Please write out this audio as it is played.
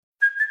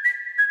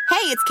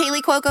it's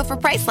Kaylee Cuoco for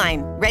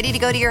Priceline. Ready to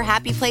go to your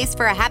happy place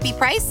for a happy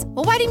price?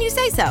 Well, why didn't you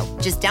say so?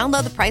 Just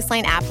download the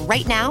Priceline app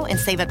right now and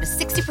save up to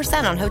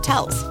 60% on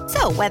hotels.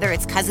 So whether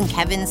it's Cousin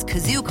Kevin's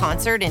Kazoo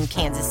Concert in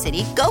Kansas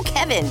City, go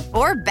Kevin,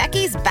 or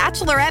Becky's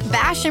Bachelorette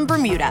Bash in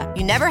Bermuda,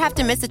 you never have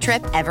to miss a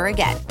trip ever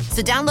again.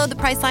 So download the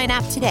Priceline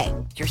app today.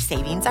 Your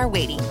savings are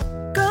waiting.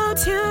 Go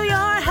to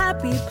your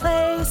happy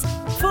place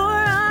for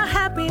a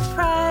happy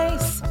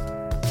price.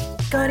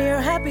 Go to your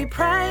happy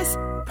price,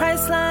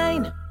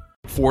 Priceline.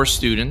 4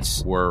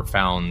 students were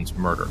found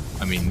murdered.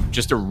 I mean,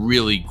 just a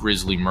really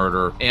grisly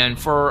murder. And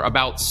for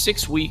about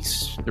 6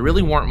 weeks, there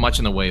really weren't much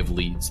in the way of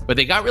leads. But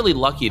they got really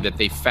lucky that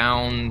they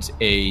found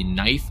a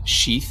knife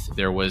sheath.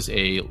 There was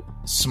a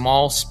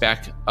small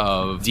speck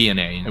of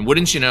DNA. And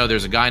wouldn't you know,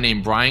 there's a guy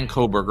named Brian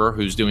Koberger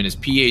who's doing his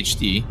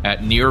PhD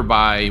at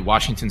nearby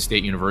Washington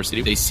State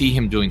University. They see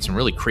him doing some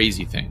really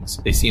crazy things.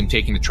 They see him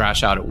taking the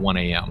trash out at 1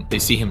 a.m. They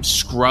see him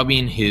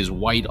scrubbing his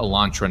white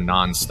Elantra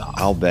nonstop.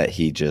 I'll bet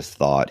he just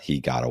thought he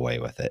got away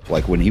with it.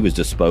 Like when he was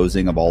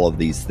disposing of all of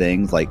these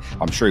things, like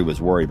I'm sure he was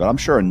worried, but I'm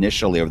sure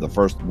initially over the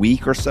first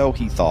week or so,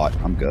 he thought,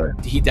 I'm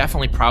good. He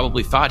definitely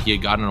probably thought he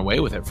had gotten away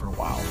with it for a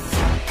while.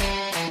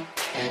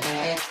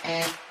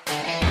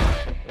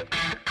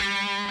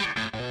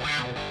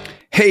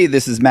 Hey,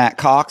 this is Matt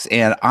Cox,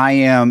 and I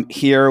am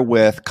here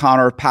with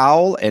Connor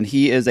Powell, and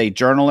he is a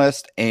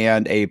journalist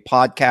and a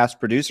podcast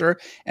producer,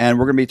 and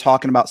we're going to be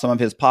talking about some of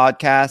his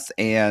podcasts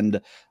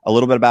and a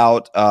little bit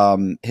about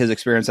his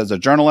experience as a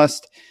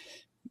journalist.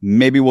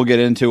 Maybe we'll get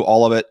into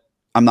all of it.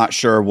 I'm not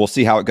sure. We'll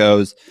see how it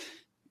goes.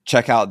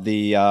 Check out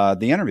the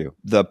interview.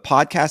 The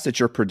podcast that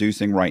you're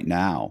producing right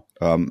now,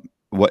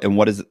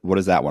 what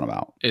is that one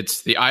about?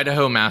 It's the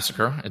Idaho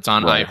Massacre. It's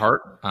on iHeart.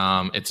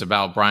 It's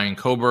about Brian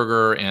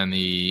Koberger and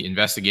the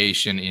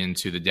investigation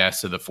into the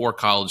deaths of the 4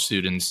 college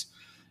students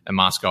in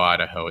Moscow,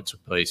 Idaho. It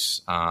took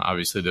place,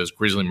 obviously, those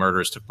grisly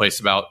murders took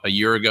place about a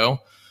year ago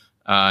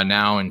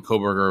now, and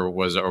Koberger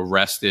was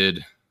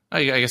arrested,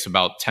 I guess,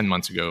 about 10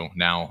 months ago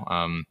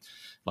now,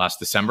 last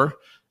December.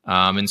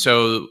 And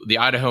so the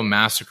Idaho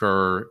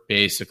Massacre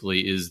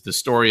basically is the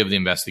story of the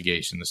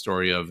investigation, the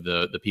story of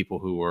the people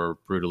who were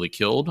brutally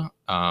killed,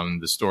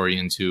 the story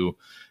into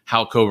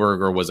how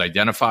Koberger was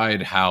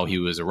identified, how he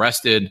was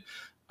arrested,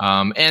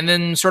 and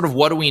then sort of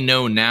what do we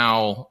know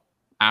now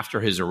after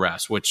his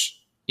arrest, which,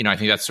 you know, I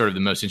think that's sort of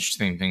the most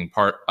interesting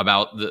part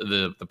about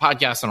the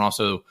podcast and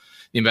also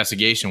the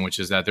investigation, which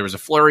is that there was a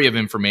flurry of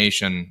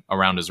information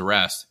around his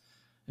arrest,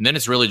 and then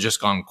it's really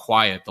just gone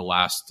quiet the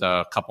last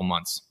couple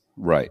months.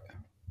 Right.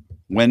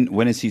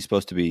 When is he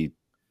supposed to be,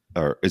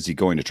 or is he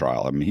going to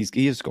trial? I mean,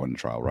 he is going to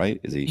trial,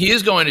 right? Is he? He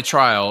is going to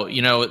trial.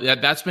 You know,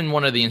 that's been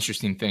one of the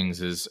interesting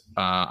things is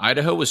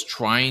Idaho was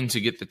trying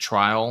to get the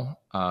trial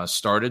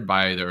started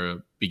by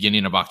the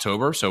beginning of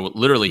October. So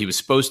literally, he was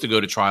supposed to go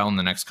to trial in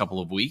the next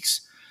couple of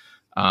weeks.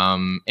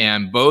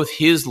 And both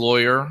his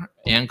lawyer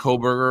and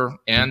Koberger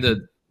and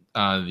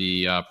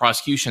the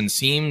prosecution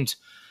seemed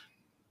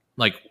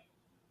like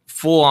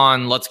full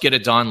on, let's get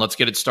it done, let's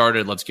get it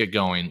started, let's get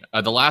going.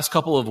 The last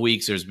couple of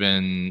weeks, there's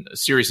been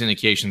serious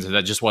indications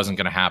that just wasn't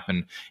going to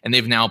happen, and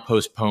they've now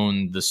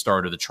postponed the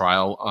start of the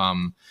trial.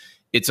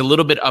 It's a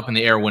little bit up in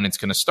the air when it's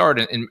going to start,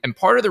 and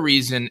part of the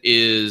reason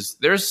is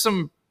there's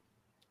some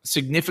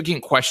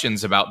significant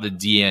questions about the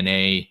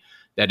DNA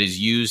that is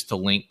used to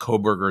link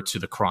Koberger to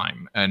the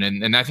crime,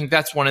 and I think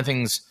that's one of the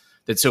things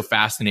that's so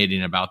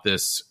fascinating about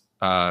this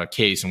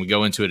case, and we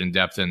go into it in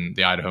depth in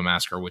the Idaho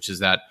Massacre, which is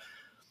that,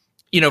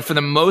 you know, for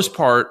the most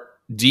part,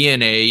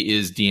 DNA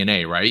is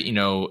DNA, right? You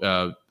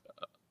know,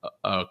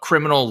 a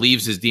criminal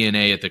leaves his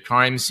DNA at the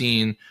crime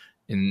scene,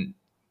 and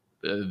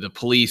the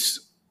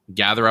police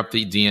gather up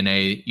the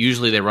DNA.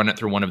 Usually they run it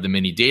through one of the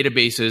many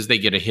databases. They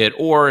get a hit,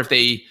 or if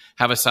they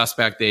have a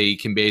suspect, they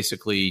can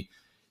basically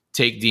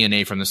take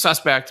DNA from the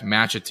suspect,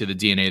 match it to the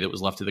DNA that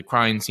was left at the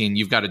crime scene.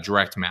 You've got a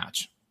direct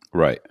match.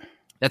 Right.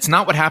 That's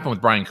not what happened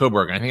with Brian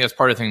Koberger. I think that's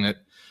part of the thing that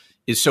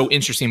is so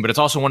interesting, but it's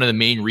also one of the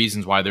main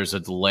reasons why there's a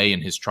delay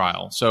in his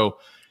trial. So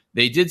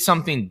they did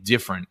something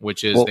different,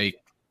 which is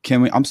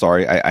I'm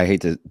sorry, I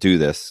hate to do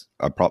this,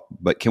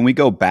 but can we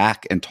go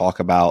back and talk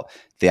about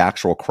the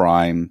actual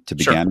crime to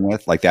begin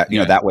with? Like that, you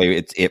know, that way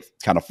it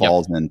kind of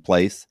falls in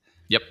place.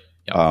 Yep.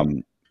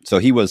 So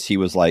he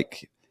was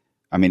like,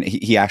 I mean,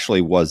 he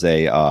actually was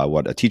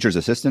a teacher's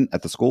assistant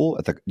at the school,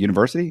 at the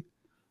university?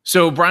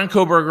 So Brian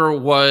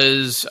Koberger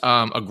was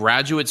a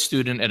graduate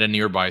student at a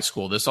nearby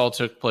school. This all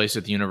took place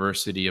at the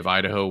University of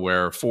Idaho,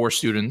 where 4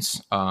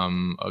 students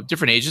of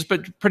different ages,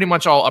 but pretty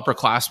much all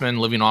upperclassmen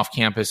living off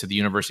campus at the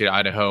University of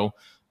Idaho.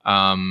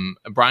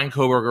 Brian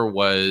Koberger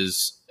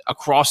was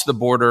across the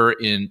border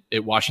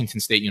at Washington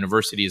State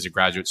University as a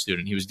graduate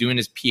student. He was doing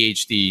his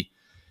PhD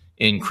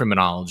in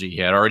criminology. He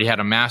had already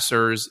had a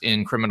master's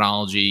in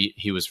criminology.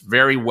 He was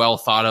very well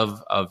thought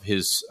of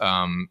his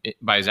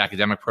by his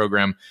academic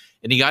program.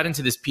 And he got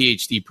into this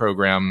PhD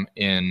program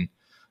in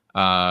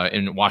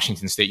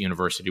Washington State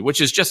University, which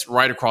is just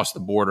right across the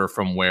border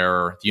from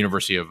where the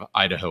University of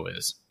Idaho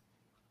is.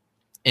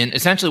 And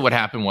essentially what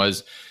happened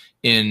was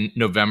in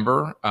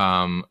November,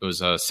 it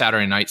was a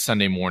Saturday night,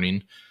 Sunday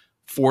morning,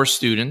 4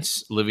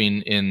 students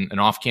living in an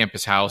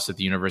off-campus house at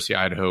the University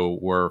of Idaho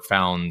were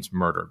found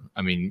murdered.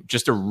 I mean,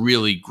 just a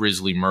really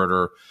grisly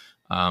murder.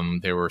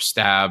 They were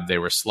stabbed. They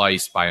were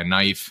sliced by a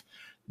knife.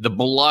 The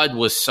blood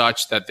was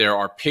such that there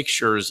are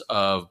pictures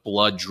of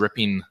blood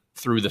dripping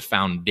through the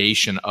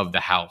foundation of the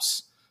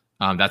house.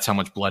 That's how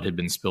much blood had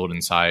been spilled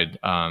inside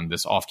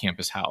this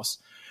off-campus house.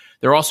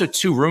 There are also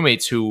 2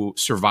 roommates who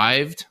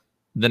survived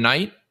the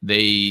night.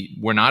 They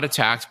were not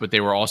attacked, but they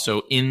were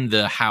also in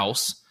the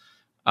house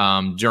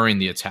during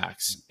the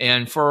attacks.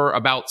 And for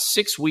about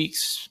 6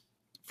 weeks,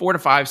 4 to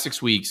 5,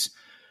 6 weeks,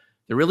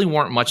 there really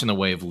weren't much in the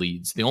way of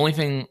leads. The only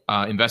thing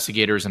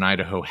investigators in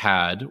Idaho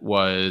had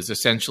was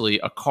essentially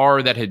a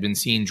car that had been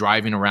seen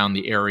driving around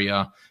the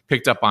area,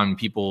 picked up on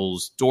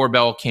people's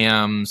doorbell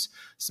cams,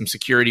 some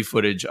security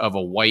footage of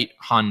a white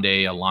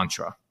Hyundai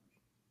Elantra.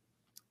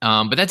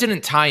 But that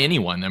didn't tie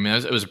anyone. I mean,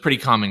 it was a pretty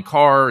common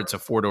car. It's a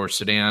 4-door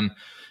sedan.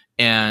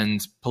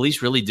 And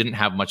police really didn't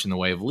have much in the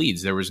way of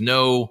leads. There was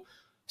no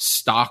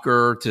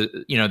stalker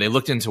they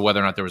looked into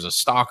whether or not there was a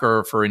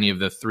stalker for any of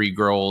the 3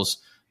 girls.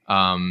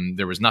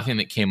 There was nothing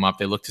that came up.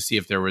 They looked to see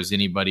if there was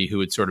anybody who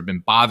had sort of been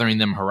bothering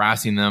them,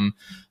 harassing them,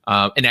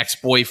 an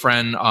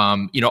ex-boyfriend,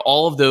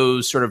 all of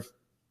those sort of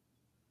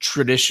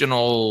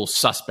traditional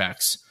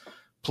suspects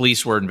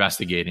police were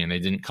investigating. They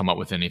didn't come up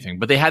with anything,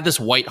 but they had this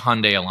white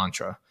Hyundai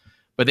Elantra.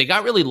 But they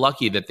got really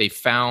lucky that they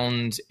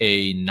found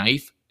a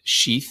knife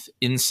sheath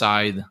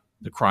inside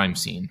the crime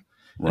scene.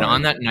 Right. And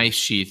on that knife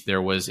sheath,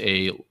 there was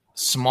a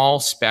small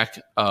speck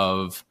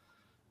of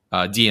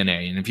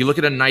DNA. And if you look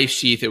at a knife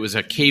sheath, it was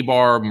a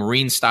K-bar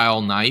marine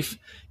style knife,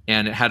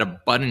 and it had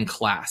a button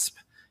clasp.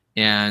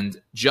 And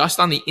just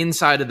on the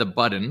inside of the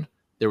button,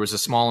 there was a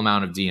small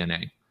amount of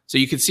DNA. So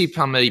you could see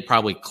somebody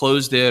probably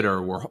closed it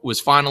or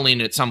was funneling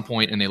it at some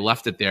point, and they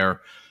left it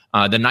there.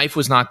 The knife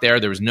was not there.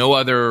 There was no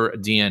other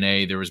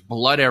DNA. There was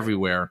blood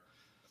everywhere.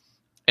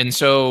 And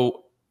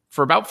so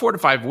for about 4 to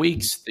 5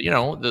 weeks,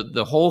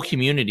 the whole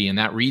community in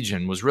that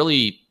region was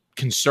really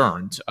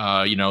concerned.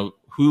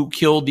 Who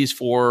killed these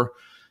 4?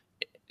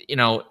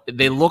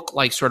 They look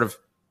like sort of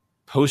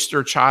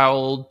poster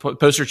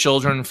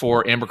children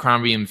for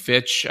Abercrombie and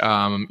Fitch,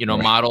 right.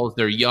 Models.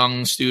 They're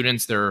young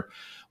students.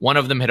 One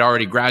of them had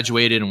already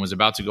graduated and was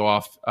about to go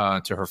off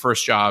to her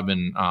first job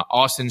in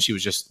Austin. She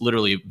was just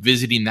literally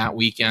visiting that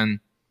weekend.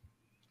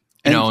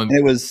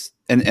 It was,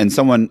 and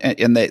someone,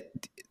 and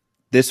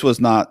this was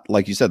not,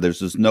 like you said, there's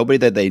just nobody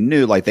that they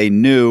knew. Like they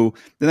knew,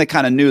 then they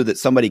kind of knew that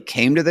somebody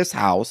came to this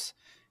house,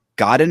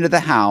 got into the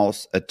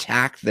house,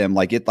 attacked them.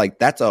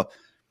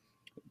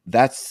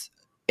 That's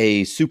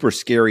a super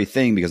scary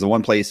thing, because the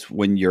one place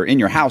when you're in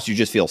your house, you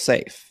just feel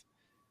safe.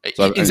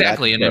 So,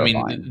 exactly. And I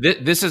mean,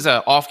 this is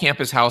an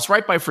off-campus house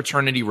right by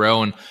Fraternity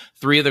Row, and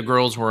 3 of the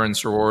girls were in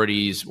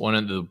sororities. One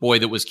of the boy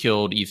that was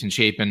killed, Ethan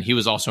Chapin, he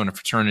was also in a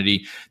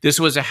fraternity. This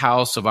was a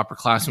house of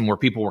upperclassmen where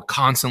people were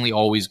constantly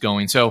always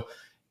going. So,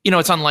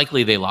 it's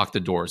unlikely they locked the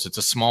doors. It's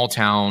a small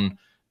town.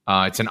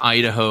 It's in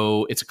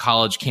Idaho. It's a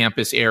college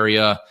campus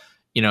area.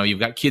 You've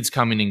got kids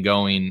coming and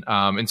going.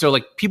 And so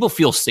people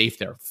feel safe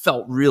there,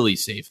 felt really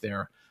safe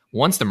there.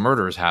 Once the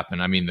murders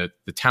happen, I mean,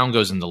 the town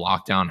goes into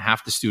lockdown.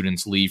 Half the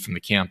students leave from the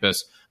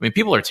campus. I mean,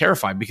 people are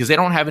terrified because they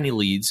don't have any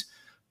leads.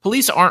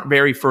 Police aren't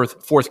very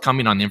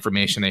forthcoming on the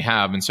information they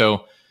have. And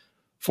so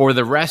for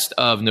the rest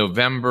of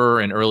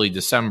November and early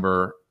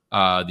December,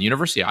 the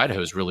University of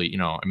Idaho is really,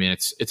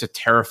 it's a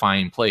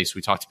terrifying place.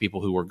 We talked to people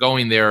who were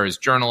going there as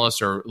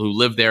journalists or who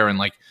live there,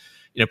 and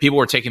people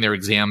were taking their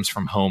exams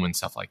from home and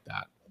stuff like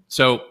that.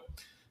 So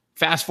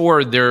fast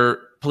forward,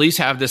 police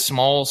have this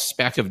small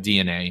speck of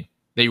DNA.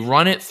 They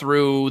run it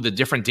through the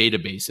different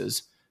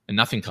databases and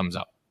nothing comes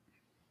up,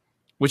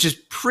 which is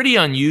pretty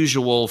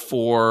unusual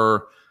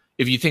for,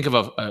 if you think of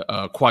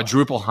a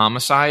quadruple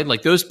homicide,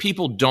 like those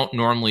people don't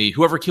normally,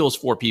 whoever kills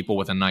 4 people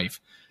with a knife,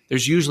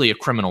 there's usually a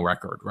criminal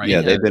record, right?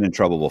 Yeah, they've been in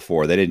trouble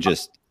before. They didn't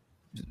just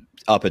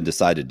up and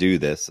decide to do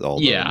this. In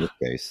this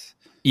case.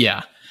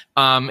 Yeah.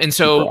 And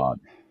so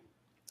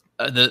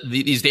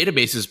these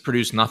databases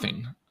produce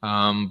nothing.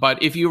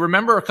 But if you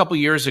remember a couple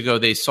years ago,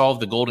 they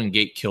solved the Golden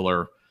Gate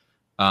Killer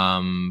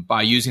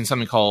by using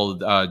something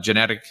called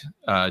genetic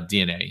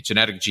DNA,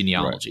 genetic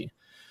genealogy, right.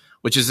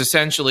 Which is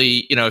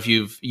essentially, if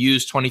you've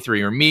used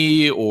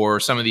 23andMe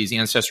or some of these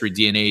Ancestry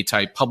DNA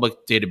type public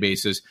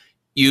databases,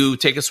 you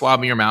take a swab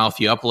in your mouth,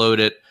 you upload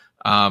it,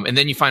 and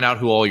then you find out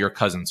who all your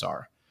cousins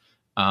are.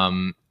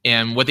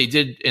 And what they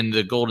did in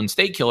the Golden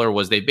State Killer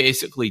was they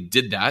basically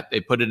did that. They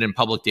put it in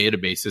public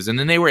databases, and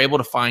then they were able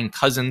to find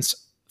cousins,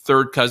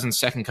 third cousins,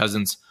 second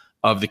cousins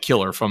of the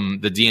killer from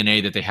the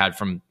DNA that they had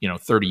from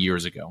 30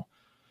 years ago.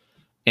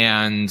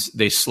 And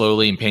they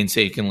slowly and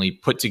painstakingly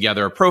put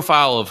together a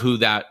profile of who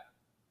that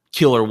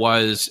killer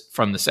was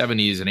from the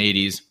 70s and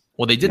 80s.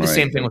 Well, they did the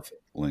same thing with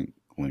link.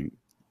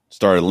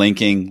 Started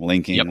linking,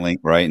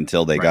 right,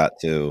 until they got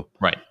to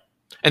right.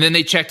 And then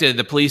they checked it.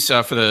 The police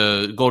for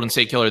the Golden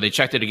State Killer, they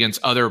checked it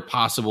against other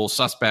possible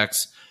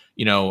suspects.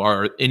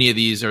 Are any of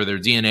these or their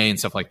DNA and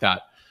stuff like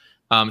that.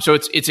 So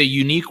it's a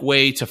unique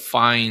way to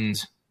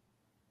find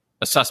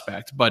a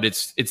suspect, but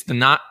it's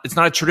not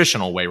a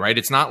traditional way, right?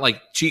 It's not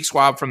like cheek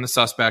swab from the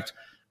suspect,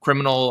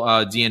 criminal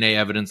DNA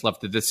evidence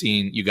left at the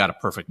scene, you got a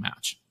perfect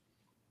match.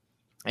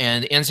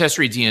 And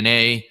Ancestry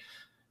DNA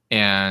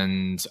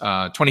and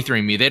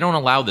 23andMe, they don't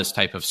allow this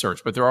type of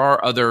search, but there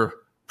are other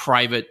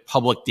private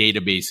public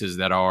databases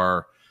that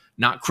are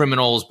not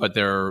criminals, but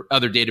they're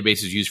other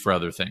databases used for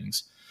other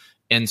things.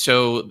 And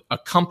so a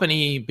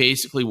company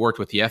basically worked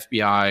with the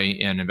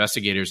FBI and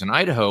investigators in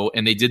Idaho,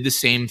 and they did the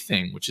same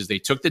thing, which is they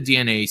took the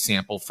DNA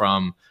sample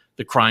from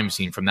the crime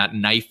scene, from that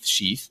knife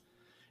sheath,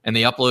 and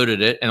they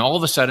uploaded it. And all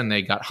of a sudden,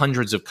 they got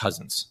hundreds of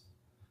cousins,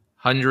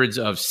 hundreds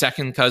of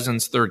second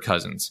cousins, third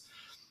cousins.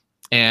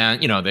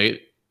 And,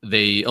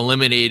 they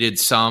eliminated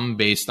some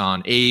based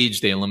on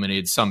age. They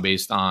eliminated some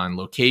based on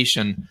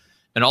location.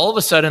 And all of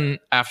a sudden,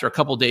 after a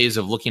couple of days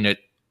of looking at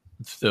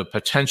the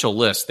potential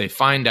list, they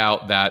find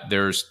out that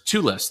there's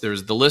two lists.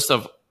 There's the list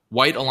of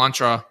white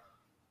Elantra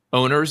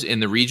owners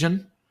in the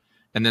region,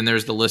 and then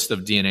there's the list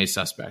of DNA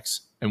suspects.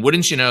 And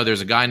wouldn't you know,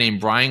 there's a guy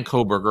named Brian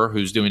Koberger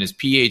who's doing his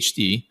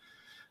PhD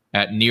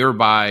at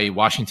nearby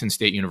Washington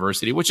State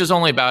University, which is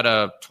only about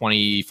a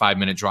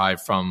 25-minute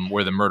drive from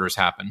where the murders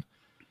happened,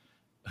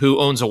 who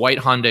owns a white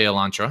Hyundai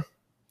Elantra,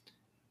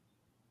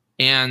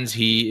 and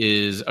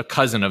he is a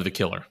cousin of the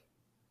killer.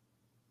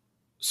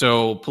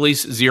 So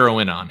police zero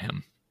in on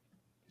him.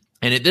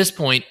 And at this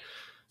point,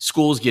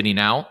 school's getting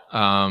out.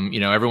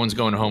 Everyone's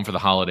going home for the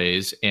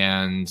holidays,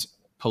 and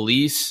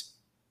police.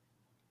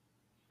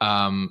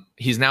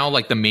 He's now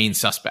like the main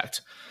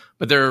suspect,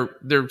 but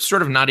they're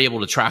sort of not able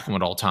to track him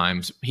at all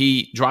times.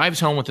 He drives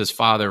home with his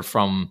father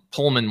from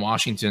Pullman,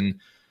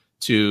 Washington,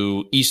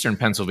 to Eastern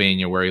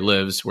Pennsylvania, where he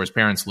lives, where his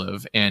parents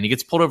live, and he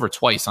gets pulled over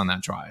twice on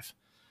that drive.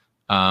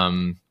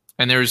 And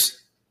there's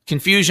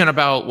confusion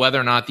about whether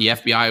or not the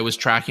FBI was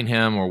tracking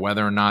him or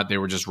whether or not they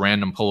were just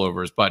random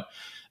pullovers, but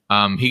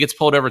he gets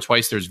pulled over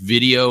twice. There's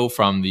video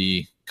from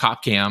the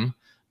cop cam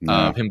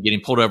of him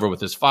getting pulled over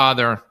with his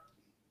father.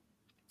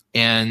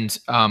 And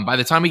by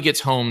the time he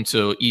gets home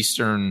to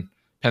Eastern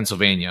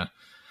Pennsylvania,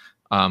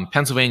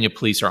 Pennsylvania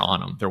police are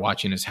on him. They're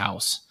watching his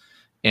house.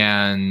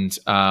 And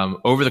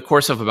over the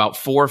course of about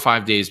 4 or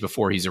 5 days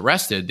before he's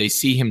arrested, they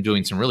see him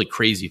doing some really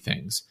crazy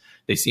things.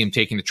 They see him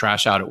taking the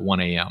trash out at 1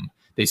 a.m.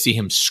 They see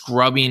him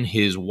scrubbing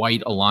his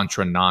white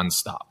Elantra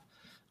nonstop.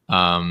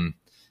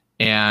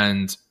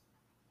 And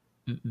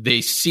they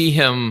see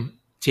him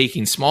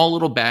taking small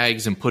little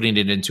bags and putting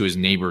it into his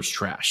neighbor's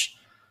trash.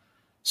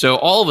 So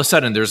all of a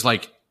sudden, there's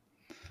like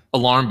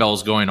alarm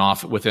bells going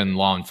off within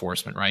law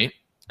enforcement, right?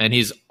 And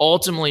he's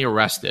ultimately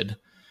arrested,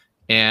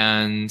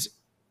 and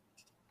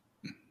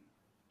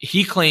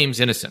he claims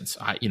innocence.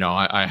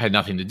 I had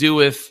nothing to do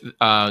with this.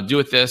 I'm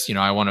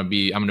going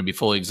to be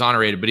fully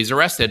exonerated. But he's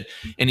arrested,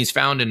 and he's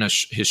found in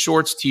his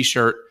shorts,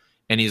 t-shirt,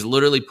 and he's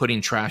literally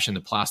putting trash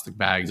into plastic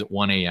bags at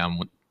 1 a.m.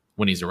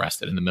 when he's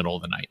arrested in the middle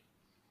of the night.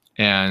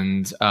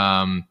 And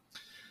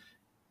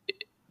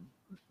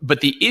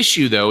but the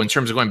issue, though, in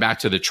terms of going back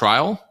to the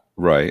trial,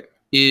 right,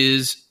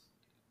 is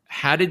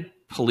how did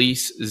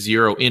police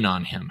zero in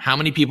on him? How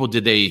many people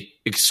did they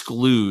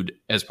exclude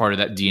as part of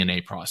that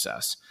DNA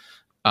process?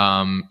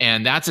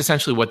 And that's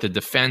essentially what the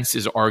defense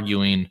is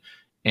arguing,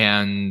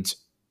 and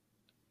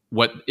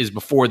what is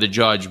before the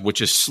judge,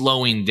 which is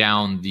slowing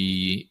down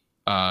the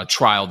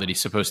trial that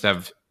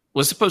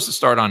was supposed to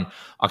start on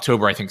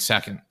October, I think,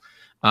 2nd.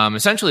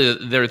 Essentially,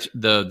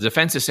 the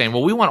defense is saying,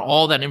 well, we want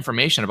all that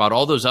information about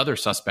all those other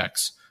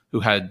suspects who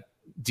had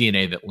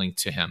DNA that linked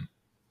to him.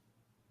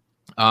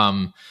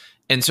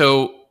 And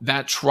so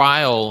that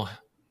trial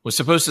was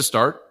supposed to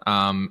start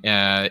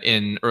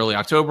in early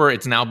October.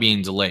 It's now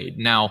being delayed.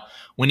 Now,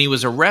 when he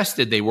was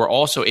arrested, they were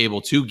also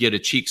able to get a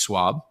cheek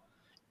swab,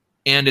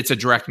 and it's a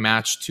direct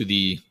match to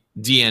the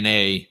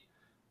DNA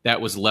that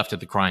was left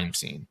at the crime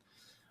scene.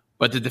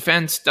 But the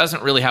defense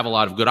doesn't really have a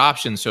lot of good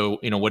options. So,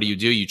 what do?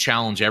 You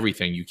challenge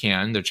everything you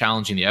can. They're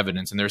challenging the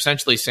evidence, and they're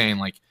essentially saying,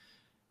 like,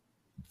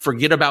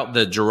 forget about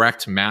the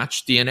direct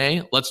match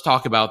DNA. Let's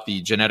talk about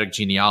the genetic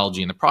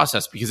genealogy in the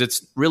process, because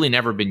it's really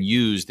never been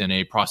used in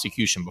a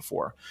prosecution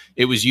before.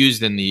 It was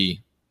used in the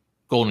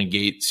Golden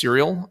Gate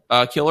serial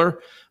killer,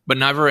 but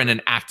never in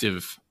an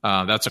active,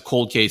 that's a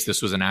cold case.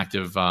 This was an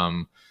active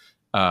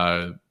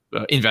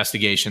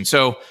investigation.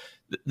 So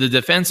the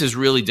defense is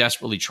really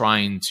desperately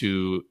trying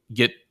to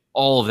get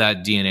all of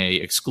that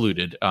DNA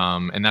excluded.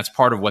 And that's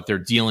part of what they're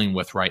dealing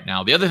with right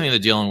now. The other thing they're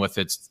dealing with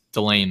that's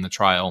delaying the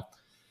trial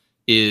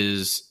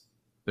is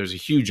there's a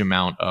huge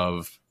amount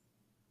of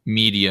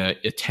media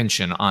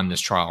attention on this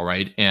trial,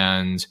 right?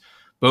 And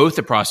both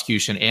the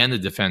prosecution and the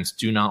defense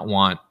do not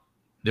want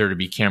there to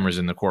be cameras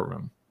in the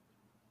courtroom.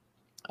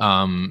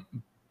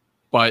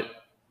 But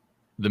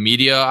the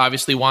media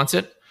obviously wants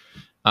it.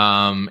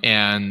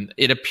 And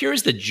it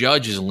appears the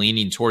judge is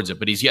leaning towards it,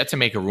 but he's yet to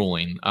make a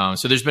ruling.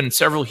 So there's been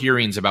several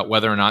hearings about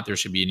whether or not there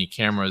should be any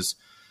cameras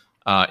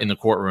in the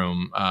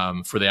courtroom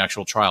for the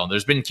actual trial.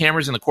 There's been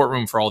cameras in the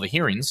courtroom for all the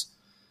hearings,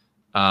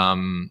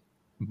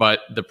 but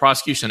the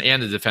prosecution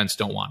and the defense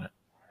don't want it.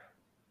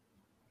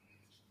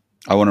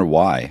 I wonder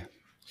why.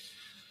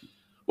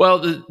 Well,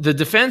 the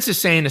defense is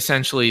saying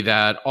essentially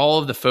that all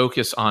of the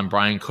focus on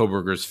Brian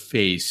Koberger's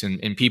face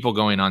and people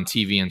going on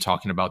TV and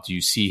talking about, do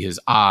you see his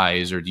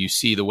eyes or do you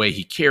see the way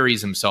he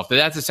carries himself,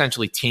 that's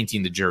essentially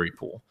tainting the jury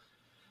pool.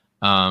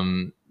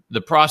 The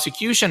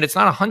prosecution, it's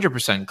not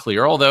 100%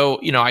 clear, although,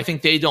 I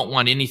think they don't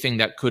want anything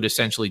that could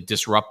essentially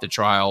disrupt the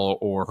trial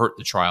or hurt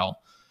the trial.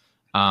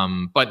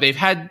 But they've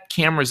had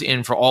cameras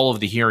in for all of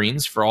the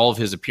hearings, for all of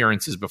his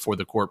appearances before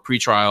the court,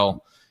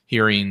 pretrial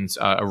hearings,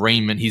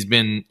 arraignment. He's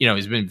been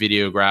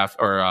videographed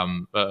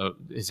or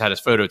he's had his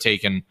photo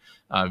taken,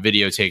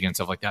 video taken, and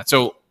stuff like that.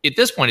 So at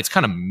this point, it's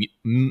kind of, I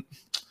don't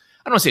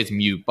want to say it's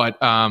mute, but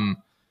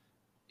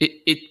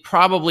it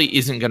probably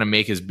isn't going to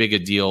make as big a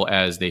deal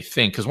as they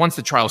think. Because once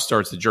the trial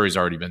starts, the jury's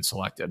already been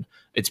selected.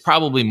 It's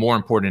probably more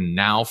important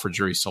now for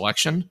jury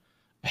selection,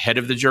 ahead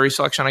of the jury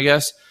selection, I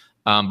guess.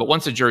 But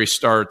once the jury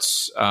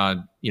starts,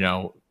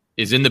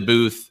 is in the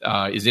booth,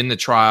 is in the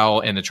trial,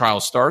 and the trial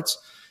starts,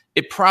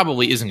 it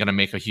probably isn't going to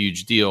make a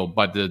huge deal.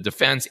 But the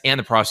defense and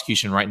the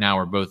prosecution right now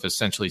are both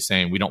essentially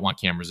saying we don't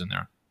want cameras in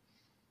there.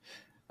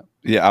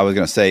 Yeah, I was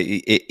going to say,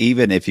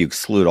 even if you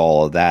exclude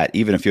all of that,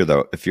 even if you're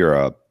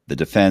the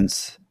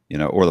defense,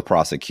 or the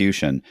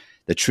prosecution,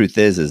 the truth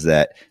is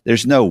that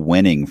there's no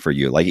winning for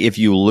you. Like if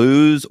you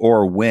lose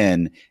or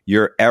win,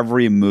 your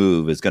every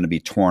move is going to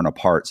be torn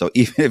apart. So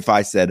even if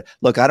I said,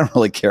 look, I don't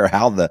really care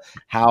how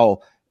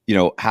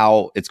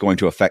it's going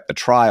to affect the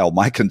trial.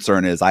 My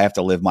concern is I have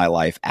to live my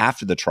life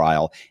after the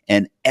trial,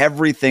 and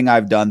everything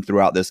I've done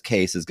throughout this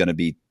case is going to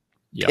be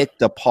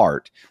picked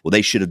apart. Well,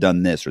 they should have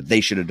done this, or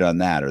they should have done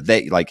that, or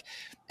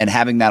and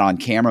having that on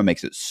camera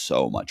makes it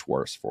so much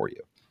worse for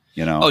you.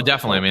 Oh,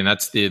 definitely. I mean,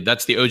 that's the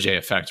OJ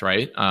effect,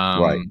 right?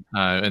 Right.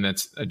 And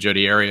that's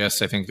Jodi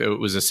Arias. I think it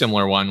was a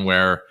similar one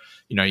where,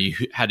 you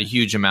had a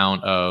huge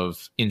amount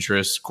of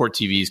interest, court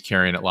TVs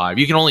carrying it live.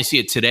 You can only see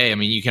it today. I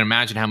mean, you can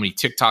imagine how many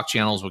TikTok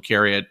channels will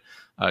carry it,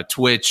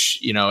 Twitch,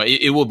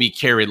 it will be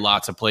carried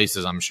lots of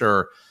places, I'm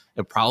sure.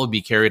 It'll probably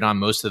be carried on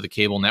most of the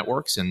cable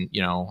networks. And,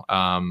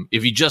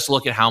 if you just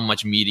look at how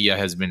much media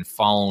has been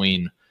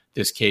following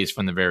this case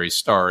from the very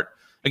start,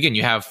 again,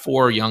 you have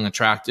 4 young,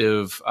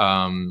 attractive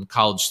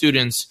college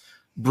students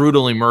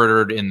brutally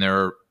murdered in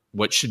their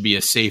what should be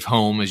a safe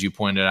home, as you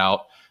pointed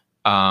out.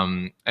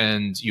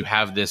 And you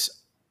have this,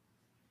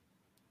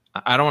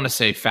 I don't want to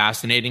say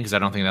fascinating because I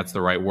don't think that's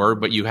the right word,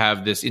 but you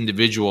have this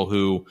individual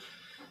who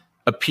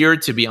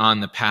appeared to be on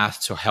the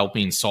path to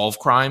helping solve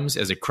crimes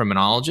as a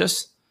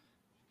criminologist.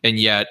 And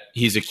yet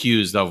he's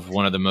accused of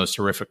one of the most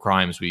horrific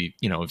crimes we,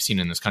 have seen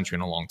in this country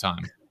in a long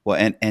time.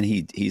 Well, and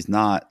he's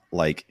not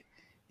like,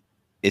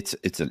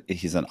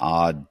 he's an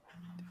odd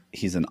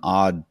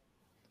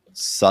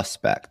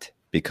suspect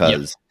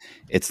because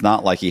it's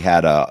not like he's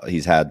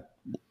had,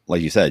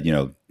 like you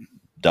said,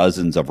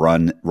 dozens of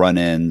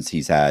run-ins.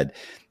 He's had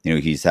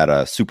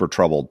a super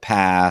troubled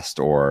past,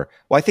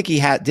 I think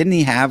didn't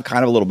he have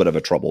kind of a little bit of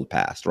a troubled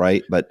past,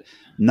 right? But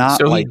not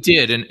so like he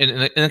did.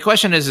 And the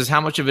question is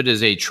how much of it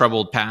is a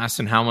troubled past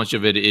and how much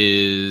of it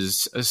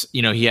is,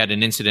 he had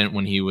an incident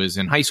when he was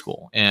in high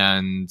school.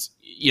 And,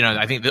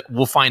 I think that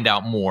we'll find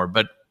out more,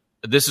 but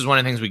this is one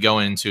of the things we go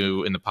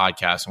into in the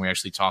podcast, and we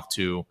actually talked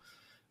to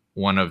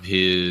one of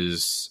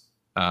his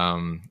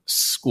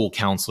school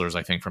counselors,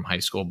 I think, from high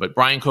school. But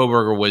Brian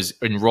Koberger was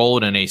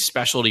enrolled in a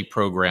specialty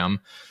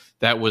program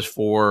that was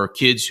for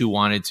kids who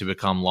wanted to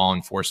become law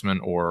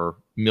enforcement or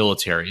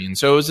military. And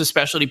so it was a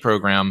specialty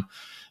program.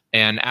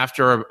 And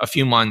after a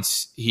few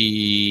months,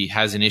 he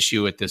has an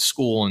issue at this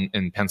school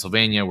in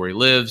Pennsylvania where he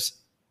lives.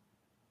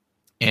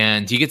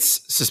 And he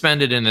gets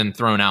suspended and then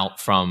thrown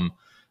out from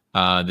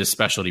this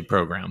specialty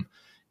program.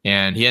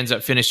 And he ends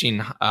up finishing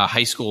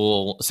high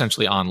school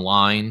essentially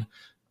online.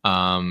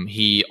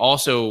 He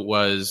also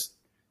was...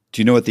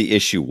 Do you know what the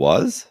issue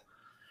was?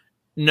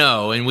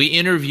 No. And we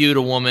interviewed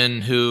a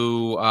woman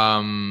who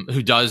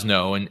does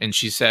know. And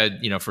she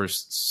said, for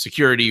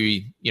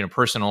security,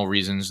 personal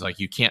reasons, like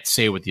you can't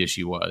say what the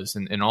issue was.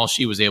 And all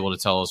she was able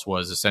to tell us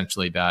was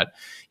essentially that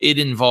it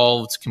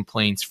involved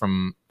complaints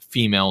from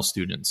female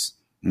students,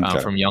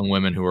 from young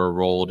women who were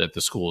enrolled at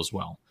the school as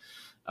well.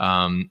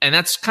 And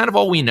that's kind of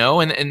all we know.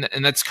 And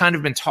that's kind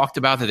of been talked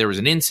about, that there was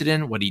an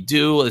incident. What'd he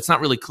do? It's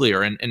not really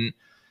clear. And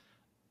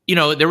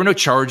there were no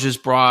charges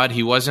brought.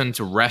 He wasn't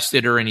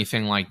arrested or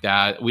anything like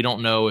that. We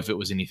don't know if it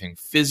was anything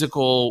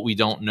physical. We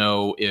don't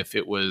know if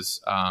it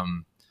was a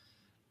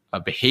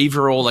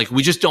behavioral. Like,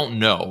 we just don't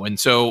know. And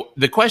so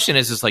the question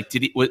is is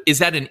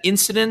that an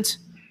incident?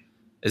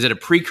 Is it a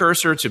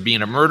precursor to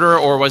being a murder,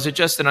 or was it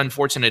just an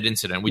unfortunate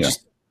incident?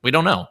 We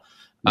don't know.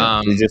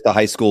 Yeah, he's just a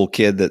high school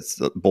kid that's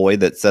a boy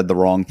that said the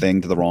wrong thing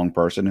to the wrong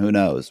person. Who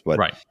knows? But,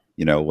 right.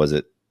 Was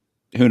it,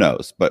 who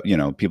knows? But,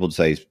 people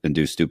say and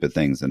do stupid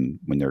things when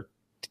they're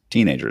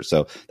teenagers.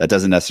 So that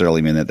doesn't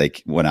necessarily mean that they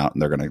went out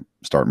and they're going to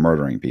start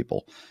murdering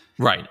people.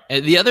 Right.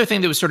 The other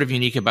thing that was sort of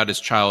unique about his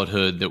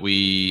childhood that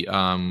we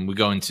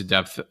go into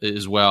depth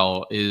as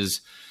well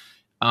is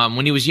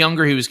when he was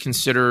younger, he was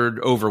considered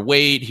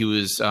overweight. He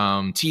was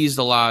teased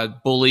a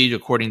lot, bullied,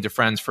 according to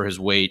friends, for his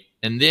weight.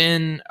 And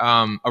then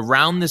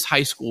around this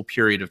high school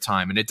period of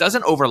time, and it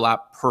doesn't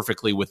overlap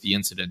perfectly with the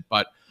incident,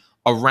 but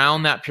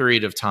around that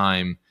period of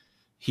time,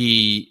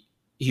 he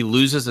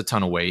loses a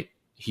ton of weight.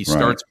 He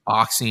starts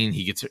boxing.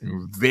 He gets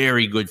in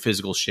very good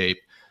physical shape.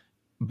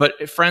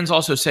 But friends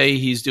also say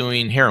he's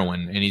doing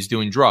heroin and he's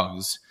doing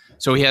drugs.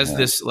 So he has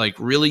this like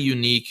really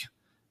unique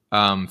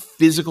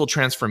physical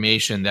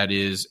transformation that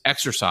is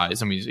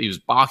exercise. I mean, he was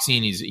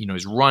boxing.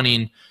 He's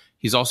running.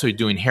 He's also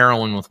doing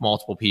heroin with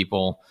multiple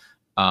people.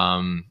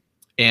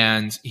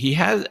 And he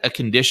has a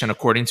condition,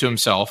 according to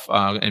himself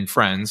and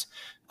friends,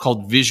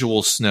 called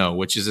visual snow,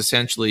 which is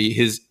essentially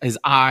his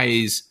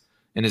eyes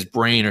and his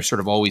brain are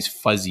sort of always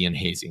fuzzy and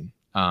hazing.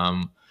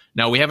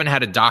 Now, we haven't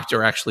had a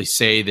doctor actually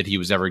say that he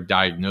was ever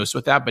diagnosed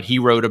with that, but he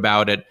wrote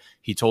about it.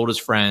 He told his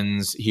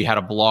friends. He had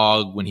a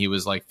blog when he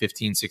was like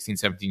 15, 16,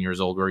 17 years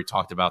old where he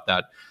talked about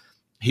that.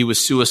 He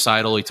was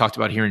suicidal. He talked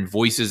about hearing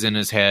voices in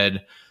his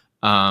head.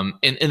 And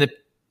the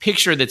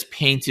picture that's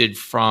painted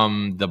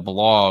from the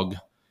blog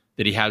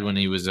that he had when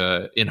he was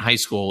in high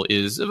school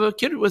is of a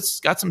kid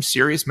who's got some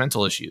serious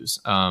mental issues.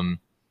 At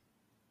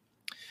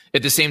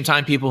the same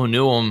time, people who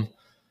knew him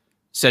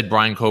said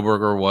Brian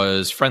Koberger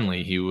was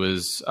friendly. He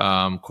was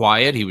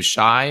quiet. He was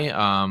shy,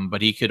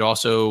 but he could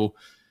also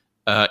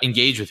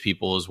engage with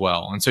people as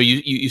well. And so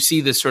you see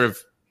this sort of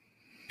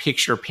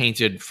picture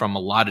painted from a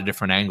lot of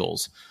different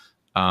angles,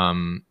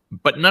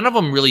 but none of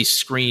them really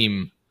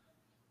scream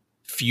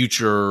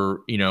future,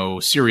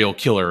 serial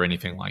killer or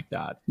anything like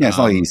that. Yeah, it's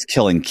not like he's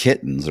killing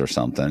kittens or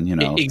something,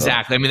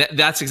 Exactly. So. I mean,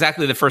 that's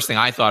exactly the first thing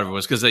I thought of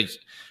was because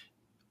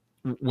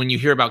when you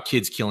hear about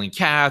kids killing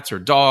cats or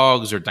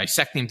dogs or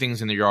dissecting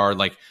things in the yard,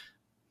 like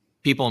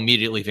people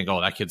immediately think,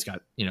 oh, that kid's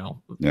got,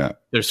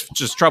 there's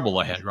just trouble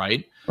ahead.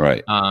 Right.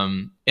 Right.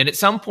 And at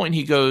some point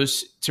he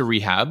goes to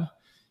rehab.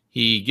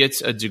 He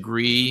gets a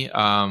degree,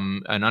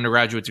 an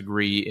undergraduate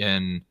degree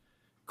in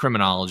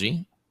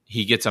criminology.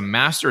 He gets a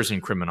master's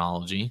in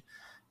criminology.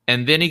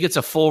 And then he gets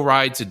a full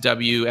ride to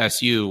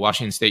WSU,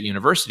 Washington State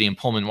University in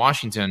Pullman,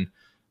 Washington,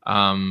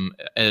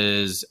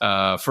 as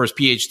for his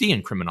PhD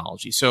in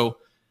criminology. So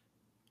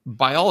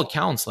by all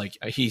accounts, like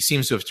he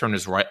seems to have turned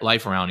his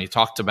life around. He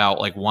talked about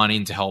like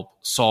wanting to help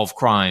solve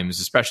crimes,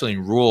 especially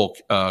in rural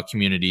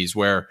communities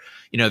where,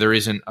 there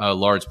isn't a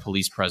large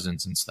police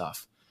presence and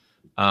stuff.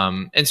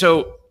 And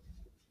so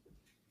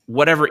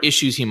whatever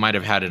issues he might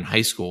have had in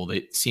high school,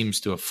 it seems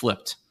to have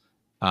flipped.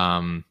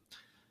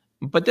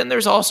 But then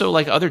there's also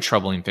like other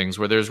troubling things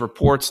where there's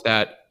reports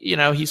that,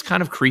 he's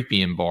kind of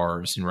creepy in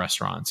bars and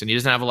restaurants and he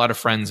doesn't have a lot of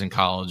friends in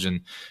college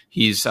and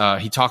he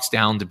talks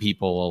down to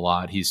people a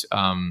lot. He's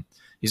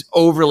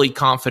overly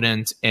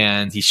confident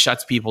and he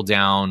shuts people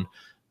down.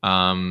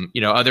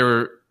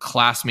 Other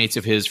classmates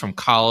of his from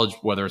college,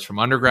 whether it's from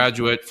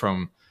undergraduate,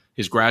 from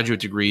his graduate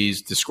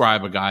degrees,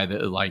 describe a guy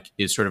that like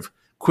is sort of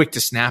quick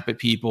to snap at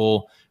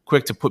people,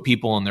 quick to put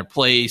people in their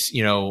place,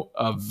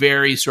 a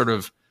very sort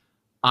of,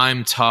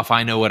 I'm tough,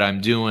 I know what I'm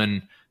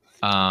doing.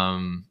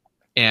 And,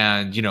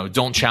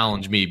 don't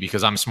challenge me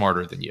because I'm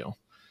smarter than you.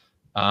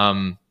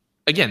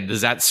 Again,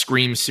 does that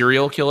scream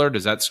serial killer?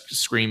 Does that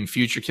scream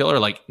future killer?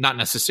 Like, not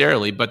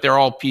necessarily, but they're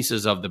all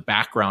pieces of the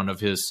background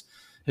of his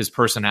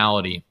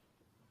personality.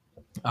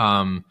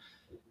 And,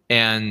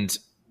 when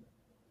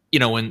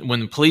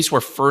the police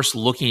were first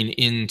looking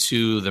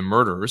into the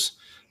murders,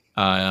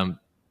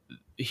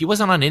 he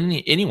wasn't on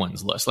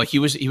anyone's list. Like he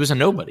was a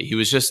nobody. He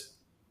was just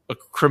a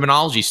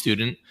criminology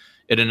student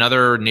at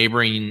another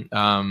neighboring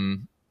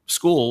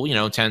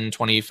school, 10,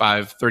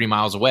 25, 30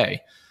 miles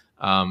away.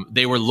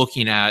 They were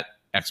looking at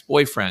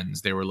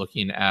ex-boyfriends. They were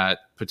looking at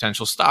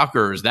potential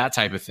stalkers, that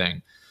type of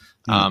thing.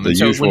 The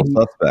usual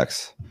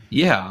suspects.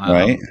 Yeah.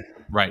 Right.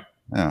 Right.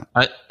 Yeah.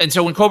 And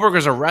so when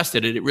Koberger's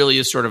arrested, it really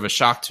is sort of a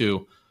shock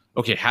to,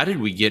 okay, how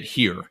did we get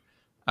here?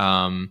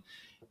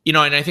 And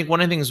I think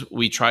one of the things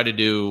we try to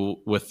do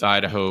with the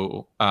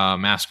Idaho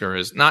massacre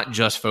is not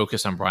just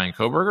focus on Brian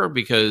Koberger,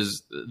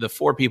 because the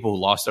 4 people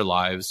who lost their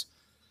lives,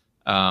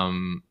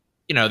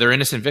 they're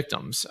innocent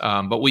victims.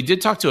 But we did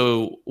talk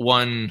to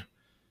one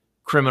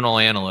criminal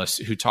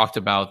analyst who talked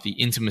about the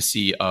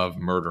intimacy of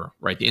murder,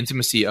 right? The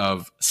intimacy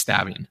of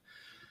stabbing.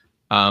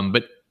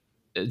 But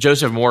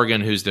Joseph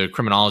Morgan, who's the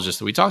criminologist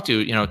that we talked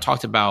to,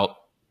 talked about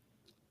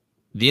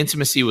the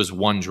intimacy was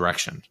one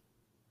direction.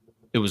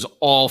 It was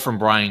all from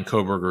Brian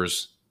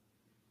Koberger's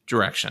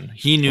direction.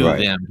 He knew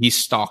them. He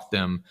stalked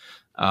them.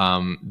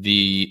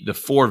 The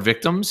 4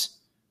 victims,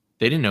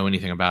 they didn't know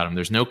anything about him.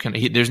 There's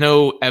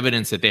no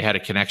evidence that they had a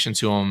connection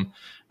to him.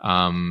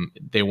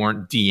 They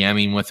weren't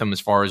DMing with him, as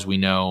far as we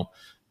know.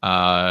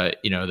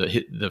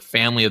 The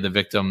family of the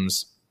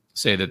victims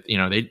say that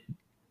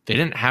they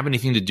didn't have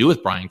anything to do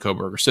with Brian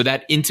Koberger. So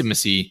that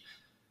intimacy,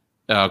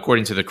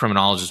 according to the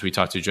criminologist we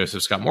talked to,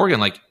 Joseph Scott Morgan,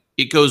 like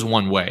it goes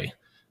one way.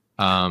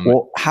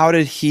 Well, how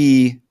did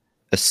he,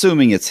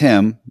 assuming it's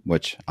him,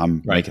 which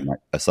I'm making that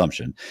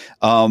assumption,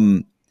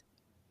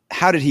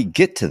 how did he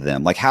get to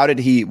them? Like, how did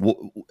he,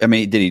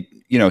 did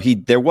he,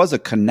 there was a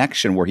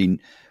connection where he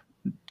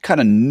kind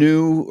of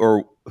knew,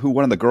 or who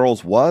one of the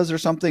girls was or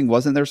something?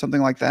 Wasn't there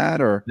something like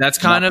that? Or that's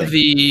kind of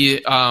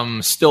the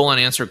still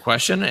unanswered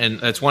question, and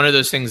that's one of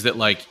those things that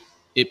like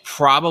it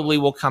probably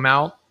will come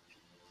out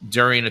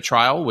during a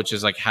trial, which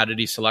is like, how did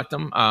he select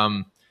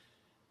them?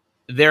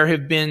 There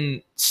have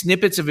been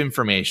snippets of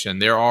information.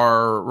 There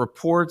are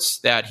reports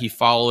that he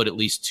followed at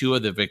least 2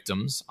 of the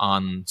victims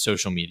on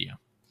social media.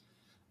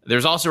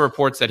 There's also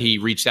reports that he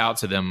reached out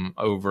to them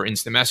over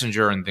Instant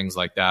Messenger and things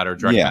like that, or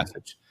direct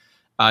message.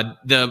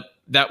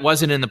 That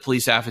wasn't in the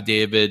police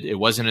affidavit. It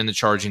wasn't in the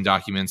charging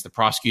documents. The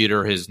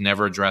prosecutor has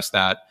never addressed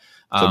that.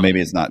 So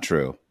maybe it's not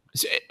true.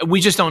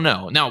 We just don't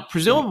know. Now,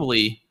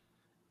 presumably,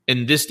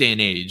 in this day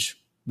and age,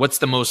 what's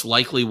the most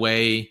likely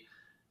way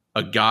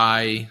a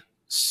guy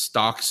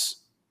stalks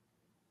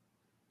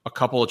a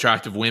couple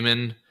attractive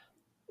women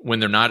when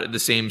they're not at the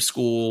same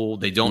school?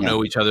 They don't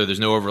know each other. There's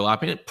no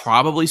overlapping.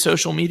 Probably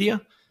social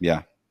media.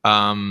 Yeah.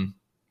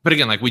 But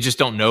again, like we just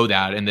don't know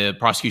that, and the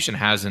prosecution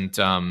hasn't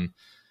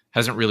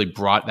really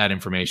brought that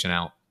information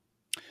out.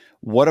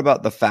 What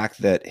about the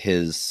fact that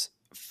his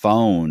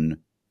phone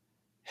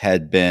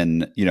had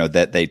been,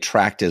 that they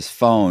tracked his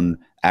phone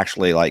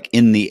actually like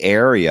in the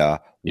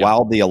area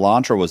while the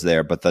Elantra was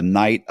there, but the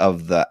night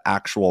of the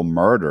actual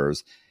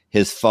murders,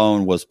 his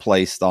phone was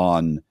placed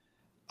on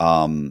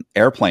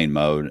airplane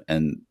mode,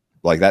 and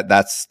like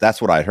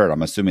that's what I heard.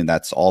 I'm assuming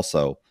that's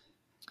also.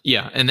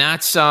 Yeah, and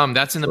that's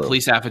in the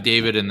police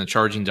affidavit and the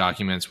charging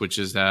documents, which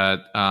is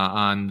that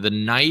on the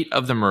night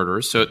of the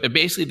murders. So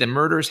basically, the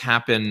murders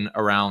happen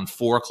around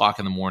 4:00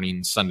 in the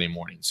morning, Sunday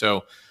morning.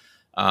 So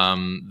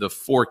the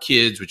 4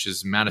 kids, which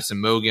is Madison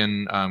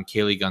Mogan,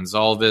 Kaylee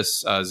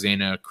Gonzalez,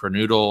 Zaina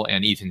Kronoodle,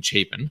 and Ethan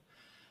Chapin,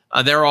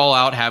 they're all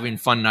out having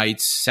fun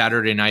nights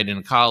Saturday night in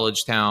a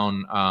college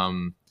town,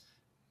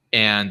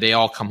 and they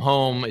all come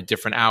home at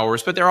different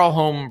hours, but they're all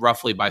home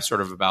roughly by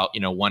sort of about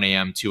 1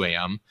 a.m., 2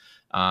 a.m.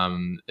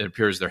 It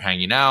appears they're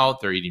hanging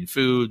out, they're eating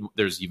food.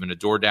 There's even a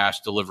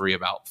DoorDash delivery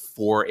about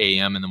 4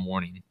 a.m. in the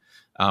morning,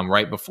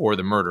 right before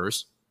the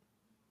murders.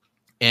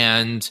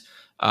 And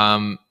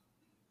at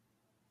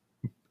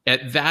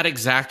that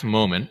exact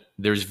moment,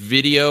 there's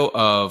video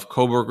of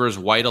Kohberger's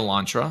white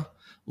Elantra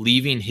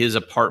leaving his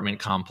apartment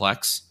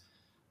complex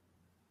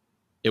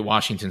at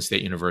Washington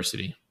State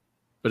University.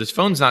 But his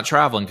phone's not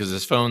traveling because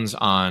his phone's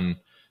on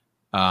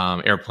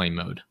airplane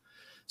mode.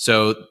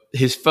 So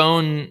his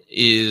phone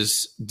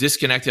is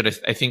disconnected,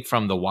 I think,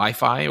 from the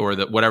Wi-Fi or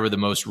whatever the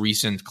most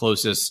recent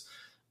closest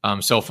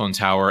cell phone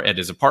tower at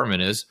his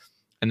apartment is.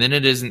 And then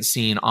it isn't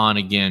seen on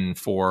again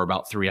for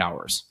about 3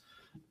 hours.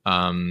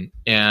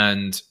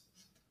 And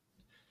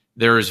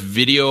there is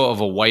video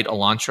of a white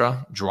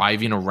Elantra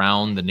driving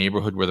around the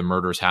neighborhood where the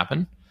murders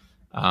happen.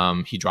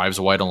 He drives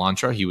a white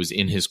Elantra. He was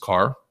in his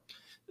car.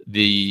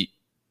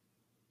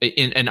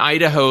 In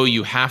Idaho,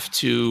 you have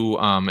to,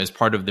 as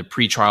part of the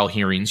pretrial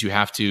hearings, you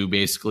have to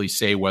basically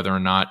say whether or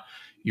not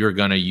you're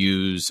going to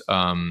use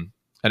an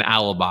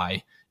alibi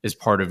as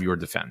part of your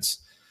defense.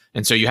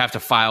 And so you have to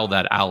file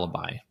that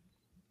alibi.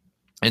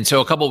 And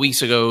so a couple of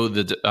weeks ago,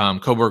 the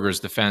Kohberger's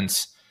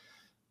defense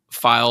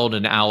filed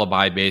an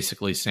alibi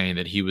basically saying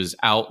that he was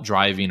out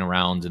driving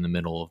around in the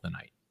middle of the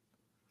night.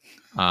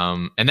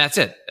 And that's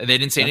it. They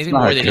didn't say anything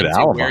more. They didn't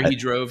say where he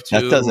drove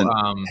to. That doesn't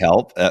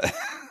help.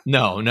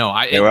 No.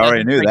 They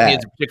already knew that.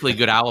 It's a particularly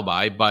good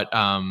alibi, but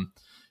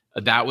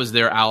that was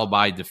their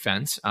alibi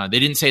defense. They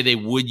didn't say they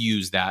would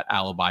use that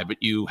alibi, but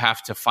you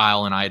have to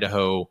file in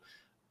Idaho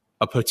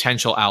a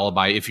potential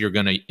alibi if you're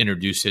going to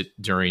introduce it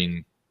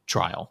during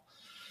trial.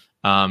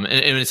 And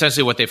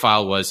essentially what they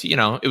filed was, it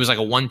was like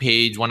a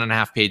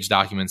 1.5 page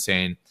document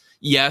saying,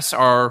 yes,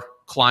 our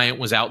client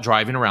was out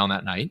driving around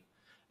that night.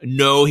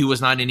 No, he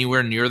was not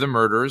anywhere near the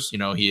murders.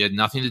 He had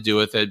nothing to do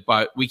with it,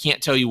 but we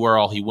can't tell you where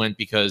all he went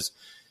because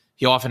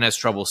he often has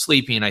trouble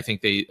sleeping, I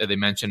think they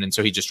mentioned, and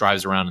so he just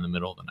drives around in the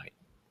middle of the night.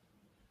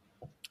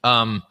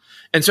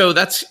 And so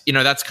that's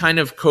kind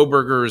of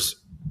Kohberger's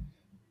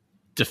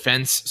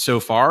defense so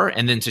far,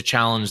 and then to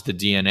challenge the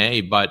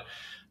DNA. But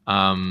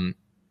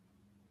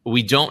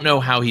we don't know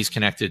how he's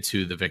connected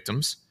to the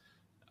victims.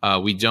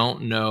 We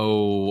don't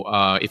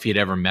know if he had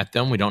ever met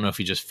them. We don't know if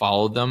he just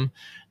followed them.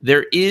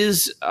 There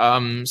is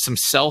some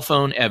cell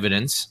phone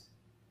evidence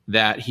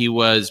that he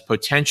was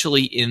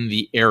potentially in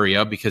the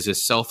area because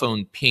his cell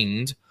phone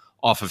pinged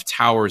off of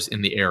towers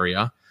in the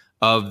area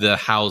of the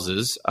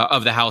houses,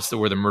 of the house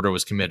where the murder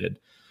was committed.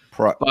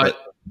 But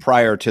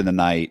prior to the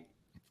night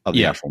of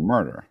the actual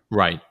murder.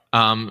 Right.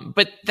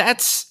 But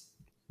that's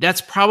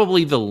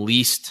probably the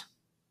least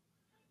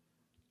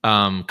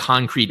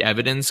concrete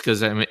evidence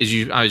because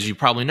as you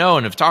probably know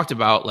and have talked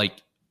about, like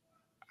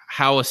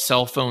how a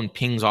cell phone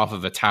pings off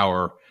of a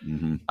tower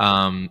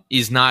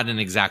is not an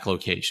exact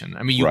location.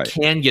 I mean, you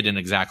can get an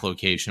exact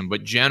location,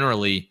 but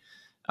generally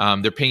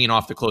they're pinging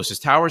off the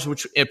closest towers,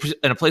 which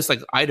in a place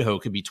like Idaho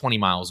could be 20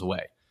 miles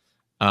away.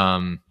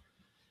 And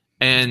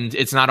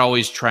it's not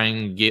always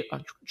triangulating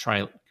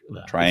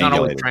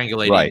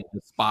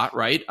the spot,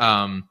 right?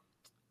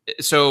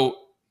 So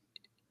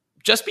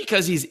just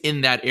because he's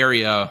in that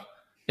area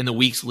in the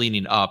weeks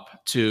leading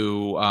up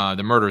to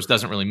the murders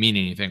doesn't really mean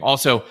anything.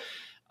 Also,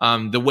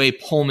 the way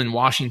Pullman,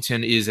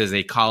 Washington is as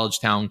a college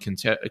town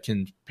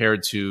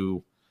compared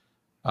to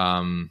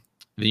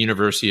the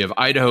University of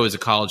Idaho is a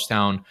college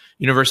town.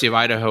 University of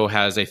Idaho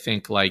has, I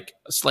think, like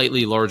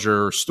slightly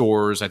larger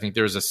stores. I think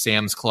there's a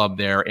Sam's Club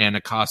there and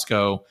a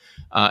Costco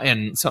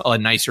and a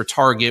nicer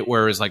Target,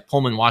 whereas like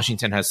Pullman,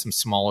 Washington has some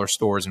smaller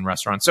stores and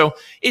restaurants. So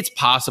it's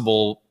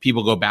possible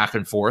people go back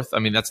and forth. I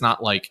mean, that's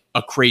not like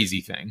a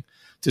crazy thing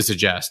to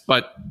suggest.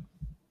 But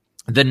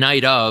the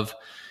night of,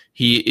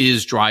 he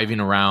is driving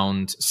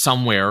around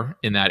somewhere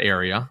in that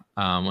area.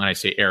 When I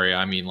say area,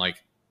 I mean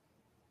like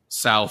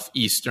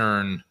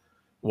southeastern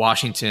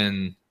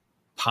Washington,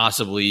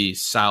 possibly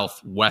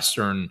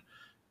southwestern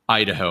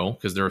Idaho,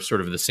 because they're sort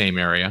of the same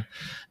area.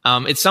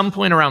 At some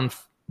point around,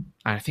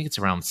 I think it's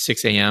around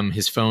 6 a.m.,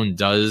 his phone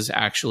does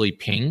actually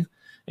ping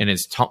and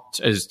is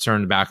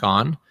turned back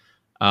on.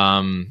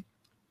 And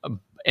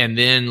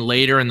then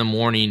later in the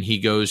morning, he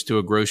goes to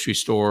a grocery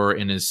store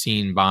and is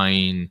seen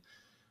buying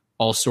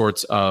all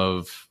sorts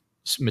of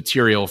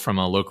material from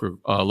a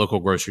local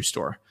grocery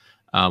store.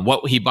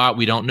 What he bought,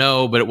 we don't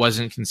know, but it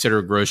wasn't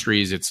considered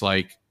groceries. It's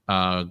like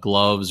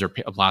gloves or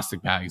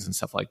plastic bags and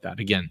stuff like that.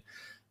 Again,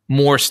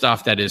 more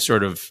stuff that is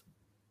sort of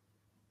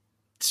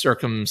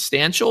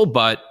circumstantial,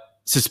 but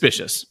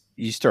suspicious.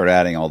 You start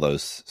adding all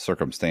those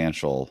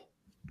circumstantial,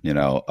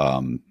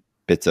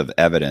 bits of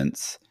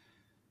evidence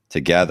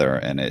together,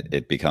 and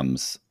it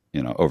becomes,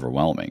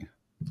 overwhelming.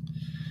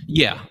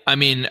 Yeah. I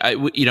mean,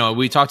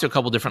 we talked to a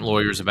couple different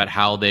lawyers about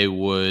how you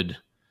would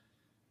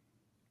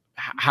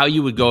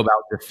go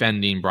about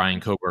defending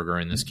Bryan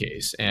Kohberger in this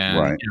case. And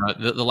right.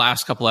 The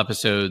last couple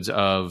episodes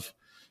of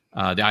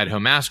the Idaho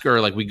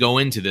Massacre, like we go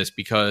into this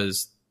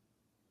because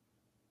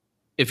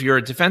if you're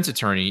a defense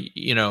attorney,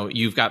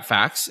 you've got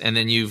facts and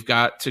then you've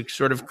got to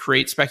sort of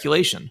create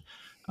speculation.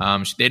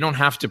 They don't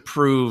have to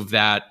prove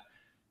that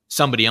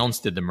somebody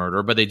else did the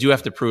murder, but they do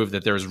have to prove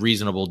that there's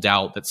reasonable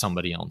doubt that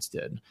somebody else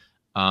did.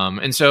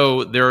 And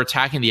so they're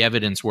attacking the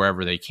evidence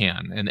wherever they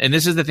can. And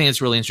this is the thing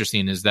that's really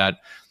interesting is that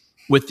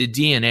with the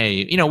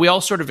DNA, we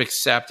all sort of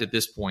accept at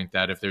this point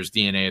that if there's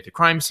DNA at the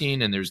crime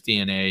scene and there's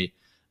DNA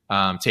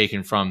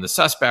taken from the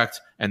suspect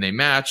and they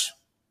match,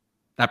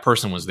 that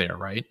person was there,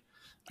 right?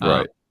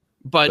 Right.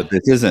 But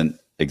this isn't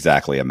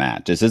exactly a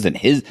match. This isn't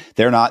his.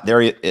 They're not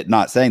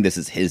saying this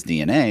is his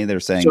DNA. They're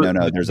saying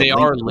no. They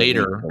are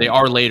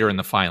later in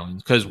the filing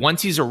because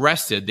once he's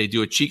arrested, they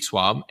do a cheek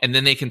swab and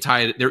then they can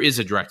tie it. There is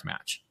a direct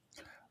match.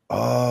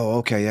 Oh,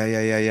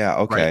 okay. Yeah.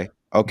 Okay. Right.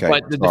 Okay.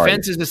 But the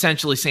defense is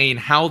essentially saying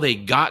how they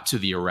got to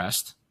the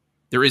arrest,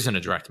 there isn't a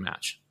direct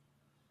match.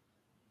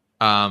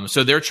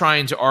 So they're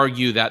trying to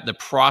argue that the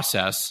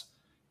process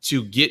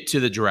to get to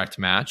the direct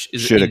match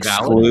should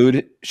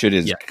invalid.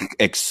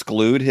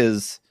 exclude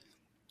his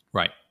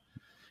right.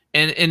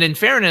 And in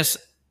fairness,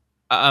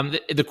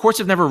 the courts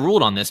have never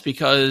ruled on this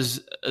because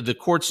the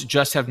courts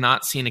just have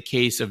not seen a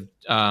case of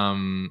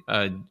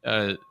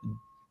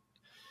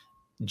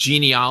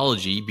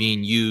genealogy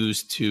being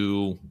used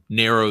to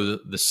narrow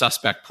the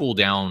suspect pool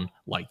down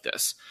like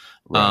this.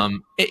 Right.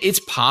 It's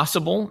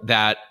possible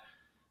that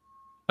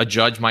a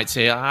judge might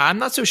say, I'm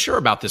not so sure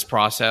about this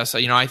process.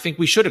 I think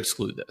we should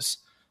exclude this.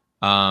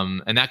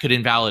 And that could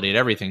invalidate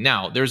everything.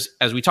 Now,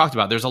 as we talked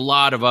about, there's a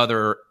lot of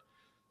other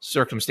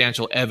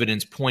circumstantial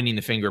evidence pointing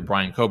the finger at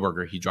Bryan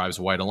Kohberger. He drives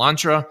a white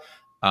Elantra.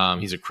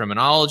 He's a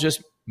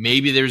criminologist.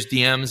 Maybe there's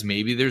DMs,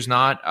 maybe there's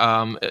not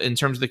in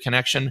terms of the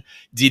connection.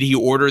 Did he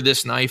order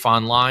this knife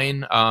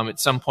online at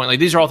some point? Like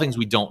these are all things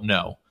we don't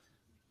know.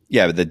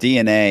 Yeah, but the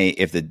DNA,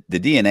 if the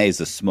DNA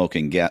is a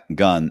smoking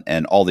gun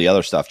and all the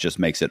other stuff just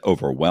makes it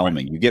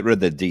overwhelming. Right. You get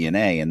rid of the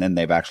DNA and then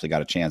they've actually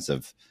got a chance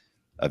of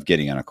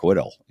getting an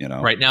acquittal,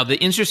 Right. Now, the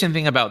interesting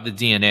thing about the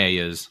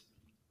DNA is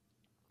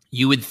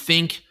you would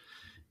think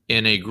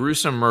in a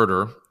gruesome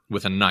murder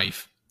with a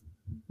knife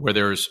where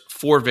there's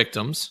 4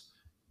 victims,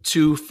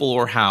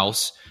 2-floor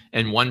house,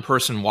 and 1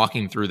 person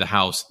walking through the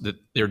house, that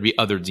there'd be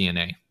other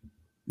DNA.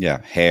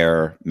 Yeah,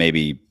 hair,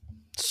 maybe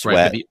sweat.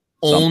 Right, but the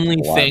only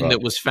thing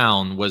that was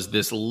found was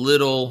this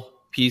little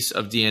piece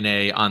of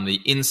DNA on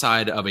the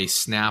inside of a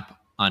snap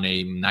on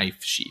a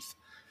knife sheath.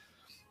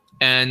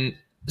 And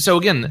so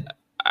again,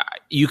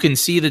 you can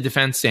see the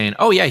defense saying,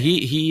 "Oh yeah,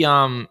 he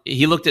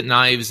looked at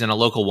knives in a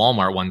local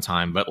Walmart one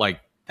time, but like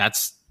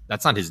that's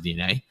not his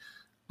DNA.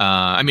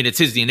 I mean, it's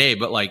his DNA,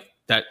 but like."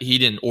 That he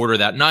didn't order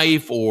that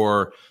knife,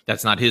 or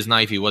that's not his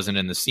knife. He wasn't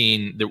in the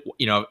scene.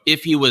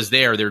 If he was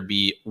there, there'd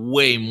be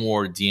way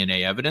more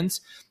DNA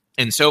evidence.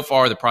 And so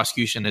far, the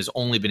prosecution has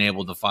only been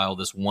able to file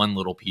this one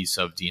little piece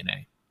of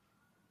DNA.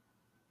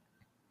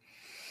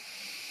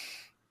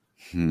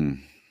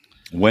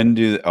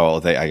 When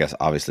I guess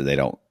obviously they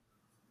don't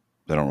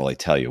really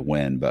tell you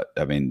when, but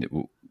I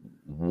mean,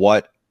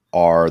 what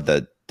are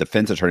the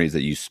defense attorneys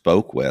that you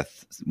spoke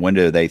with? When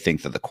do they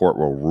think that the court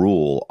will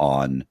rule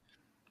on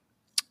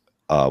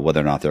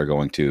whether or not they're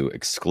going to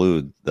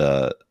exclude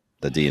the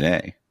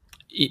DNA?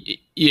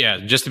 Yeah,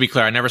 just to be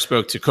clear, I never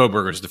spoke to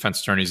Kohberger's defense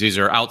attorneys. These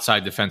are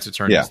outside defense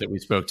attorneys that we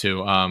spoke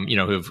to,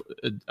 who've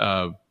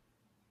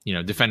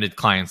defended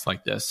clients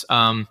like this.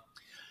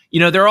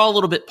 They're all a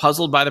little bit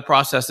puzzled by the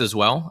process as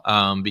well,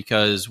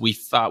 because we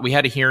thought we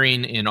had a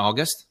hearing in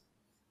August.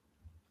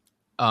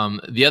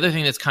 The other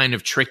thing that's kind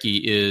of tricky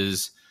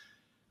is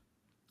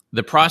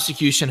the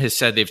prosecution has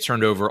said they've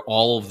turned over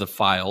all of the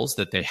files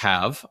that they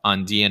have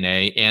on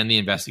DNA and the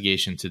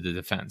investigation to the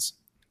defense.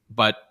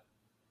 But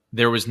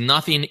there was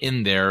nothing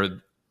in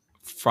there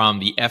from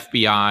the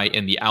FBI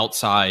and the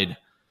outside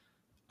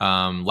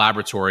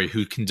laboratory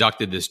who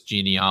conducted this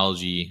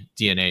genealogy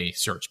DNA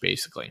search,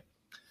 basically.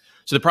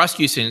 So the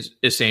prosecution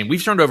is saying,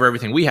 we've turned over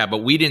everything we have,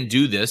 but we didn't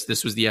do this.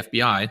 This was the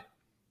FBI.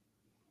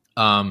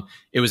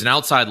 It was an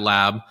outside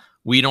lab.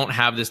 We don't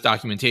have this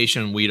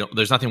documentation.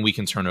 There's nothing we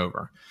can turn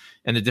over.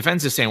 And the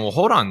defense is saying, well,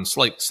 hold on,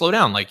 slow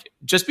down. Like,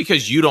 just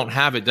because you don't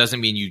have it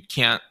doesn't mean you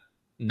can't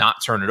not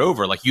turn it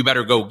over. Like, you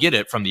better go get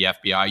it from the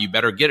FBI. You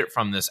better get it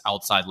from this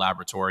outside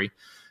laboratory,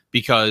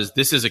 because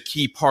this is a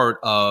key part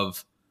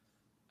of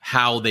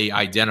how they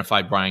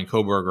identified Brian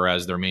Kohberger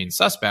as their main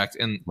suspect.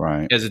 And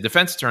as a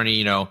defense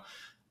attorney,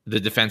 the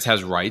defense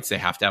has rights. They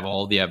have to have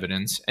all the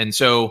evidence. And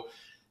so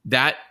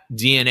that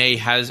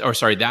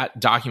that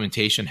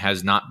documentation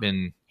has not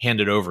been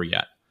handed over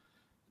yet.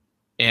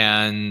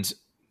 And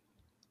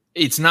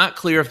it's not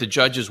clear if the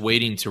judge is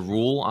waiting to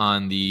rule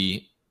on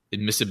the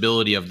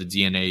admissibility of the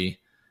DNA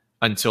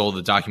until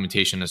the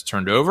documentation is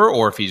turned over,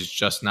 or if he's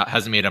just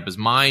hasn't made up his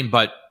mind.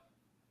 But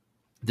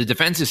the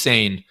defense is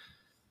saying,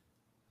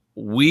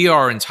 we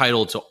are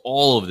entitled to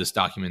all of this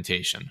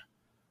documentation.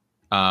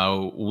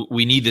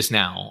 We need this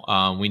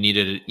now. We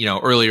needed it,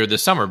 earlier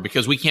this summer,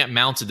 because we can't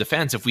mount a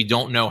defense if we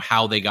don't know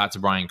how they got to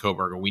Brian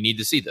Kohberger. We need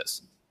to see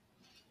this.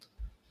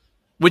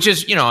 Which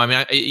is,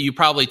 you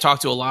probably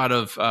talk to a lot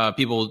of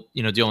people,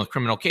 dealing with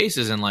criminal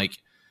cases, and like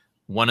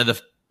one of the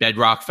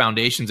bedrock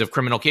foundations of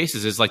criminal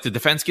cases is like the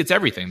defense gets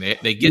everything.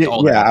 They get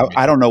all. Yeah,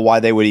 I don't know why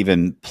they would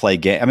even play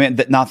game. I mean,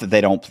 not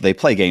that they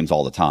play games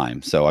all the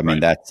time. So I mean,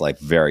 that's like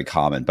very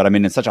common. But I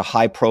mean, in such a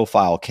high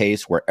profile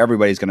case where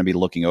everybody's going to be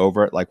looking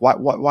over it, like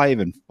why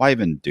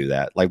even do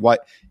that? Like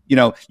what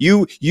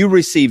you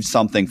received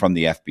something from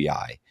the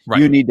FBI. Right.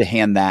 You need to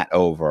hand that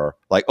over.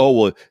 Like, oh,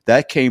 well,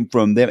 that came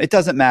from them. It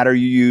doesn't matter.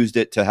 You used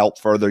it to help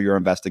further your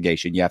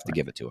investigation. You have to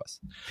give it to us.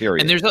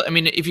 Period.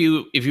 And if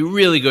you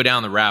really go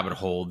down the rabbit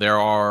hole, there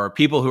are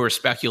people who are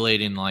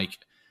speculating like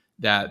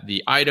that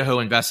the Idaho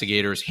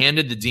investigators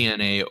handed the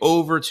DNA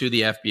over to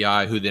the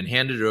FBI, who then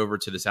handed it over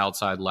to this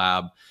outside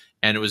lab,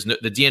 and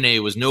the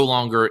DNA was no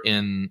longer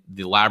in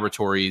the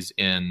laboratories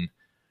in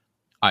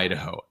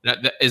Idaho.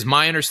 That is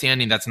my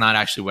understanding. That's not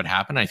actually what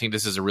happened. I think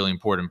this is a really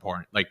important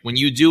part. Like, when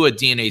you do a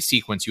DNA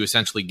sequence, you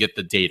essentially get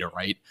the data,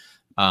 right?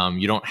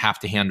 You don't have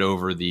to hand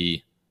over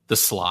the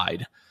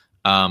slide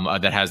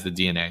that has the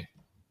DNA,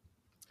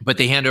 but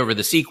they hand over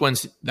the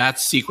sequence. That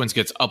sequence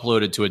gets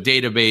uploaded to a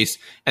database,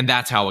 and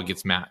that's how it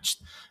gets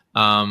matched.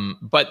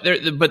 But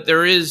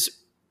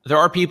there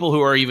are people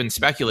who are even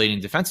speculating,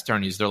 defense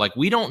attorneys. They're like,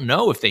 we don't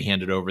know if they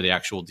handed over the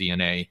actual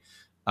DNA,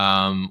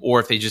 or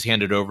if they just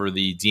handed over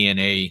the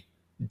DNA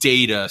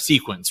data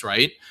sequence,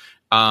 right?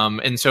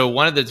 And so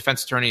one of the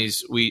defense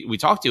attorneys we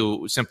talked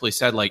to simply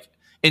said, like,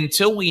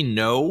 until we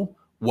know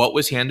what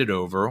was handed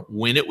over,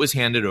 when it was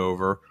handed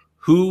over,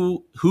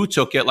 who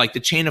took it, like the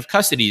chain of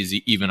custody is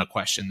even a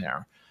question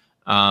there.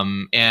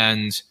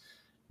 And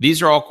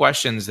these are all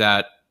questions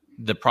that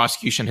the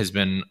prosecution has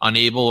been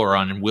unable or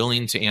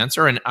unwilling to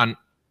answer. And on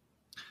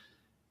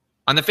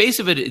the face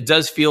of it, it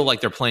does feel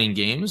like they're playing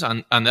games.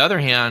 On the other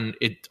hand,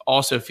 it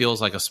also feels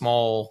like a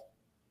small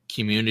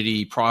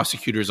community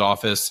prosecutor's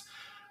office.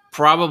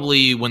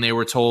 Probably when they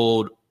were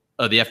told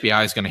the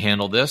FBI is going to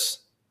handle this,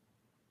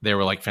 they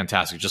were like,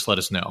 fantastic, just let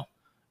us know.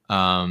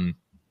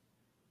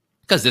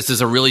 Because this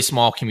is a really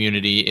small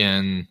community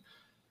in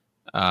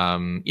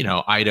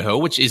Idaho,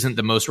 which isn't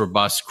the most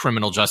robust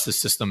criminal justice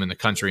system in the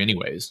country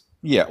anyways.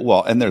 Yeah,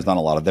 well, and there's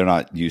not they're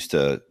not used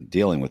to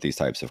dealing with these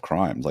types of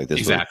crimes like this.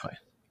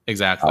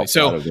 Exactly.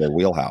 So of their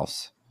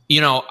wheelhouse.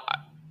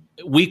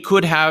 We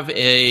could have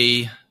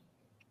a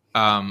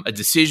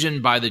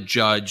decision by the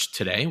judge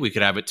today. We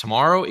could have it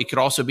tomorrow. It could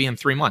also be in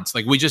 3 months.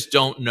 Like, we just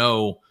don't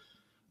know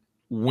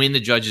when the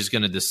judge is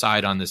going to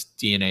decide on this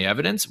DNA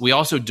evidence. We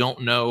also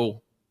don't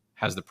know,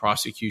 has the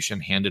prosecution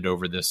handed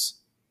over this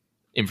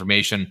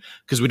information,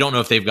 because we don't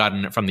know if they've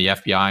gotten it from the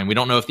FBI, and we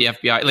don't know if the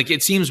FBI, like,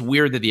 it seems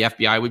weird that the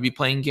FBI would be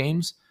playing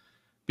games,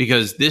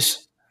 because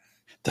this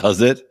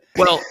does it.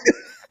 Well,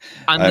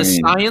 on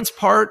science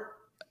part,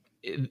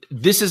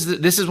 this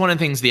is one of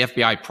the things the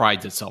FBI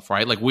prides itself,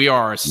 right? Like, we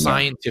are a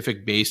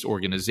scientific based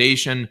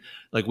organization.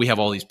 Like, we have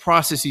all these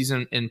processes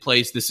in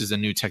place. This is a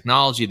new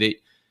technology.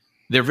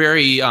 They're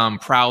very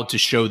proud to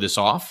show this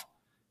off,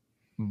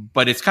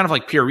 but it's kind of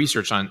like peer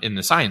research in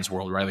the science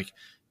world, right? Like,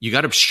 you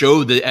got to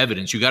show the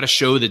evidence, you got to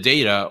show the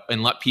data,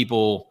 and let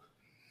people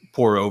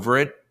pore over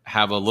it,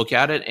 have a look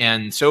at it.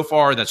 And so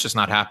far, that's just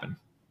not happened.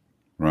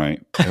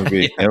 Right. It'll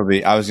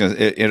be, I was going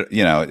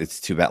to,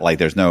 it's too bad. Like,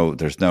 there's no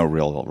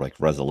real like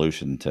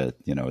resolution to,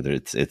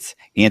 it's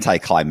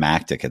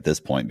anticlimactic at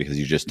this point, because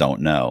you just don't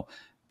know.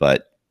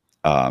 But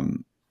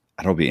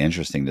it'll be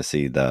interesting to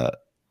see how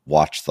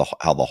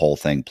the whole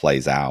thing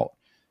plays out.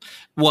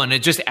 One,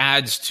 it just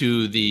adds to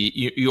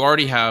you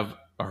already have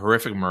a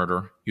horrific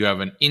murder. You have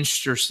an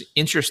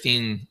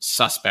interesting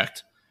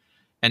suspect.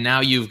 And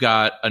now you've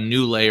got a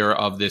new layer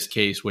of this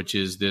case, which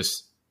is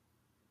this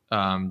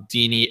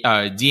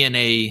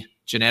DNA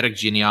genetic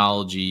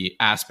genealogy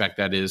aspect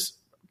that is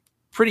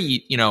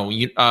pretty,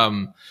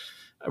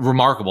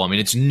 remarkable. I mean,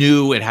 it's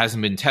new. It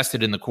hasn't been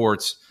tested in the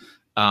courts.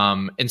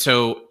 And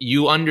so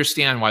you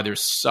understand why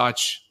there's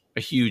such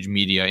a huge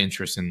media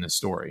interest in this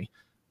story,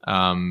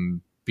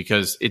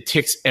 because it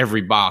ticks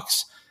every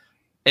box.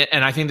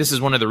 And I think this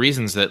is one of the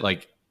reasons that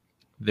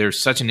there's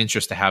such an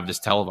interest to have this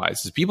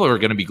televised, is people are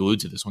going to be glued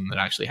to this when that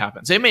actually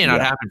happens. It may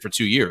not happen for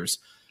 2 years,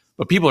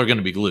 but people are going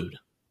to be glued.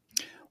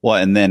 Well,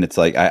 and then it's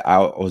like, I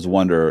was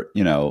wonder,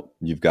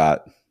 you've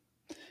got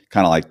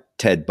kind of like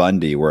Ted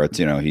Bundy, where it's,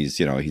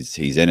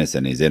 he's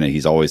innocent.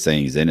 He's always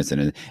saying he's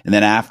innocent. And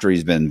then after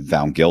he's been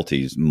found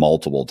guilty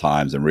multiple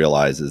times and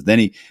realizes, then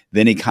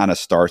he kind of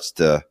starts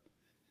to,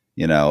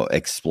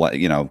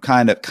 explain,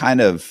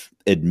 kind of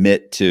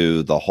admit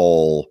to the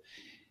whole,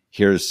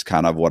 here's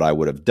kind of what I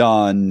would have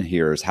done.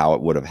 Here's how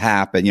it would have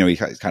happened. He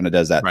kind of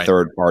does that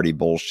third party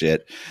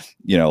bullshit,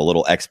 a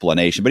little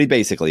explanation, but he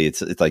basically,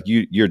 it's like,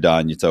 you're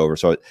done. It's over.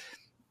 So,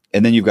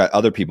 and then you've got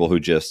other people who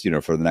just,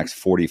 for the next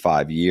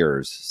 45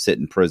 years sit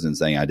in prison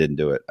saying, I didn't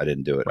do it. I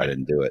didn't do it. Right. I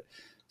didn't do it.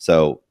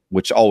 So,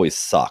 which always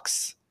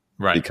sucks.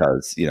 Right.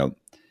 Because,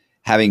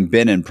 having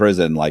been in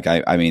prison,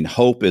 I mean,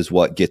 hope is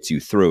what gets you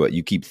through it.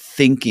 You keep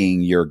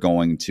thinking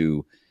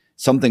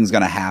something's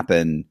going to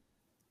happen,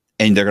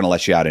 and they're going to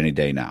let you out any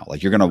day now.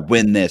 Like, you're going to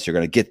win this, you're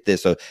going to get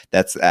this. So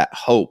that's that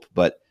hope.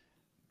 But,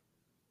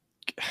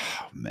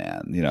 oh,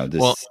 man,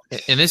 this. Well,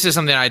 and this is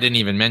something I didn't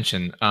even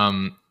mention.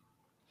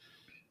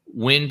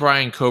 When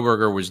Brian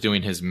Koberger was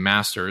doing his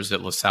master's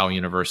at LaSalle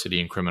University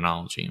in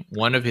criminology,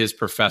 one of his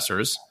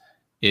professors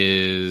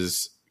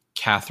is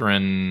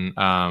Catherine,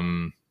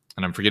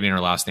 and I'm forgetting her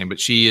last name, but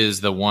she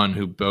is the one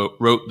who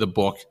wrote the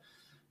book.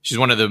 She's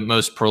one of the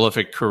most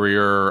prolific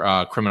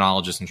career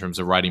criminologists in terms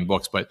of writing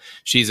books, but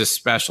she's a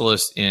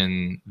specialist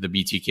in the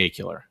BTK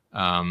killer.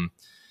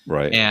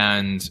 Right.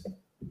 And,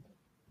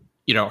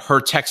 her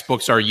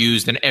textbooks are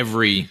used in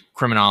every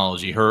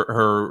criminology.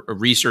 Her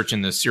research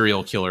in the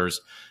serial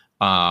killers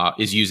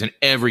is used in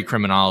every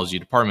criminology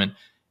department.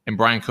 And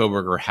Brian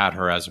Koberger had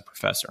her as a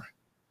professor.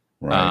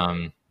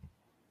 Right.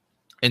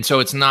 And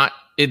so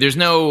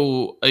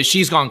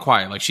she's gone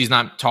quiet. Like, she's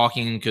not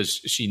talking because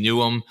she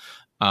knew him.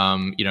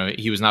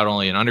 He was not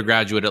only an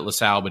undergraduate at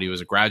LaSalle, but he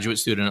was a graduate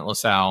student at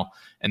LaSalle.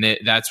 And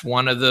that's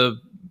one of the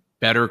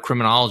better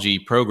criminology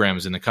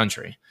programs in the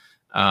country.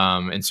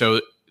 And so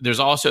there's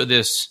also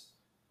this,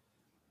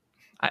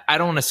 I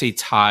don't want to say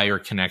tie or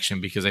connection,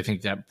 because I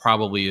think that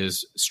probably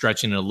is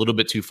stretching it a little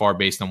bit too far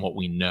based on what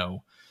we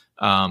know.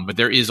 But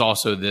there is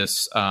also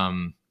this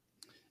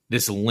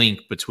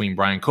link between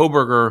Brian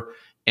Koberger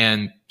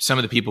and some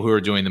of the people who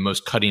are doing the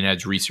most cutting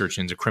edge research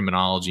into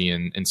criminology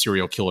and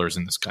serial killers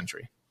in this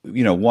country.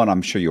 One,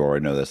 I'm sure you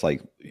already know this,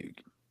 like,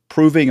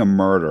 proving a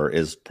murder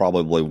is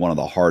probably one of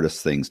the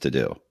hardest things to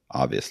do,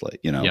 obviously,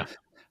 Yeah.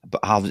 But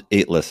I'll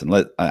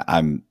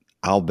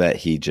bet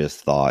he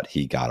just thought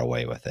he got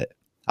away with it.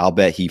 I'll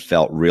bet he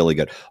felt really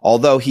good.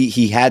 Although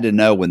he had to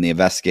know when the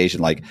investigation,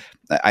 like,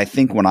 I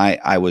think when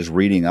I was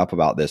reading up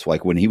about this,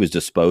 like, when he was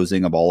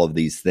disposing of all of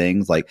these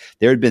things, like,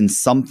 there had been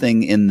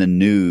something in the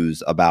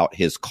news about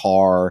his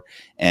car.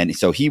 And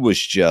so he was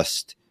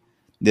just,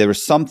 there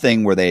was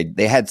something where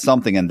they had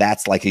something, and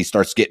that's like, he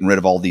starts getting rid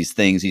of all these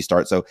things.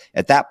 So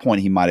at that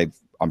point he might have,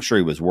 I'm sure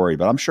he was worried,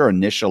 but I'm sure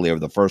initially over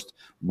the first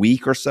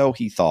week or so,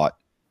 he thought.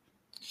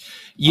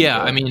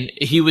 Yeah. I mean,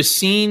 he was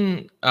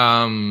seen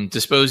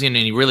disposing,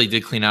 and he really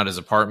did clean out his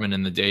apartment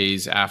in the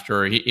days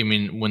after.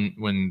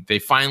 When they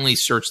finally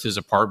searched his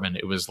apartment,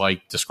 it was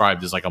like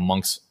described as like a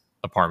monk's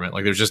apartment.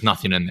 Like, there's just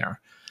nothing in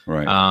there.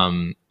 Right.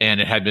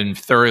 And it had been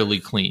thoroughly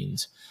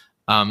cleaned.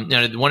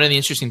 Now, one of the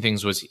interesting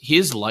things was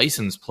his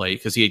license plate,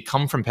 because he had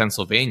come from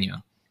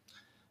Pennsylvania.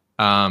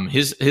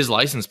 His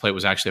license plate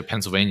was actually a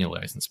Pennsylvania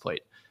license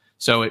plate.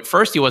 So at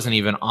first he wasn't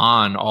even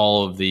on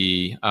all of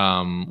the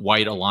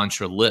white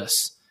Elantra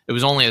lists. It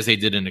was only as they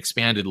did an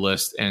expanded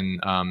list, and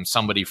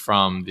somebody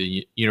from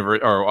the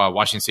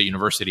Washington State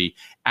University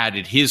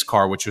added his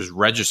car, which was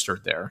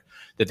registered there,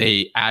 that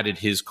they added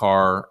his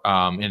car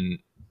in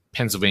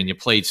Pennsylvania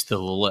plates to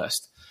the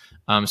list.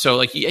 So,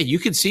 like, yeah, you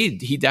could see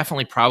he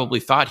definitely probably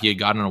thought he had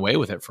gotten away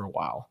with it for a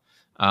while.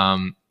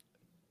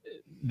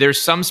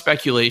 There's some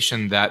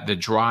speculation that the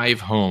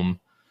drive home,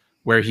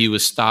 where he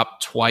was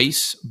stopped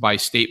twice by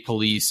state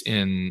police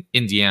in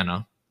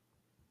Indiana,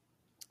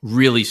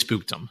 really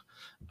spooked him.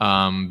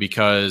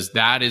 Because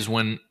that is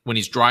when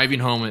he's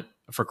driving home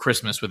for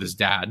Christmas with his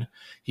dad,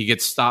 he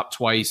gets stopped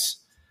twice.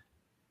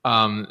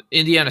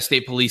 Indiana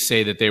State Police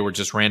say that they were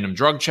just random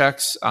drug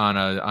checks on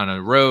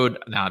a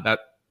road. Now, that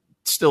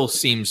still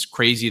seems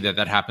crazy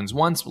that happens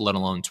once, let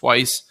alone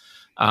twice,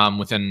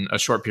 within a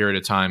short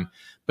period of time.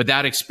 But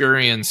that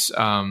experience,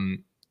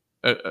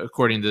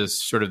 according to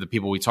sort of the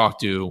people we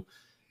talked to,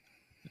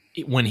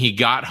 when he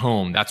got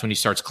home, that's when he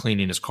starts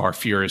cleaning his car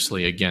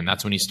furiously again.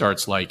 That's when he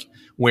starts like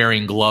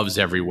wearing gloves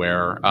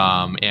everywhere,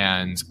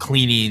 and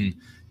cleaning,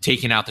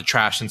 taking out the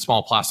trash in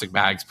small plastic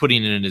bags,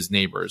 putting it in his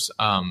neighbor's.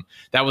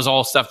 That was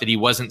all stuff that he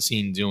wasn't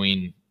seen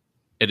doing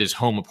at his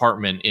home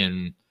apartment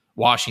in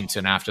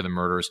Washington after the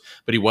murders,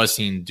 but he was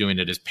seen doing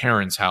it at his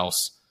parents'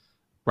 house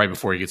right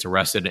before he gets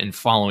arrested and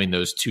following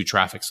those 2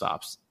 traffic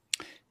stops.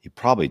 He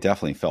probably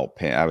definitely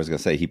felt I was going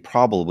to say he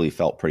probably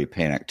felt pretty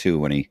panicked too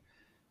when he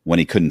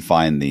couldn't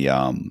find the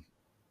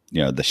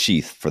the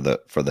sheath for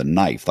the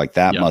knife. Like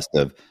that must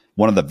have,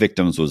 one of the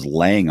victims was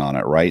laying on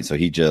it, right? So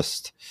he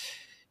just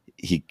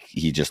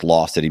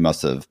lost it. He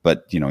must have,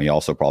 but he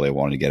also probably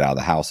wanted to get out of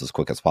the house as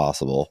quick as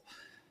possible.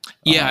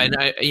 Yeah, and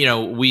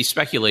we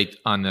speculate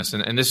on this,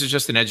 and this is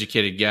just an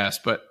educated guess,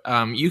 but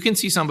you can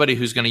see somebody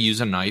who's going to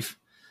use a knife.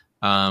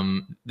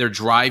 They're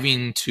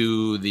driving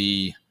to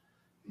the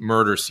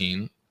murder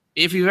scene.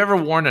 If you've ever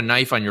worn a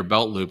knife on your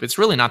belt loop, it's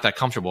really not that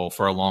comfortable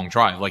for a long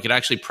drive. Like it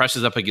actually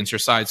presses up against your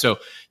side. So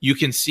you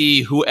can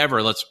see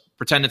whoever, let's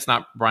pretend it's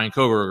not Brian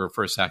Koberger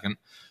for a second,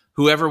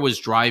 whoever was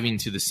driving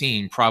to the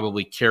scene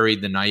probably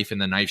carried the knife in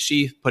the knife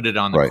sheath, put it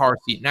on the car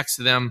seat next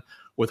to them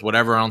with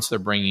whatever else they're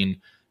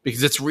bringing,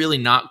 because it's really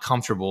not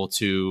comfortable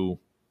to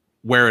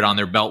wear it on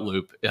their belt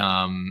loop.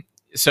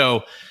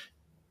 So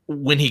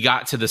when he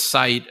got to the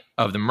site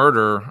of the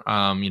murder,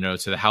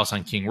 to the house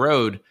on King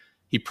Road,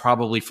 he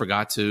probably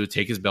forgot to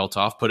take his belt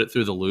off, put it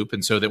through the loop.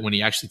 And so that when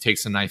he actually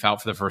takes the knife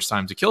out for the first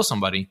time to kill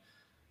somebody,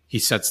 he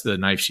sets the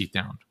knife sheath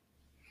down.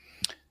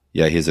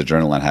 Yeah, his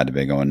adrenaline had to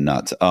be going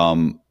nuts.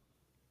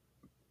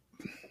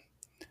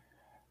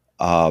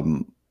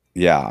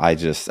 It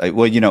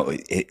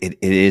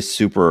is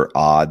super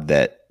odd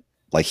that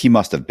like he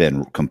must have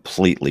been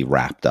completely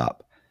wrapped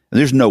up. And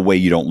there's no way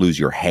you don't lose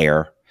your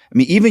hair. I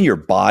mean, even your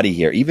body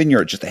hair, even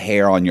your just a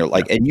hair on your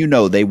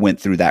and they went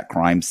through that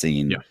crime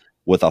scene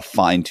with a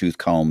fine tooth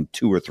comb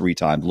 2 or 3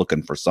 times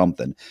looking for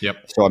something. Yep.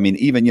 So I mean,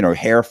 even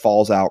hair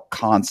falls out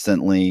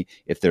constantly.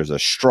 If there's a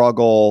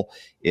struggle,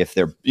 if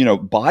their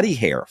body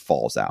hair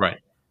falls out, right?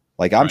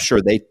 Like I'm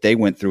sure they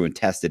went through and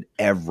tested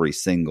every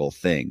single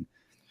thing.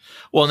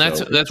 Well, and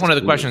that's one of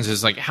the questions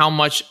is like how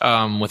much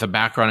with a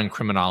background in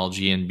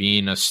criminology and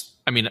being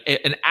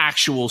an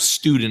actual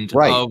student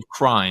of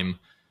crime,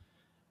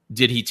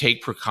 did he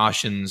take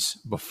precautions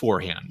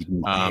beforehand? He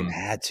might have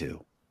had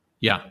to.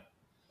 Yeah.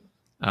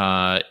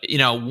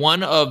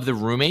 One of the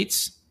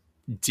roommates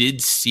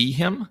did see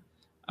him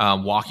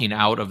walking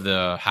out of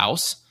the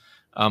house,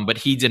 but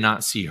he did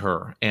not see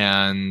her.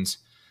 And,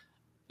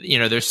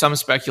 there's some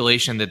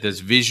speculation that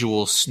this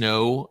visual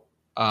snow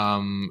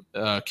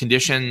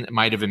condition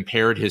might have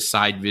impaired his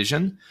side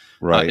vision.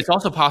 Right. It's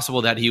also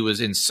possible that he was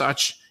in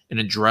such an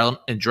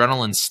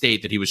adrenaline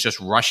state that he was just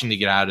rushing to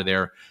get out of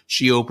there.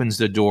 She opens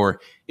the door.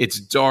 It's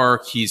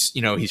dark. He's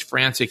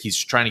frantic.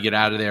 He's trying to get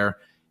out of there.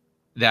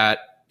 That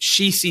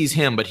she sees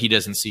him, but he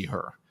doesn't see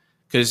her.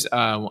 Because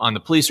on the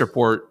police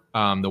report,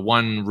 the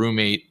one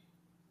roommate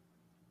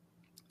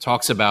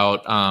talks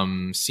about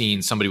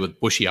seeing somebody with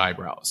bushy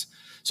eyebrows.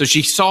 So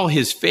she saw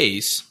his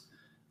face,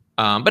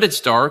 but it's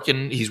dark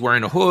and he's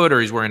wearing a hood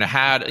or he's wearing a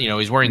hat.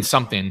 He's wearing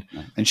something.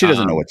 And she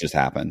doesn't know what just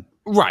happened.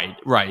 Right.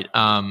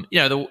 Now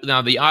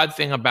the odd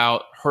thing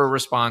about her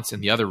response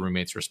and the other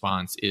roommate's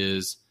response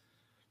is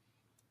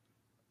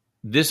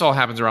this all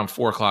happens around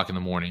 4:00 in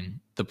the morning.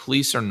 The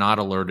police are not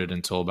alerted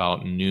until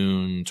about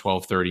noon,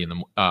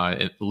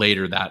 12:30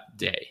 later that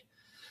day.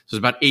 So it's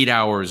about 8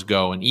 hours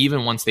go. And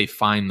even once they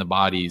find the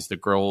bodies, the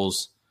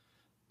girls,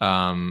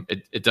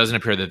 it doesn't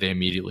appear that they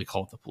immediately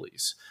called the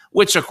police,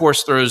 which of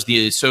course throws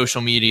the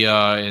social media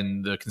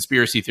and the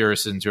conspiracy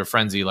theorists into a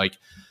frenzy. Like,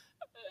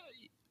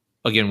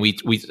 again, we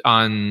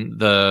on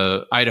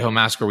the Idaho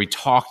massacre, we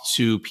talked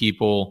to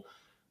people,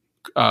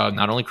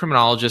 not only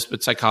criminologists,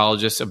 but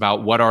psychologists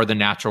about what are the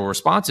natural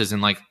responses,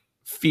 and like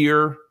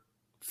fear,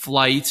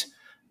 flight,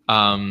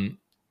 frozenness.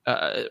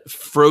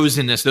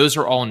 Those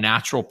are all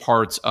natural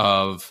parts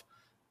of,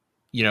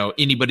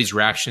 anybody's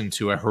reaction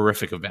to a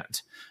horrific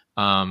event.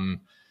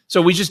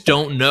 So we just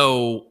don't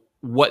know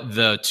what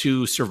the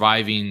 2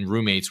 surviving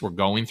roommates were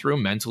going through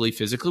mentally,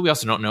 physically. We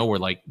also don't know, were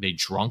they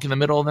drunk in the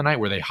middle of the night?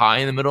 Were they high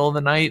in the middle of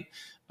the night?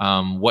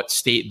 What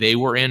state they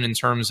were in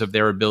terms of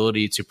their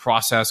ability to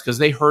process, because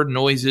they heard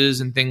noises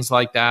and things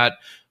like that,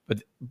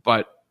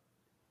 but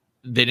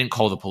they didn't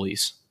call the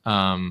police.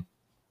 But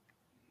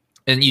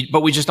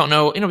we just don't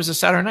know. It was a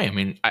Saturday night. I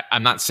mean,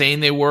 I'm not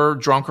saying they were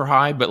drunk or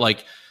high, but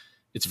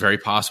it's very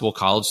possible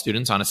college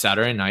students on a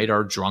Saturday night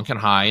are drunk and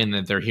high, and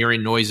that they're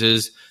hearing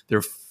noises,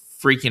 they're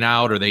freaking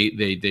out, or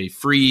they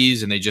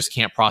freeze and they just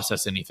can't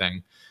process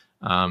anything.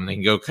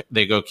 They go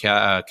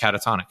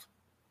catatonic.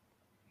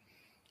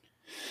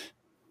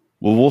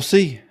 Well, we'll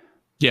see.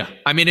 Yeah,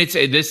 I mean, this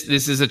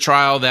is a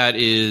trial that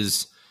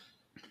is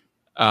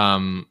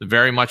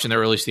very much in the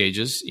early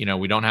stages.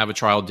 We don't have a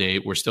trial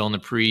date. We're still in the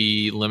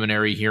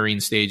preliminary hearing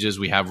stages.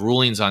 We have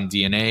rulings on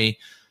DNA.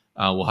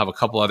 We'll have a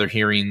couple other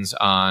hearings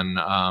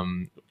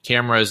on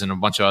cameras and a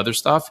bunch of other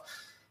stuff.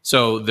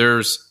 So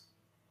there's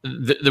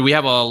we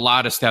have a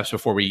lot of steps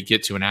before we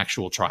get to an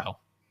actual trial,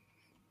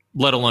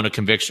 let alone a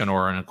conviction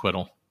or an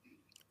acquittal.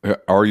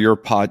 Are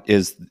your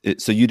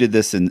so you did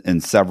this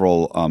in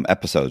several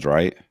episodes,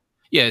 right?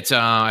 Yeah, it's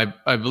I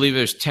believe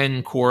there's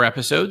 10 core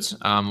episodes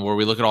where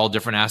we look at all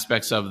different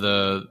aspects of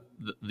the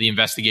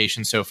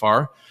investigation so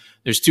far.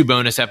 There's 2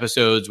 bonus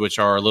episodes, which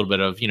are a little bit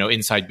of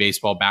inside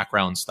baseball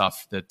background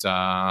stuff that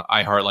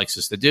iHeart likes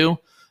us to do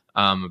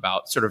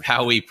about sort of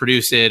how we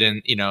produce it,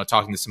 and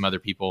talking to some other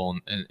people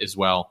as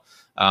well.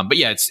 But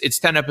yeah, it's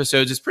 10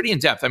 episodes. It's pretty in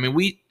depth. I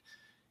mean,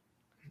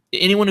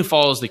 anyone who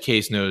follows the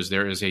case knows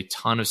there is a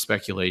ton of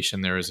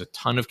speculation. There is a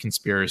ton of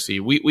conspiracy.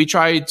 We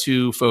try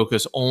to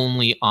focus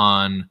only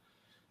on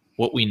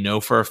what we know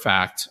for a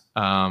fact.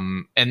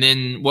 And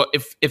then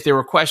if there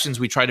were questions,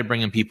 we try to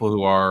bring in people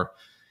who are,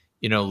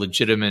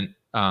 legitimate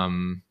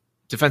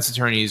defense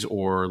attorneys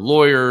or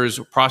lawyers,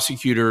 or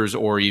prosecutors,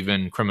 or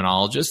even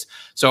criminologists.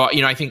 So,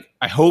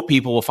 I hope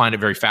people will find it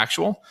very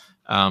factual.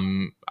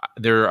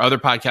 There are other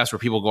podcasts where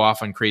people go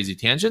off on crazy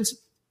tangents.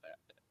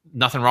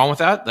 Nothing wrong with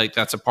that. Like,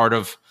 that's a part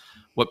of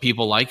what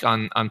people like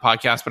on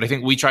podcasts. But I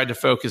think we tried to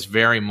focus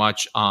very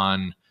much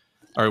on,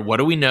 all right, what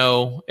do we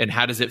know and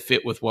how does it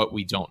fit with what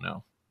we don't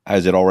know?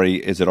 Is it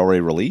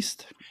already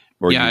released?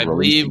 Yeah, I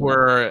believe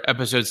we're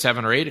episode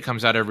 7 or 8. It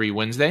comes out every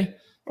Wednesday.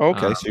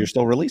 Okay, so you're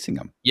still releasing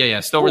them. Yeah,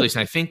 still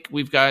releasing. I think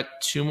we've got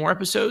 2 more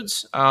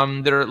episodes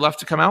that are left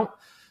to come out.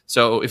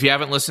 So if you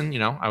haven't listened,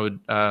 I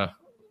would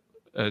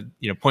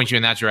point you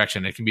in that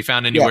direction. It can be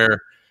found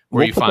anywhere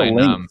where you find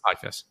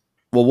podcasts.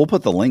 Well, we'll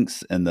put the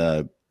links in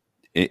the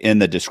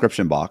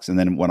description box, and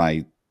then when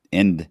I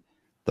end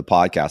the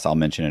podcast, I'll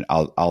mention it.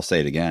 I'll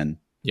say it again.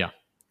 Yeah,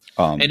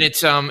 and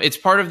it's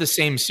part of the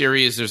same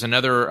series. There's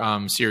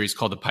another series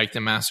called the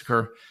Piketon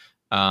Massacre,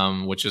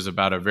 which is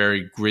about a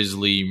very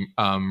grisly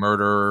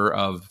murder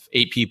of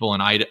 8 people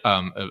in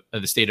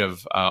the state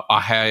of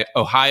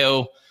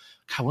Ohio.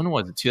 God, when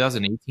was it?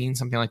 2018,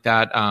 something like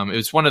that. It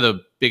was one of the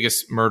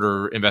biggest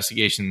murder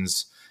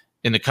investigations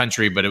in the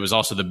country, but it was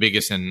also the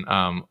biggest in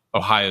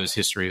Ohio's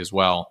history as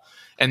well.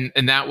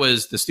 And that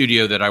was the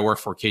studio that I work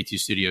for, K2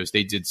 Studios.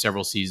 They did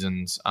several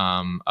seasons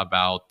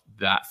about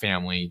that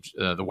family,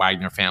 the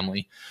Wagner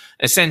family.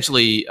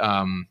 Essentially,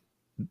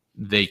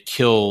 they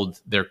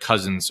killed their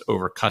cousins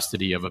over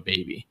custody of a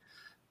baby,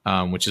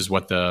 which is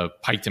what the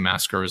Piketon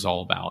Massacre is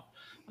all about.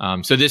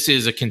 So this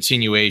is a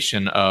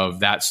continuation of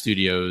that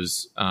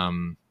studio's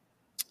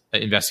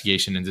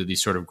investigation into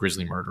these sort of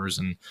grisly murders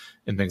and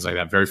things like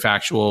that. Very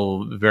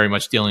factual, very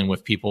much dealing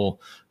with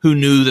people who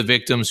knew the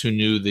victims, who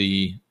knew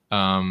the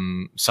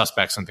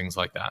suspects and things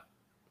like that.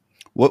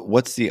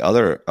 What's the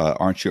other?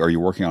 Are you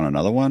working on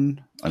another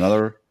one?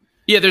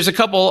 Yeah, there's a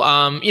couple.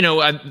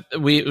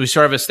 We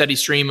sort of have a steady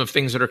stream of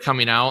things that are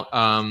coming out.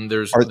 Are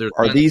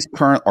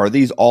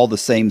these all the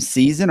same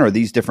season, or are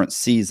these different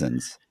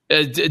seasons?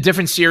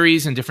 Different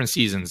series and different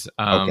seasons.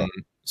 Okay.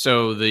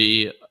 So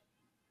the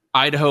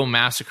Idaho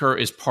Massacre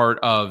is part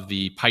of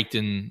the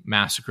Piketon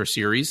Massacre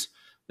series.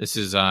 This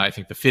is, I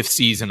think, the 5th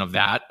season of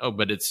that.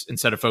 But it's,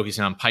 instead of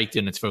focusing on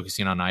Piketon, it's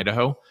focusing on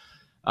Idaho.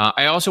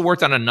 I also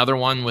worked on another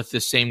one with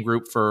this same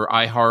group for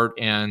iHeart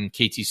and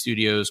KT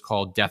Studios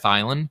called Death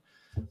Island,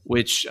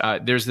 which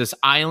there's this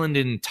island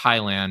in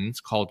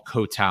Thailand called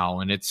Koh Tao,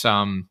 and it's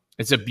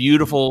a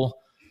beautiful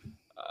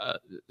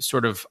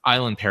sort of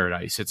island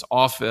paradise. It's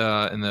off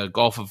in the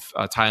Gulf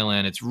of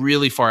Thailand. It's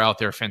really far out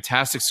there.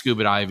 Fantastic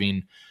scuba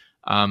diving.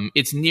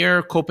 It's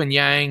near Koh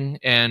Phangan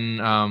and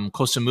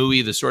Koh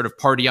Samui, the sort of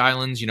party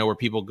islands, where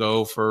people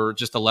go for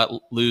just to let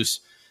loose.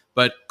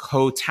 But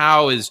Koh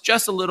Tao is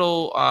just a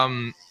little,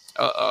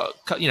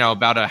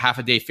 about a half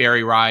a day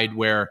ferry ride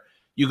where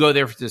you go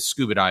there to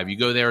scuba dive. You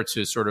go there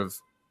to sort of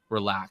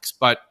relax.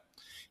 But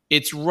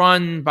it's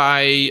run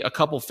by a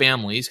couple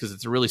families, because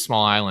it's a really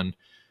small island,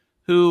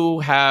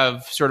 who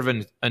have sort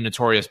of a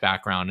notorious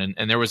background.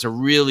 And there was a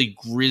really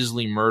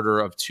grisly murder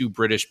of 2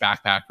 British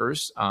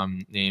backpackers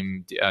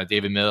named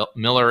David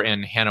Miller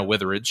and Hannah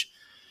Witheridge,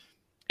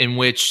 in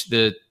which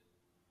the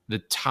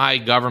Thai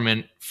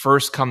government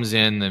first comes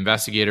in, the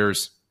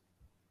investigators,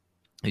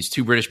 these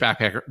 2 British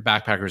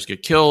backpackers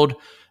get killed.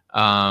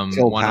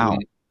 One of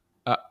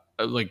them,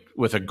 like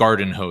with a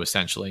garden hoe,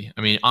 essentially.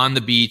 I mean, on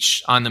the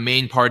beach, on the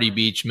main party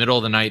beach, middle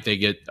of the night, they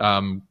get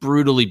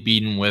brutally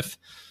beaten with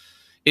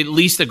at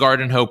least a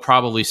garden hoe,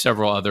 probably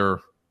several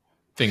other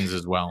things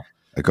as well.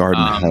 A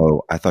garden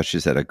hoe. I thought she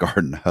said a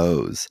garden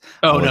hose.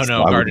 Oh,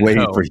 no, garden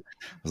hoe. I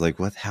was like,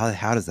 what?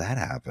 How does that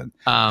happen?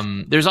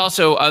 There's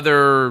also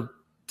other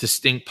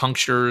distinct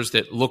punctures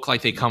that look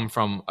like they come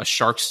from a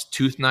shark's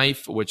tooth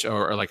knife,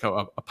 or like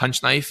a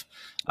punch knife.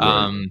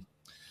 Right.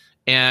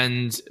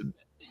 And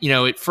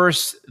at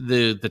first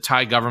the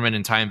Thai government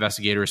and Thai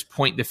investigators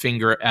point the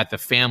finger at the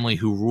family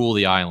who rule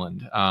the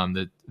island.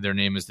 Their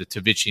name is the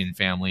Tavichian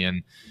family,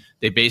 and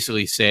they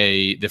basically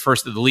say the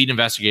lead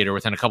investigator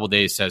within a couple of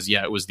days says,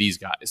 yeah, it was these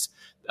guys.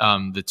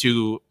 The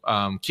 2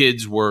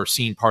 kids were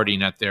seen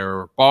partying at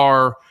their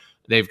bar.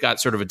 They've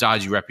got sort of a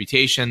dodgy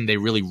reputation. They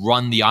really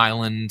run the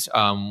island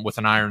with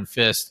an iron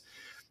fist.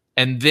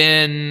 And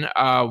then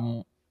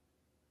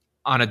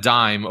on a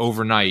dime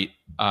overnight,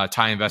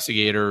 Thai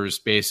investigators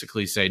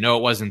basically say, no,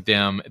 it wasn't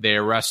them. They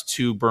arrest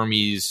 2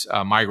 Burmese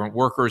migrant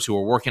workers who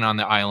were working on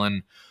the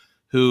island,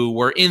 who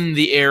were in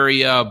the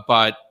area,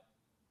 but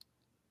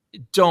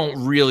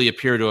don't really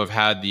appear to have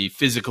had the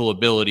physical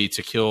ability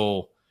to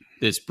kill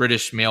this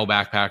British male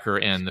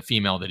backpacker and the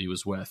female that he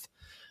was with.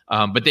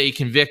 But they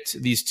convict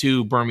these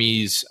 2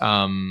 Burmese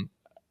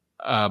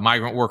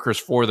migrant workers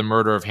for the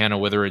murder of Hannah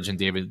Witheridge and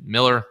David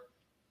Miller.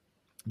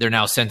 They're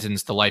now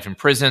sentenced to life in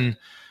prison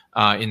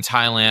in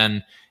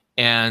Thailand.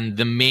 And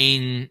the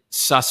main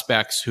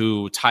suspects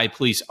who Thai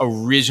police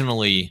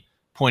originally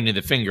pointed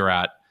the finger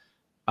at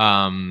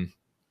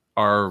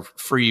are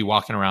free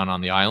walking around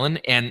on the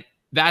island. And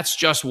that's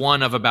just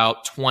one of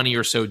about 20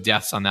 or so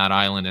deaths on that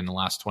island in the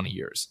last 20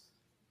 years.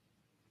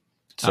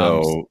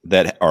 So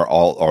that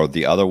are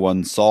the other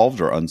ones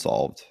solved or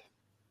unsolved?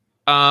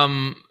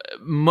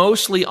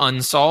 Mostly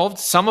unsolved.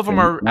 Some of them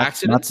are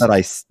accidents.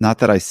 Not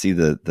that I see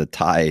the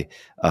Thai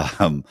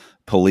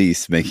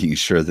police making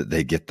sure that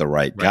they get the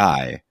right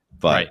guy,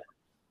 but right.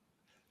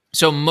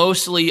 So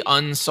mostly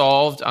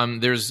unsolved.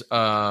 There's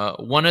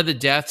one of the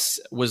deaths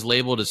was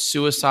labeled as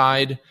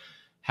suicide.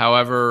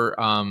 However,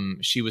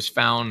 she was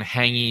found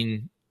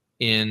hanging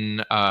in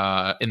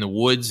the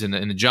woods in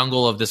the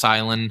jungle of this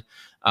island,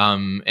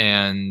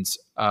 and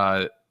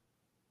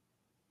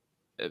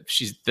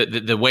she's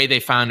the way they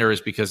found her is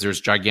because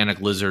there's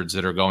gigantic lizards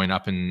that are going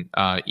up and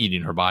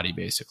eating her body,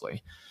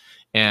 basically.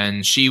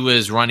 And she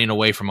was running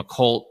away from a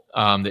cult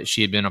that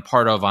she had been a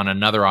part of on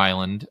another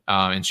island,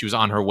 and she was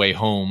on her way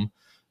home.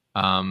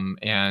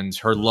 And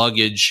her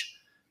luggage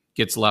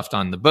gets left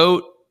on the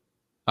boat,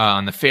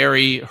 on the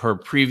ferry. Her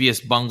previous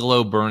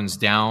bungalow burns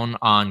down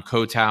on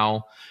Koh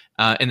Tao,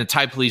 and the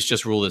Thai police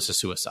just rule this a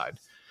suicide.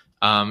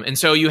 And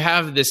so you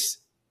have this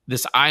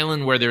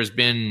island where there's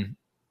been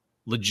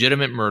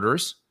legitimate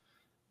murders,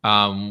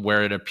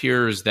 where it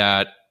appears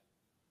that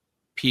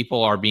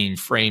people are being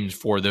framed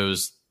for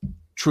those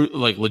true,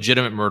 like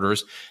legitimate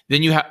murders.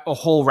 Then you have a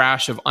whole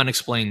rash of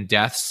unexplained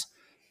deaths,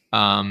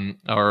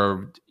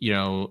 or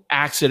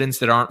accidents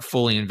that aren't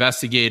fully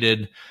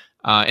investigated.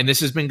 And this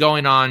has been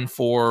going on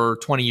for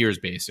 20 years,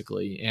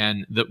 basically.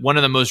 And one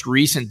of the most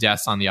recent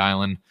deaths on the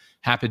island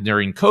happened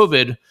during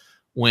COVID,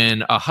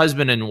 when a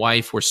husband and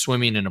wife were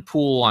swimming in a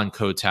pool on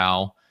Koh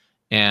Tao,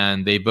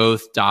 and they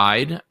both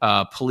died.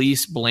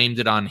 Police blamed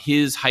it on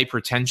his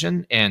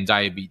hypertension and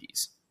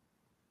diabetes.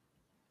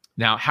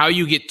 Now, how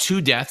you get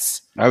 2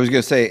 deaths? I was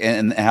going to say,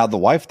 and how'd the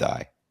wife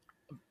die?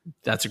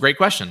 That's a great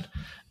question.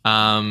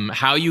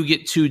 How you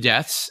get 2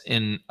 deaths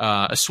in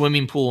a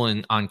swimming pool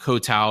on Koh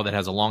Tao that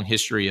has a long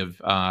history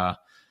of,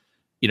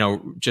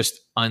 just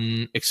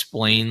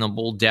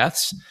unexplainable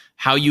deaths.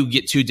 How you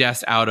get 2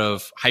 deaths out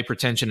of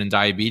hypertension and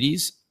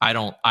diabetes? I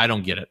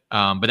don't get it.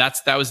 But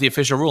that was the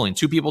official ruling.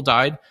 2 people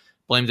died.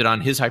 Blamed it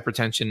on his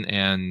hypertension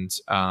and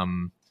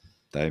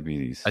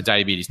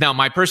diabetes. Now,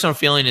 my personal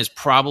feeling is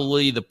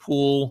probably the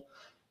pool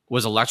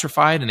was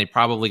electrified and they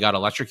probably got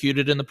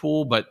electrocuted in the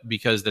pool, but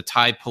because the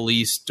Thai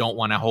police don't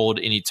want to hold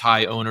any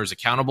Thai owners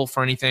accountable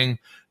for anything,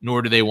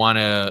 nor do they want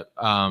to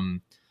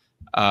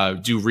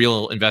do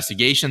real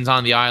investigations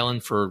on the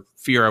island for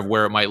fear of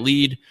where it might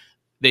lead,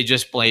 they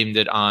just blamed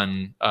it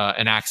on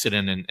an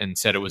accident and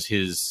said it was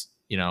his,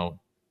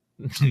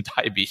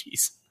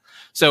 diabetes.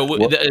 So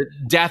the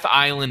Death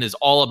Island is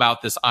all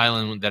about this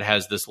island that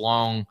has this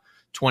long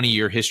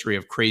 20-year history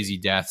of crazy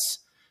deaths,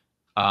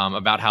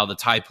 about how the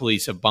Thai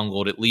police have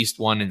bungled at least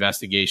one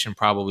investigation,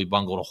 probably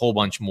bungled a whole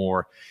bunch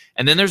more.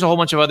 And then there's a whole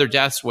bunch of other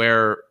deaths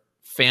where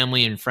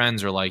family and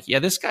friends are like, yeah,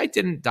 this guy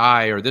didn't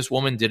die or this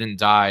woman didn't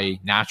die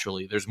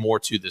naturally. There's more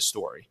to this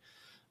story.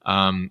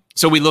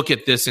 So we look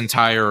at this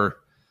entire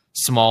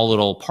small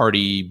little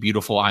party,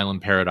 beautiful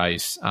island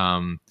paradise,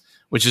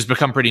 which has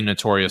become pretty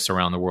notorious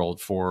around the world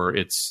for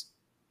its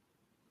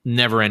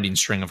never-ending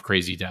string of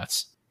crazy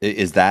deaths.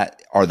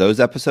 Are those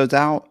episodes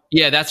out?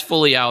 Yeah, that's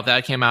fully out.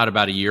 That came out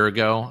about a year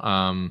ago.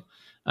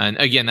 And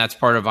again, that's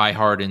part of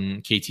iHeart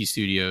and KT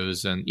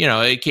Studios. And,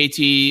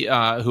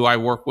 KT, who I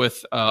work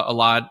with a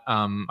lot,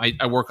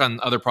 I work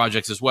on other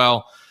projects as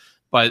well.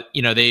 But,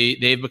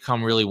 they've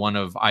become really one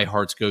of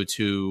iHeart's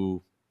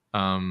go-to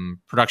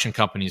production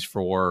companies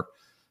for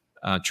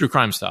true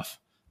crime stuff.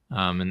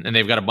 And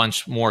they've got a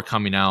bunch more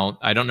coming out.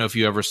 I don't know if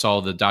you ever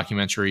saw the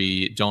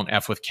documentary Don't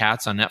F with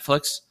Cats on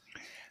Netflix.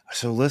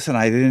 So listen,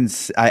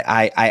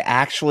 I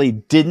actually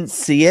didn't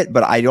see it,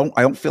 but I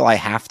don't feel I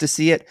have to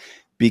see it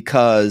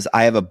because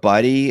I have a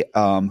buddy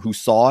who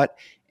saw it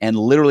and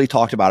literally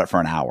talked about it for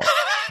an hour.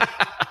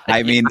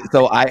 I mean,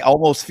 so I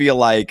almost feel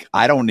like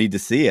I don't need to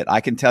see it. I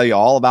can tell you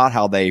all about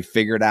how they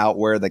figured out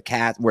where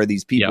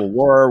these people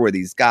were, where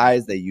these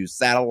guys, they used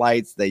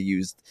satellites, they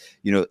used,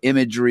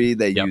 imagery,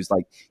 they used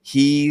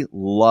he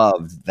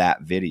loved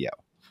that video.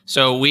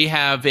 So we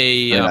have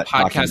a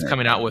podcast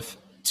coming out with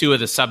 2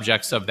 of the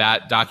subjects of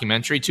that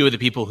documentary, 2 of the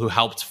people who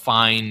helped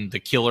find the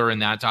killer in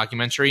that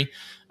documentary,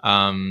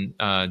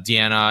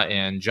 Deanna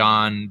and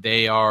John.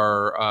 They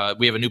are,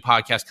 we have a new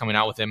podcast coming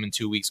out with them in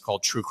 2 weeks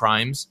called True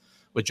Crimes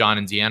with John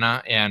and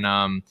Deanna.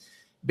 And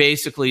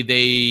basically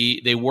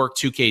they work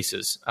two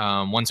cases.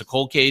 One's a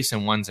cold case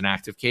and one's an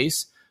active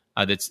case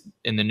that's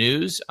in the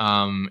news.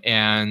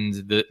 And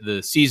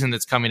the season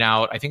that's coming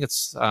out, I think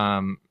it's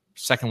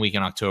second week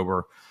in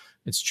October.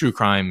 It's True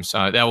Crimes.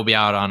 That will be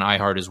out on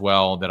iHeart as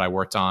well, that I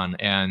worked on.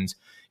 And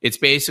it's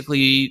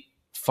basically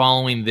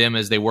following them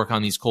as they work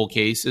on these cold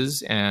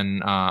cases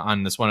and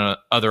on this one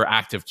other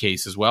active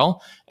case as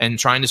well, and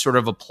trying to sort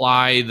of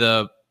apply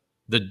the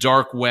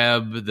dark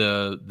web,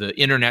 the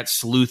internet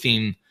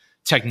sleuthing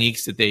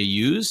techniques that they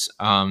use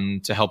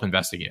to help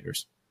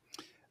investigators.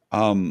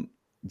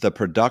 The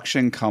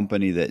production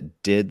company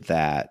that did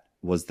that,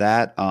 was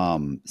that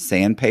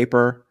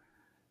Sandpaper?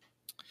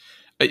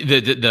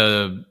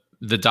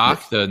 The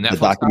doc, the Netflix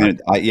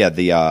document,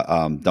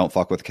 doc? Don't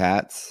Fuck with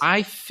Cats.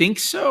 I think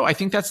so. I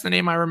think that's the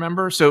name I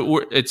remember. So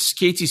it's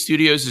KT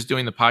Studios is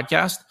doing the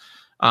podcast,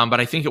 but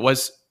I think it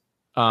was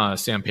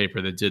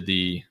Sandpaper that did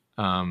the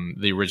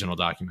original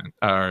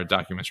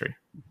documentary.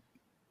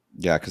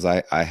 Yeah, because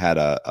I had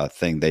a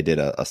thing. They did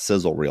a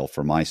sizzle reel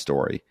for my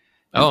story.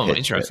 Oh,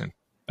 interesting.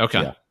 It.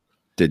 Okay. Yeah.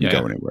 Didn't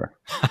go anywhere.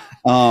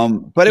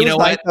 But it was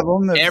nice of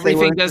them.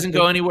 Everything doesn't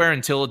go anywhere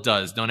until it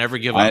does. Don't ever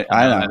give up.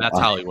 I know. That's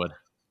Hollywood.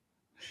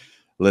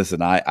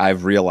 Listen,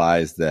 I've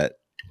realized that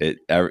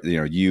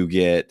you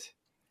get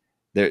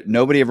there.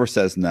 Nobody ever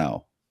says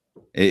no.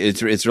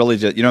 It's really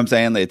just, you know what I'm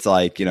saying? It's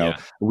like,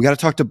 we got to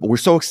talk to, we're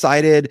so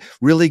excited,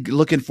 really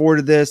looking forward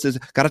to this.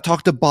 Got to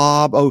talk to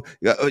Bob. Oh,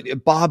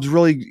 Bob's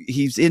really,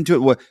 he's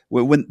into it.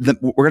 We're going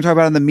to talk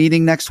about it in the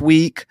meeting next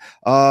week.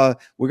 We're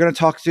going to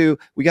talk to,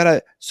 we got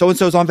to,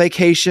 so-and-so's on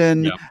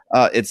vacation.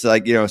 Yeah. It's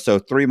like, so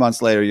 3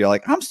 months later, you're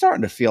like, I'm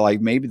starting to feel like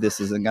maybe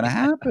this isn't going to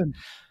happen.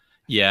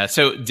 Yeah.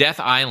 So Death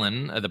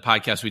Island, the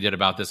podcast we did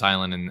about this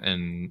island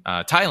in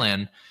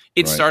Thailand,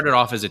 it started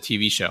off as a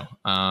TV show.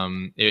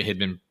 It had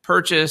been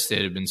purchased.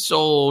 It had been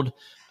sold.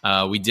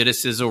 We did a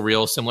sizzle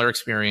reel, similar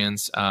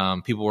experience.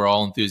 People were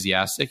all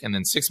enthusiastic. And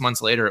then 6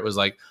 months later, it was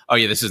like, oh,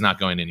 yeah, this is not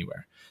going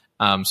anywhere.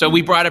 So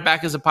we brought it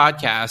back as a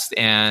podcast.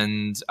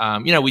 And,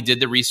 we did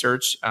the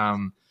research.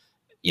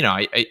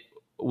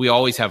 We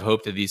always have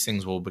hope that these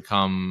things will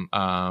become,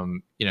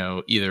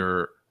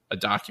 either a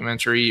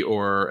documentary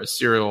or a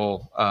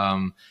serial,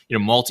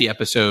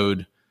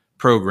 multi-episode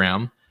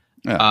program.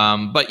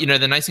 Yeah. But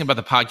the nice thing about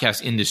the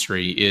podcast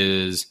industry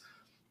is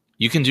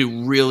you can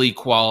do really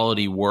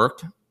quality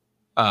work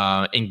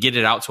and get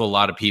it out to a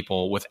lot of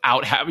people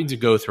without having to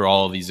go through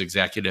all of these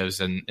executives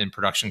and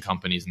production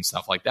companies and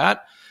stuff like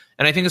that.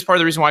 And I think it's part of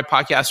the reason why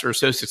podcasts are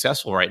so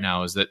successful right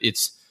now is that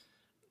it's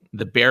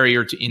the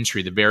barrier to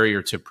entry, the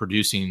barrier to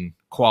producing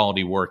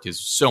quality work is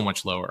so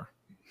much lower.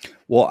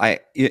 Well,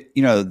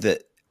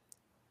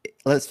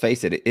 let's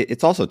face it,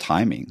 it's also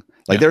timing.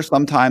 Like there's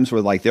some times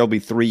where like there'll be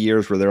 3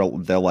 years where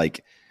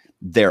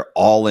they're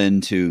all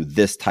into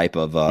this type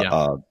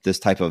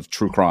of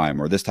true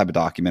crime or this type of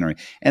documentary,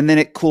 and then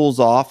it cools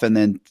off, and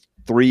then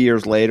 3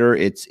 years later,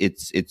 it's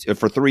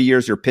for 3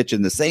 years you're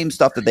pitching the same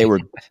stuff that they were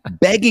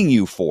begging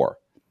you for.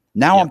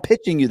 Now I'm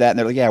pitching you that, and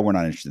they're like, yeah, we're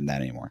not interested in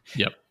that anymore.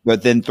 Yep.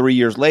 But then 3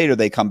 years later,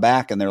 they come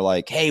back and they're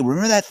like, hey,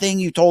 remember that thing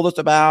you told us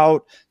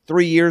about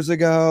 3 years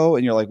ago?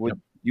 And you're like, well,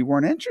 you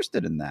weren't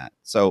interested in that.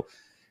 So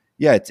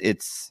yeah,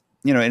 it's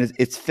and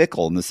it's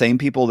fickle, and the same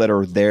people that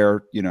are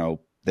there,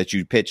 that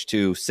you pitched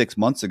to 6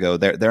 months ago,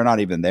 they're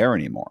not even there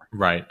anymore.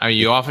 Right. I mean,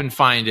 you often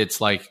find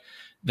it's like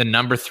the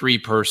number 3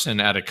 person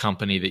at a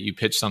company that you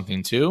pitch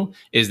something to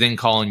is then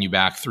calling you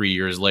back 3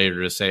 years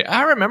later to say,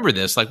 I remember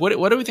this. Like, what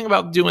do we think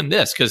about doing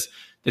this? Because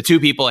the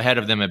 2 people ahead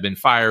of them have been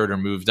fired or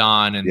moved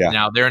on, and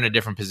now they're in a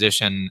different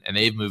position and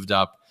they've moved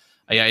up.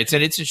 Yeah, it's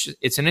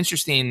an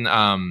interesting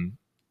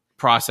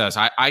process.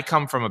 I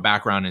come from a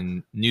background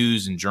in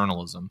news and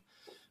journalism.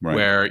 Right.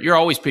 Where you're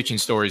always pitching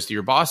stories to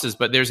your bosses,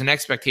 but there's an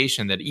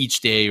expectation that each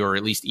day or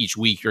at least each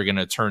week you're going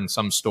to turn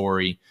some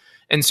story.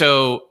 And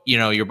so,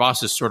 your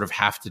bosses sort of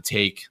have to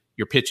take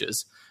your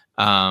pitches.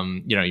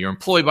 You're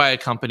employed by a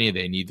company,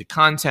 they need the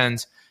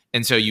content.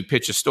 And so you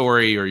pitch a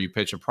story or you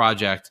pitch a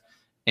project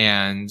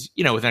and,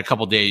 within a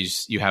couple of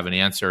days you have an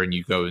answer and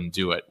you go and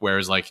do it.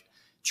 Whereas like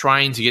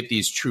trying to get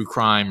these true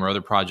crime or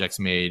other projects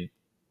made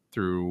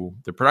through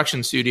the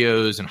production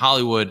studios in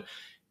Hollywood,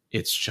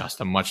 it's just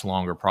a much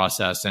longer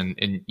process,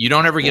 and you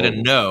don't ever get a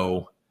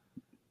no,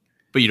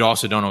 but you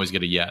also don't always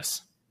get a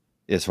yes.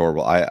 It's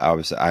horrible.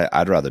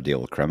 I'd rather deal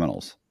with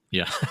criminals.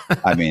 Yeah.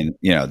 I mean,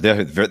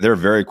 they're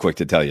very quick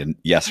to tell you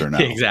yes or no.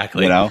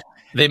 Exactly.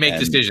 They make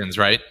decisions,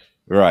 right?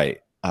 Right.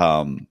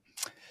 Yeah.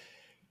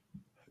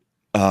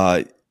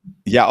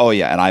 Oh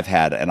yeah.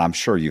 And I'm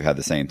sure you had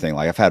the same thing.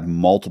 Like I've had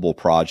multiple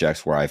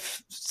projects where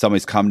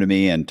somebody's come to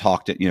me and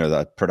talked to,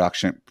 the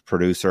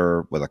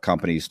producer with a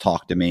company's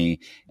talked to me,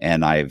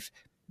 and I've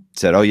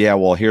said, oh yeah,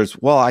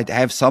 well I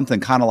have something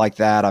kind of like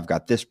that. I've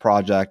got this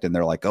project, and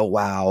they're like, oh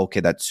wow,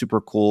 okay, that's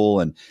super cool.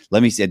 And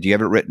let me see, do you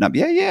have it written up?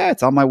 Yeah,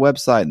 it's on my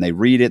website. And they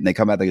read it and they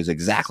come out, it's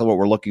exactly what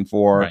we're looking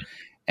for. Right.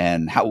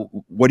 and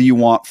what do you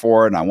want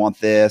for it? And I want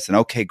this. And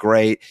okay,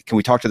 great. Can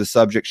we talk to the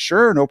subject?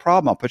 Sure, no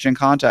problem. I'll put you in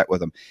contact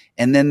with them.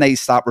 And then they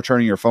stop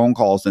returning your phone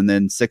calls. And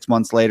then 6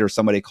 months later,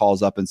 somebody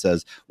calls up and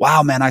says,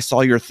 wow, man, I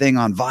saw your thing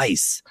on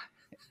Vice.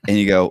 And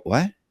you go,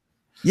 what?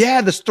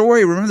 Yeah, the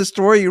story. Remember the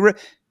story you read?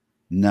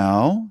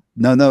 No.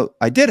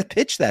 I did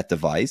pitch that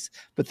device,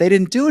 but they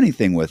didn't do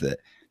anything with it.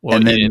 Well,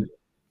 and then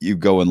you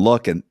go and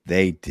look, and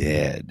they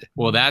did.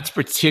 Well, that's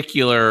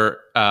particular.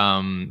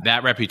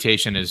 That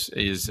reputation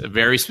is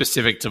very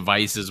specific to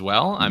Vice as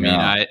well. I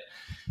mean,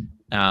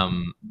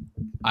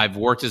 I've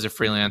worked as a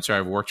freelancer.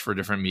 I've worked for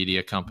different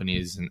media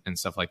companies and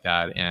stuff like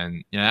that.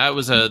 And that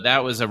was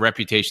a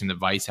reputation that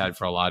Vice had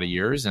for a lot of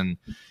years. And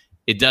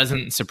it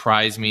doesn't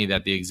surprise me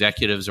that the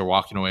executives are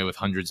walking away with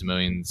hundreds of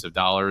millions of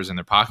dollars in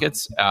their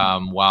pockets,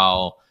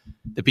 while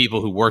the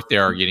people who work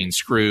there are getting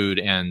screwed,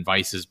 and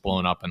Vice is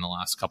blown up in the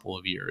last couple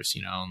of years.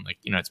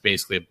 It's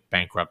basically a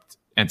bankrupt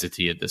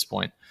entity at this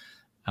point,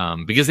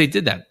 because they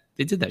did that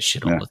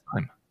shit all the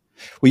time.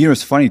 Well,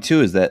 what's funny too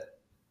is that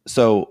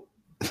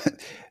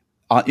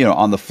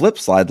on the flip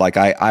side, like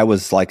I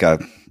was like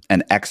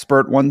an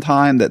expert one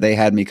time that they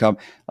had me come,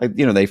 like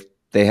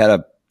they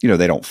had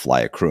they don't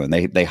fly a crew, and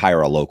they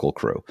hire a local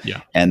crew.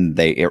 Yeah. And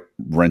they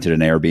rented an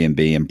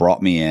Airbnb and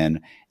brought me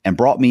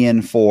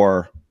in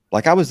for,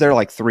 like, I was there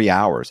like 3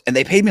 hours, and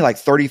they paid me like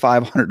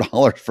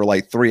 $3,500 for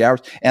like 3 hours.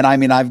 And I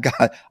mean,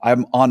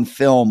 I'm on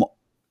film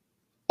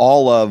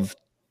all of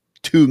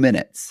 2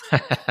 minutes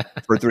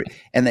for three.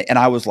 And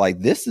I was like,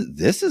 this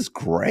is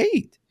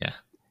great.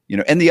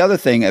 Yeah. And the other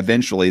thing,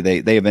 eventually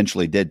they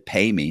eventually did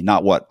pay me,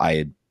 not what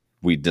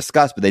we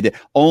discussed, but they did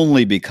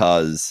only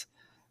because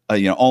I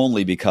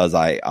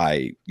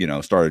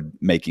started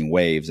making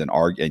waves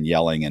and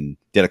yelling and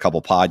did a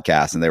couple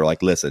podcasts, and they were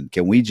like, listen,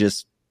 can we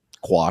just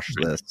quash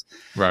this?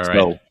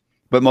 Right.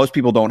 But most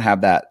people don't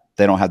have that.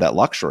 They don't have that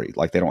luxury.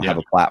 Like, they don't have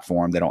a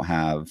platform. They don't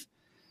have,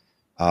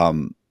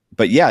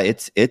 but yeah,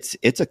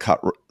 it's a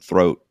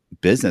cutthroat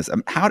business.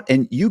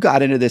 And you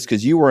got into this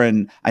because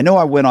I know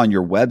I went on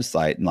your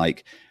website, and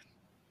like,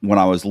 when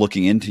I was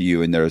looking into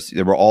you, and there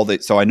were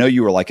so I know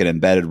you were like an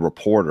embedded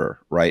reporter,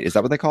 right? Is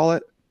that what they call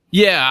it?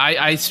 Yeah,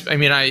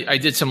 I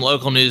did some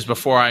local news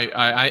before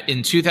I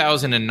in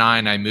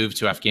 2009 I moved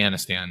to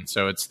Afghanistan.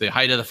 So it's the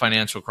height of the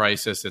financial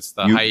crisis. It's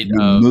the height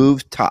of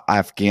moved to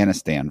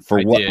Afghanistan for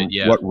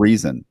what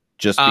reason?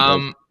 Just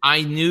because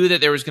I knew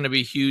that there was going to be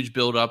a huge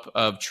buildup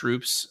of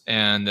troops,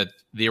 and that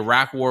the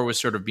Iraq War was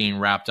sort of being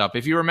wrapped up.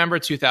 If you remember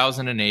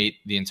 2008,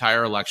 the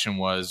entire election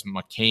was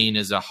McCain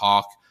is a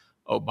hawk,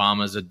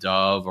 Obama's a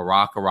dove,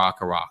 Iraq,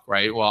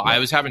 right? Well, I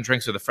was having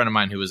drinks with a friend of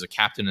mine who was a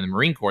captain in the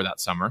Marine Corps that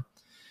summer.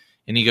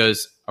 And he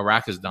goes,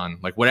 Iraq is done.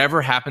 Like,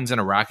 whatever happens in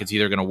Iraq, it's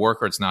either going to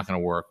work or it's not going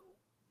to work.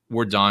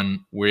 We're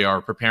done. We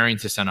are preparing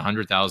to send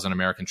 100,000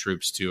 American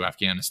troops to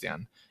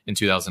Afghanistan in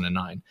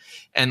 2009.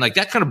 And like,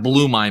 that kind of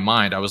blew my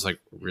mind. I was like,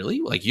 really?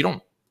 Like,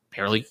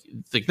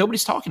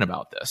 nobody's talking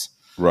about this.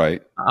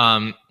 Right.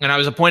 And I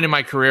was a point in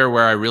my career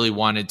where I really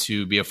wanted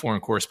to be a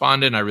foreign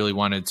correspondent. I really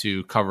wanted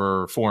to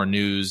cover foreign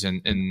news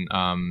and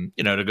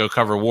to go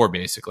cover war,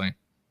 basically.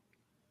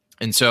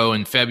 And so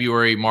in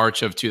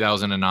March of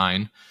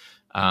 2009,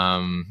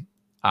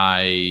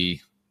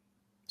 I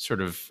sort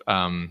of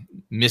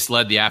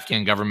misled the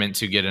Afghan government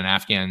to get an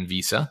Afghan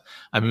visa.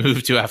 I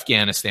moved to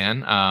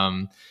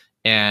Afghanistan,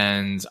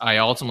 and I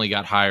ultimately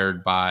got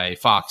hired by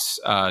Fox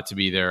to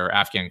be their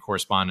Afghan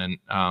correspondent,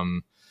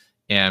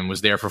 and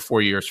was there for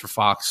 4 years for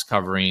Fox,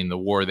 covering the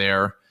war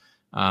there.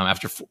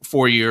 After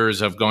 4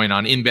 years of going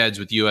on embeds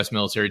with U.S.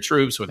 military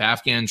troops, with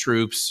Afghan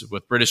troops,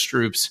 with British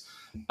troops,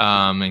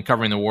 and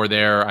covering the war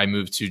there, I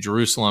moved to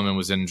Jerusalem and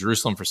was in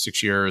Jerusalem for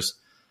 6 years.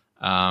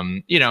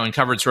 And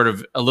covered sort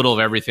of a little of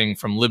everything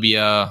from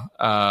Libya,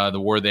 the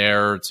war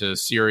there, to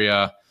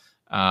Syria,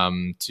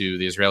 to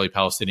the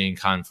Israeli-Palestinian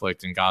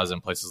conflict in Gaza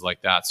and places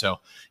like that. So,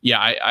 yeah,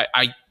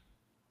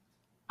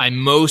 I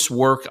most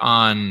work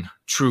on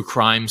true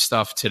crime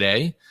stuff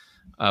today,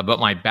 but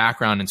my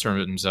background in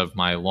terms of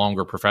my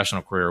longer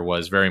professional career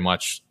was very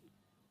much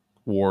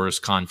wars,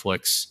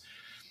 conflicts,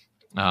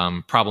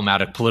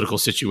 problematic political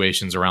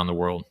situations around the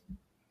world.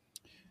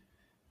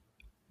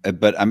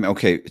 But I'm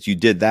okay. You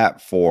did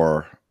that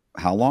for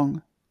how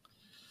long?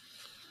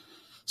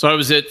 So I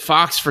was at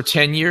Fox for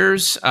 10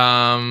 years.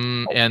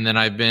 And then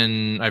I've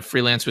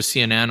freelanced with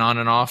CNN on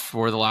and off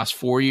for the last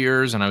 4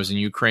 years. And I was in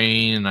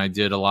Ukraine, and I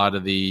did a lot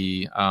of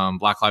the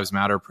Black Lives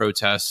Matter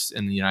protests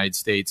in the United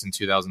States in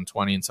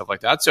 2020 and stuff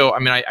like that. So, I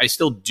mean, I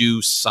still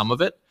do some of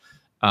it.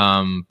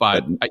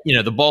 But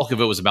the bulk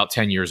of it was about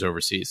 10 years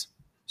overseas.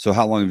 So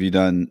how long have you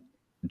been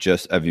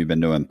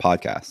doing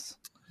podcasts?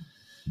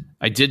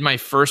 I did my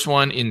first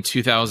one in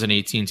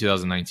 2018,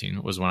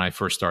 2019 was when I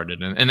first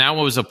started. And that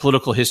one was a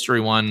political history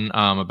one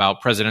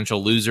about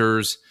presidential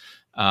losers.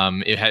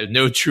 It had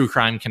no true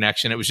crime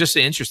connection. It was just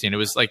interesting. It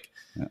was like,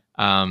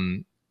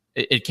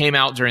 it came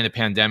out during the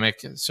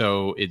pandemic.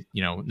 So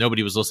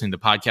nobody was listening to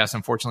podcasts,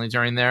 unfortunately,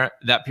 during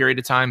that period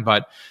of time.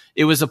 But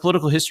it was a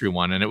political history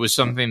one. And it was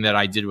something that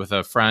I did with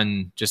a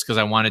friend just because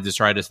I wanted to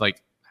try to,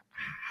 like,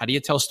 how do you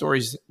tell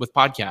stories with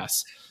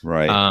podcasts?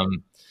 Right.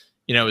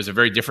 It was a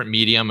very different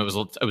medium. It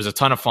was a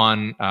ton of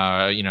fun.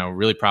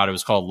 Really proud. It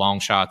was called Long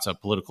Shots, a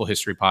political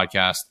history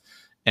podcast.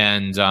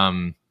 And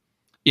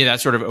that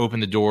sort of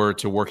opened the door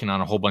to working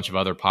on a whole bunch of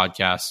other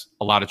podcasts,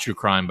 a lot of true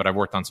crime, but I've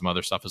worked on some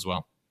other stuff as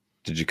well.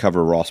 Did you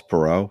cover Ross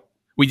Perot?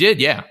 We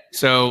did, yeah.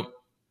 So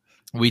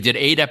we did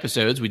 8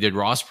 episodes. We did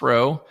Ross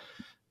Perot,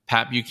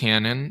 Pat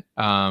Buchanan.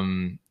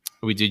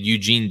 We did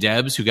Eugene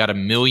Debs, who got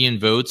 1 million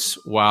votes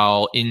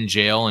while in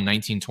jail in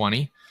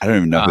 1920. I don't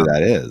even know who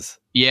that is.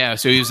 Yeah,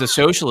 so he was a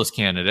socialist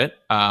candidate.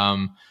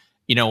 So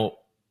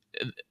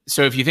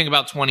if you think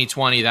about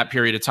 2020, that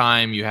period of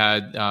time, you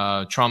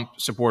had Trump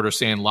supporters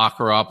saying, lock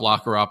her up,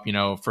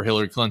 for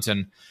Hillary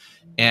Clinton.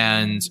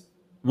 And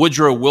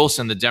Woodrow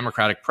Wilson, the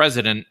Democratic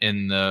president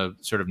in the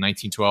sort of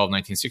 1912,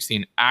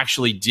 1916,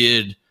 actually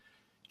did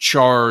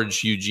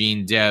charge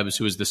Eugene Debs,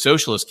 who was the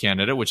socialist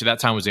candidate, which at that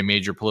time was a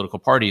major political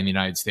party in the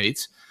United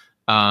States,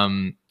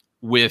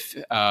 with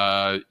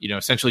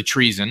essentially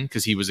treason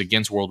because he was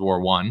against World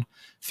War I.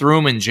 Threw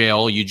him in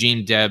jail.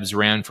 Eugene Debs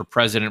ran for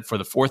president for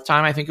the 4th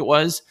time, I think it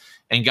was,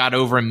 and got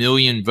over 1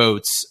 million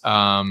votes in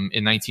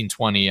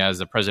 1920 as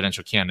a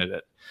presidential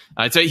candidate.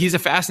 He's a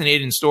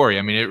fascinating story.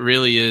 I mean, it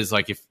really is.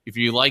 Like if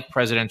you like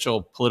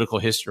presidential political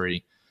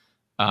history,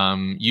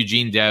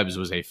 Eugene Debs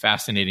was a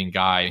fascinating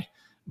guy,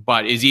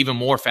 but is even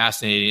more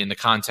fascinating in the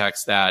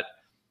context that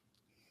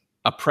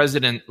a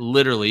president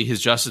literally, his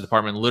Justice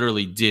Department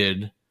literally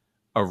did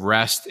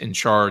arrest and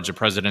charge a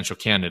presidential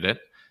candidate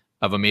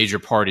of a major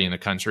party in the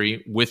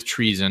country with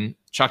treason,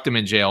 chucked him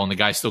in jail, and the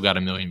guy still got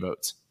 1 million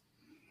votes.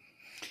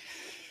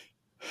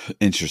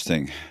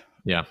 Interesting.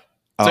 Yeah.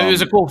 So it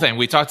was a cool thing.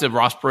 We talked to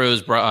Ross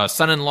Perot's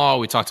son-in-law.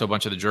 We talked to a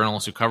bunch of the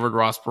journalists who covered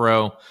Ross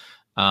Perot,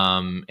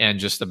 and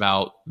just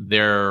about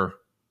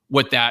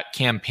what that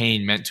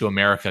campaign meant to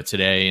America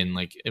today, and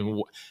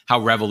how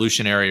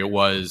revolutionary it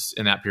was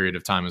in that period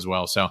of time as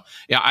well. So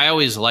yeah, I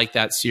always liked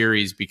that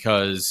series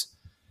because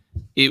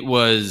it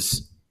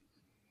was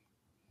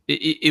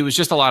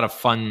just a lot of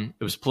fun.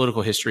 It was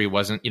political history. It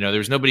wasn't, there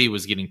was nobody who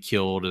was getting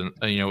killed, and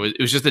it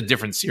was just a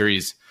different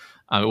series.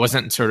 It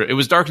wasn't it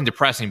was dark and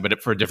depressing,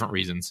 but for different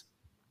reasons.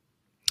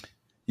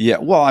 Yeah.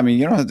 Well, I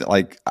mean,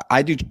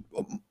 I do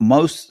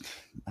almost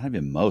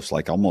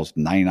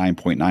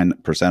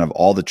 99.9% of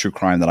all the true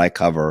crime that I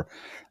cover,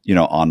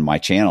 on my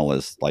channel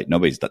is like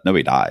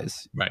nobody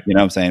dies. Right. You know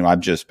what I'm saying? I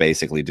just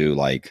basically do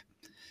like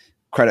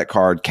credit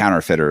card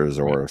counterfeiters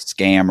or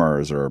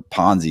scammers or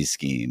Ponzi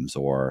schemes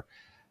or,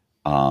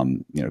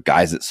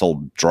 guys that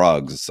sold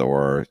drugs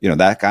or,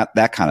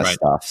 that kind of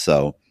stuff.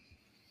 So,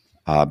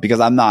 because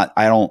I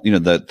don't,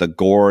 the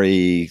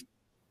gory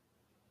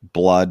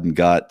blood and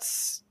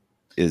guts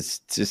is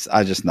just,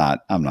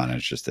 I'm not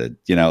interested,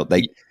 Yeah,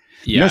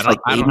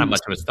 I don't have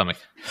much of a stomach.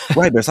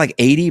 Right. There's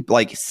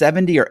like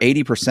 70 or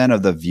 80%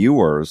 of the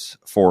viewers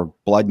for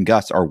blood and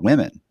guts are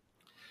women.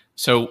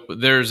 So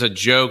there's a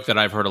joke that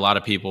I've heard a lot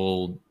of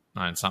people,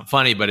 it's not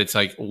funny, but it's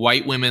like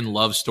white women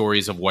love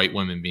stories of white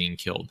women being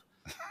killed.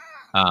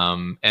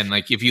 And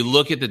if you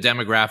look at the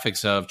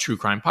demographics of true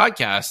crime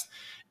podcasts,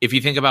 if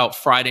you think about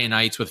Friday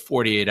nights with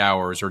 48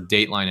 Hours or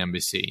Dateline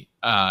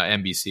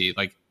NBC,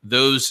 like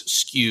those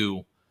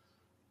skew,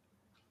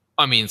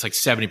 it's like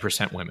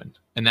 70% women.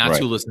 And that's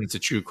who listens to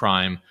true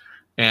crime.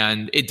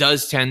 And it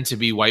does tend to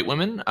be white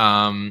women.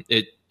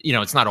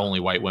 It's not only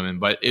white women,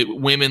 but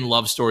women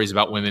love stories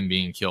about women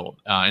being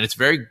killed. And it's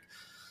very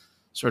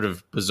sort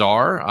of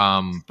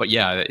bizarre. But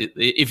yeah,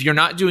 if you're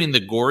not doing the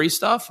gory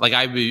stuff, like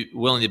I'd be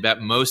willing to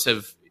bet most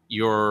of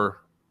your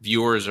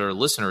viewers or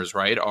listeners,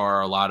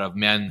 are a lot of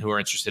men who are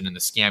interested in the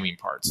scamming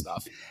part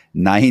stuff.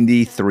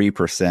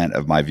 93%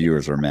 of my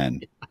viewers are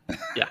men.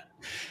 Yeah.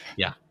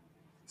 Yeah.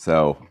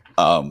 So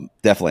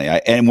definitely.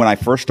 And when I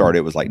first started,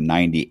 it was like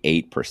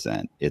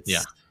 98%.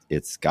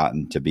 It's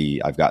gotten to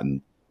be,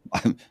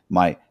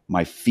 my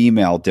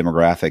female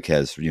demographic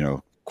has,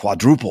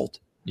 quadrupled.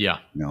 Yeah.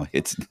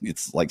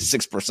 It's like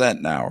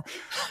 6% now.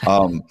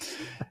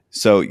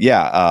 So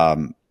yeah.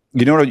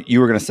 You know what you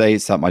were going to say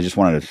something. I just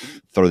wanted to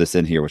throw this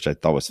in here, which I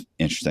thought was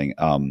interesting.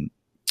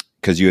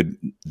 Cause you had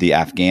the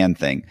Afghan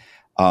thing.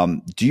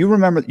 Do you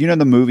remember,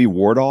 the movie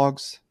War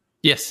Dogs?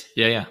 Yes.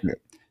 Yeah.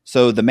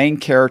 So the main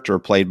character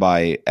played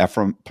by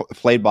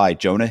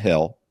Jonah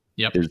Hill,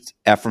 is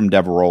Ephraim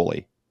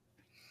Deveroli.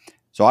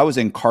 So I was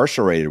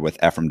incarcerated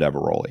with Ephraim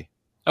Deveroli.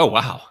 Oh,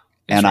 wow.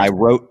 And I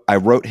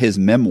wrote his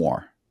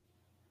memoir.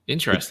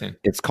 Interesting.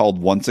 It's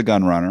called Once a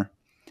Gun Runner.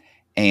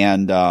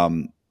 And,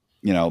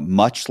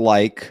 much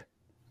like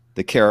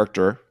the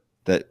character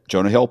that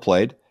Jonah Hill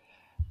played,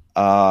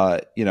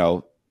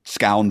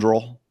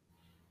 scoundrel,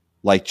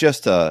 like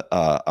just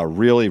a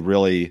really,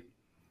 really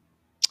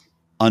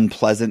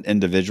unpleasant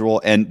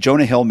individual. And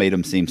Jonah Hill made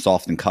him seem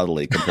soft and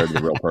cuddly compared to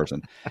the real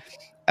person.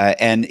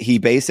 And he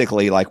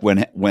basically, like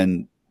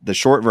when the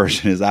short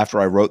version is after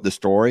I wrote the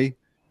story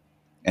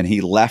and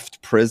he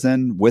left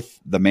prison with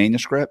the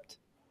manuscript,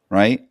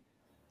 right?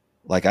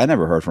 Like I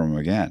never heard from him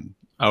again.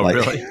 Oh,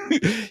 really?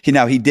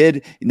 He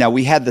did. Now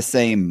we had the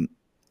same,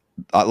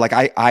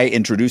 I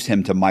introduced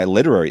him to my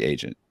literary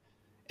agent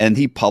And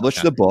he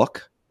published the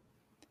book,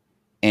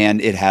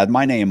 and it had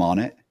my name on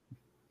it.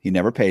 He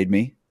never paid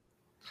me.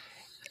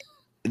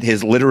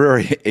 His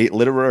literary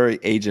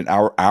agent,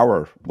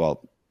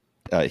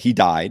 he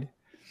died,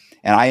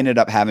 and I ended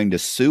up having to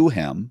sue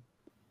him.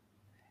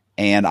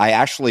 And I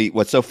actually,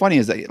 what's so funny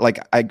is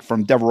that,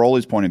 from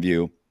Deveroli's point of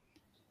view,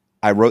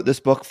 I wrote this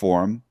book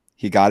for him.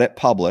 He got it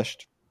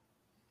published,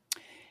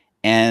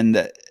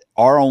 and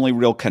our only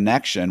real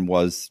connection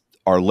was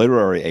our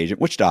literary agent,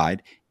 which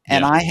died.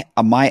 And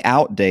my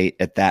out date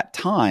at that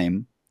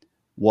time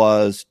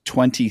was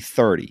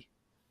 2030.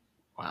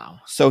 Wow.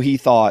 So he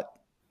thought,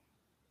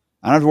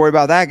 I don't have to worry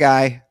about that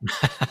guy.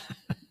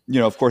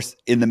 Of course,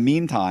 in the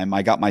meantime,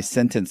 I got my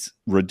sentence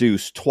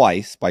reduced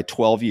twice by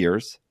 12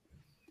 years.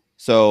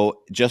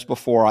 So just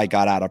before I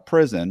got out of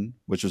prison,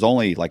 which was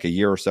only like a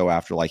year or so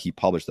after he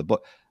published the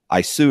book,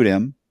 I sued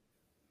him,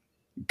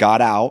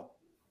 got out,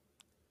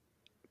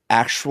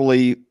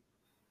 actually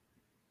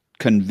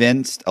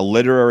convinced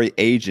an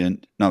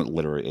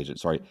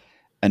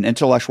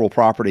intellectual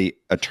property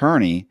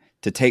attorney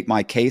to take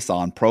my case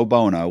on pro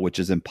bono, which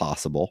is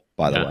impossible,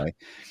 by the way,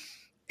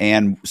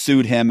 and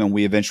sued him, and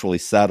we eventually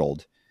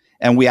settled.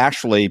 And we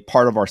actually,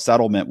 part of our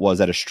settlement was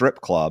at a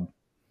strip club.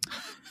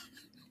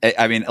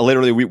 I mean,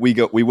 literally,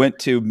 we went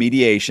to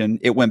mediation.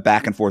 It went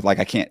back and forth.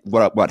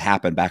 What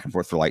happened back and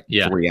forth for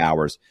 3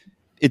 hours.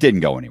 It didn't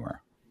go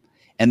anywhere.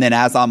 And then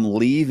as I'm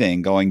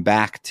leaving, going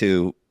back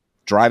to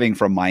driving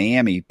from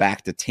Miami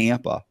back to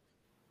Tampa,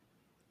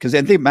 because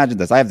imagine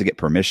this, I have to get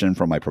permission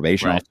from my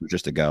probation officer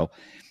just to go.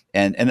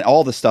 And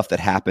all the stuff that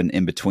happened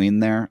in between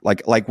there,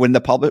 like when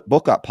the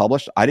book got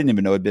published, I didn't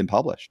even know it had been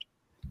published.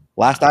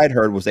 Last I'd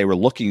heard was they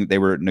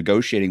were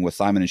negotiating with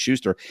Simon &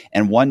 Schuster.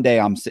 And one day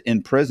I'm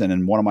in prison,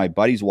 and one of my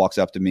buddies walks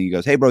up to me and he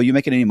goes, "Hey, bro, you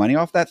making any money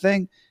off that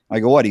thing?"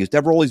 I go, "What?" He goes,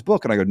 "Deveroli's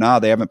book." And I go, "No,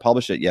 they haven't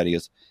published it yet." He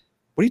goes,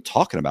 "What are you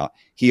talking about?"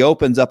 He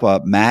opens up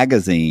a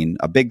magazine,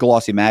 a big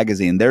glossy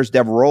magazine. There's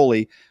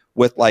Deveroli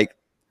with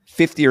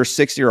 50 or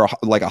 60 or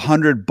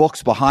 100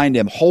 books behind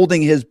him,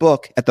 holding his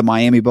book at the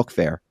Miami Book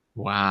Fair.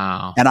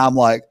 Wow. And I'm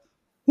like,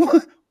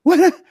 what,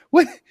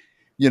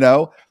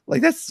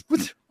 that's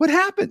what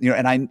happened,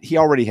 and he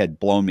already had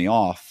blown me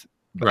off,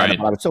 but I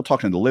was still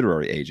talking to the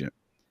literary agent.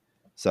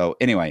 So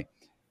anyway,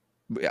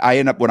 I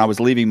ended up, when I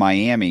was leaving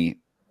Miami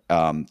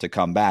to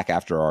come back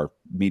after our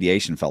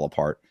mediation fell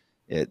apart,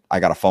 I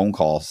got a phone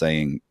call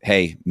saying,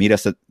 "Hey, meet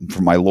us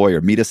from my lawyer,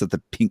 meet us at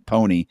the Pink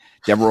Pony.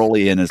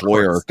 Deveroli and his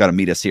lawyer are going to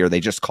meet us here. They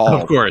just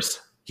called. Of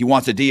course. He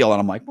wants a deal." And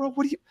I'm like, "Bro,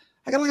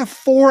 I got a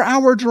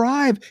 4-hour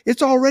drive.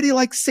 It's already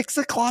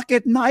 6:00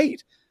 at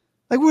night.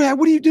 What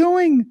are you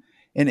doing?"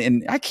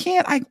 And I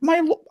can't, I'm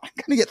going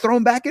to get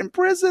thrown back in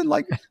prison.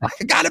 I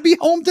got to be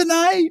home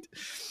tonight.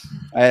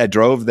 I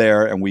drove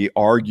there, and we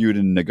argued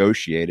and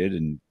negotiated,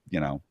 and,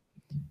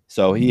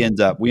 so we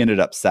ended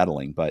up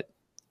settling. But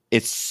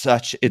it's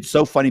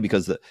so funny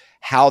because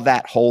how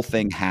that whole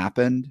thing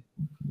happened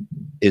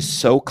is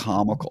so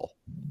comical.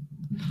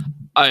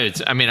 I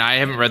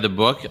haven't read the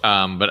book,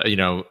 but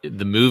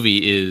the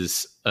movie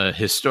is a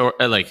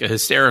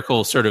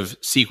hysterical sort of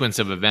sequence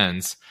of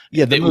events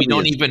that we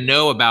don't even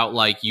know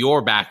about,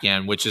 your back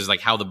end, which is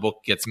how the book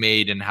gets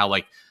made, and how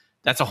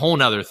that's a whole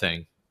nother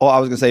thing. Oh, I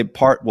was gonna say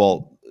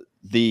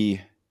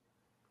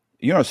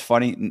it's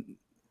funny.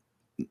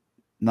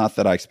 Not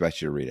that I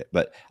expect you to read it,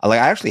 but I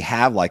actually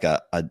have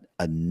a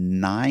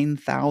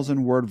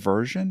 9,000 word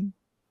version.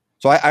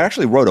 So I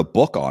actually wrote a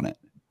book on it.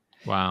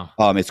 Wow.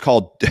 It's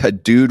called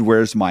 "Dude,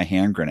 Where's My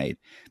Hand Grenade?"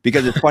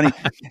 Because it's funny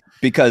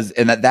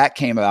that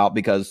came about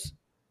because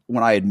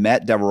when I had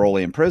met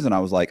Deveroli in prison, I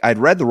was I'd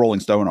read the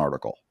Rolling Stone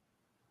article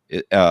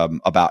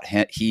about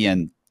he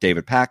and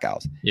David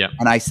Packhouse. Yeah.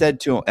 And I said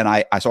to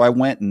him, so I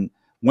went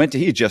to,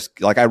 he just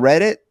I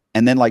read it.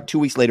 And then 2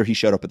 weeks later, he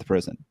showed up at the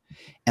prison,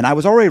 and I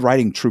was already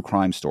writing true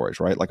crime stories,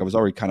 right? I was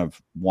already kind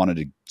of wanted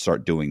to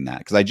start doing that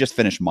because I just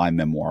finished my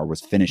memoir,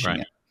 was finishing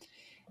it.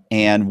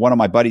 And one of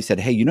my buddies said,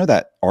 "Hey,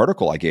 that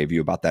article I gave you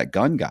about that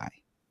gun guy?"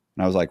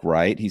 And I was like,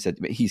 "Right." He said,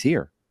 "He's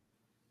here.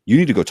 You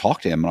need to go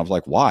talk to him." And I was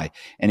like, "Why?"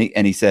 And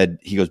he said,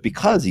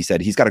 because he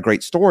said, he's got a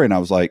great story. And I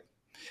was like,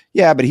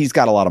 "Yeah, but he's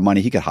got a lot of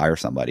money. He could hire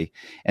somebody."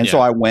 And so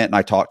I went and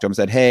I talked to him and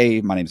said,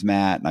 "Hey, my name's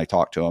Matt." And I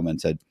talked to him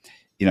and said,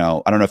 "I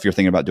don't know if you're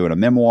thinking about doing a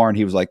memoir." And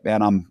he was like,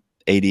 "Man, I'm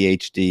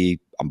ADHD.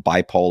 I'm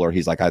bipolar."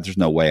 He's like, "There's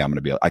no way I'm going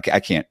to be able, I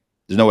can't.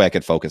 There's no way I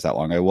could focus that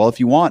long." I go, "Well, if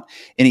you want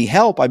any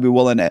help, I'd be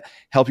willing to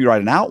help you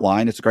write an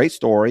outline. It's a great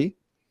story."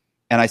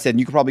 And I said,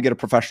 "You could probably get a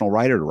professional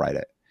writer to write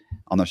it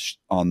on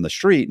the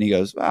street." And he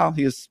goes, "Well,"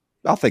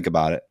 "I'll think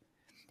about it."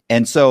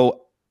 And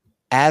so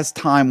as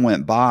time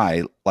went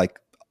by,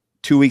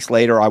 2 weeks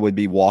later, I would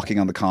be walking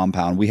on the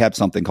compound. We have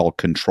something called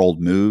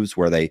controlled moves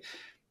where they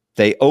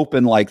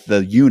open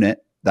the unit,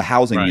 the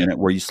housing unit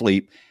where you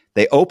sleep.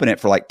 They open it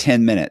for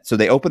 10 minutes. So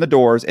they open the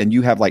doors, and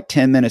you have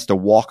 10 minutes to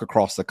walk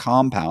across the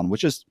compound,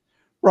 which is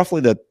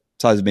roughly the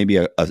size of maybe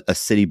a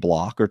city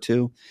block or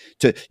two.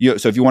 So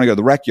if you want to go to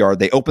the rec yard,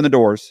 they open the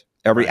doors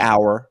every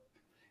hour,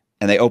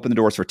 and they open the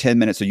doors for 10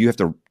 minutes. So you have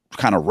to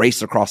kind of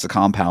race across the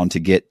compound to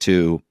get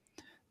to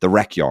the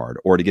rec yard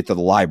or to get to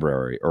the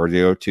library or to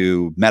go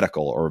to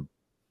medical or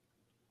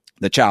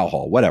the chow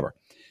hall, whatever.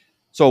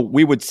 So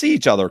we would see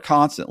each other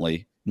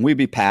constantly. We'd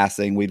be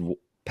passing. We'd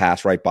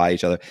pass right by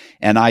each other.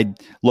 And I'd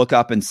look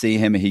up and see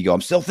him and he'd go,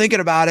 I'm still thinking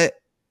about it.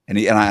 And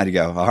I had to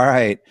go, all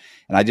right.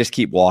 And I just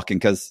keep walking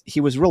because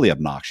he was really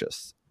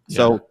obnoxious. Yeah.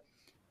 So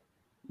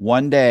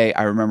one day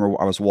I remember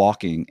I was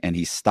walking and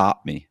he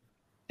stopped me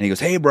and he goes,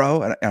 hey,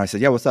 bro. And I said,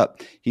 yeah, what's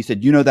up? He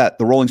said, you know that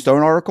the Rolling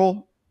Stone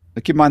article?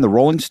 Keep in mind the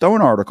Rolling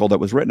Stone article that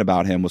was written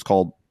about him was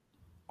called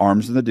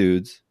Arms and the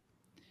Dudes.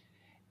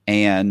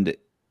 And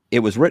it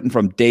was written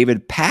from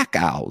David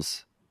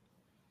Packow's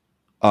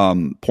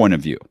point of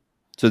view.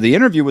 So the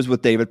interview was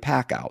with David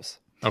Packow's.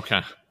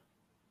 Okay.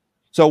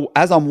 So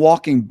as I'm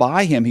walking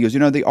by him, he goes,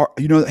 that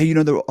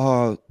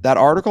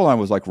article? And I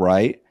was like,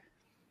 right.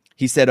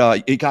 He said,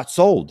 it got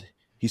sold.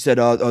 He said,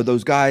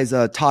 those guys,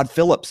 Todd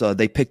Phillips,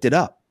 they picked it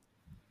up.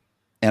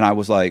 And I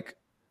was like,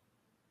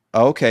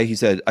 okay. He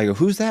said, I go,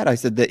 who's that? I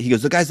said that. He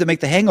goes, the guys that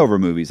make the Hangover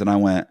movies. And I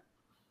went,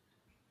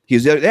 he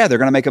goes, yeah, they're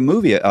going to make a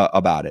movie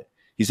about it.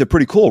 He said,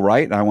 pretty cool,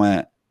 right? And I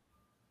went,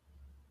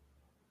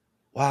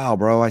 wow,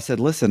 bro. I said,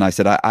 listen,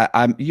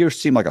 you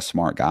seem like a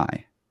smart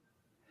guy.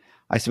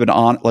 I said,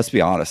 but let's be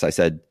honest. I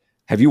said,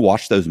 have you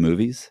watched those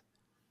movies?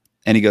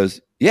 And he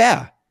goes,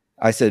 yeah.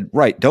 I said,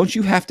 right. Aren't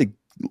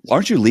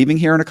you leaving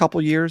here in a couple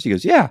of years? He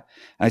goes, yeah.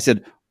 And I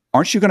said,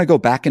 aren't you going to go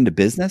back into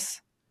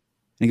business?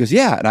 And he goes,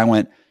 yeah. And I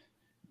went,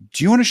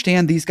 do you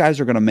understand these guys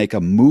are going to make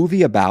a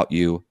movie about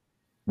you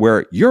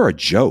where you're a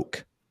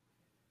joke?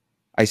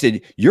 I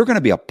said, you're going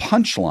to be a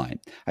punchline.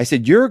 I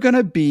said, you're going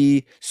to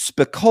be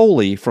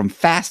Spicoli from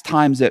Fast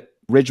Times at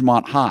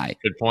Ridgemont High.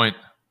 Good point.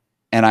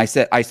 And I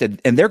said,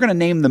 and they're going to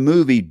name the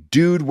movie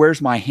Dude,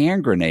 Where's My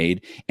Hand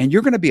Grenade? And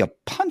you're going to be a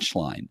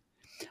punchline.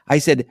 I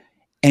said,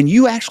 and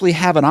you actually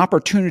have an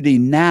opportunity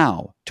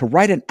now to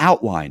write an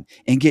outline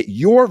and get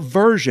your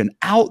version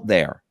out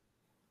there.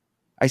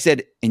 I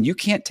said, and you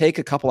can't take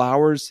a couple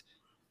hours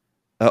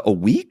a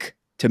week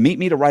to meet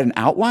me to write an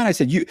outline? I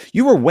said,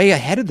 you were way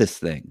ahead of this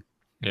thing.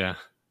 Yeah.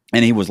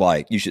 And he was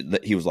like,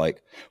 he was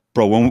like,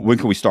 bro, when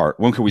can we start?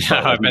 When can we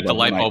start? I bet the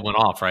light bulb went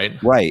off, right?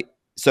 Right.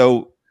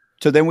 So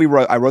then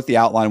I wrote the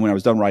outline. When I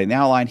was done writing the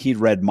outline, he'd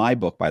read my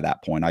book by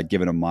that point. I'd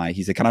given him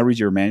he said, can I read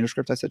your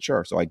manuscript? I said,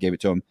 sure. So I gave it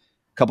to him.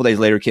 A couple days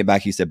later, he came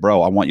back. He said,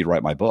 bro, I want you to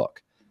write my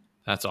book.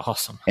 That's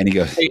awesome. And he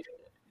goes, hey,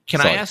 can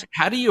I ask,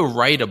 how do you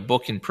write a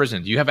book in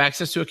prison? Do you have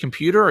access to a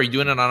computer? Are you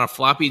doing it on a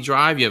floppy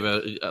drive? You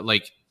have a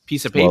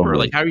piece of paper?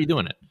 Like, how are you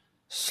doing it?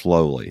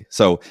 Slowly.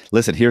 So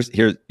listen, here's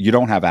you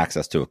don't have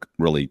access to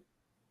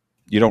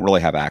you don't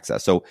really have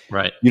access. So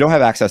right. You don't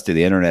have access to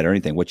the internet or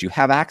anything. What you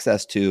have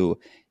access to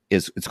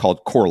it's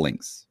called core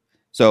links.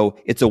 So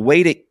it's a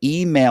way to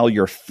email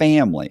your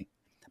family,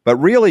 but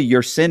really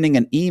you're sending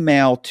an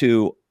email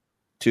to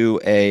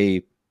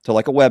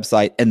like a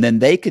website, and then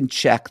they can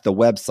check the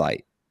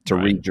website to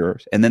read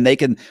yours, and then they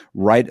can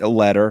write a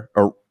letter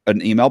or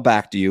an email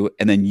back to you,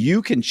 and then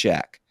you can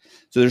check.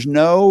 So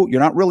you're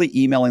not really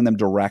emailing them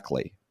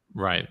directly.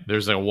 Right.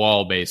 There's a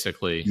wall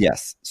basically.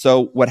 Yes.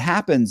 So what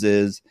happens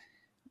is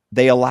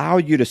they allow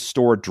you to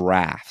store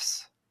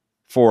drafts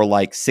for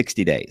like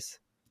 60 days.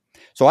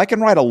 So I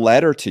can write a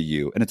letter to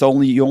you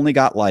and you only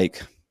got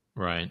like,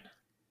 right.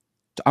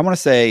 I want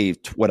to say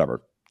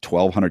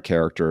 1,200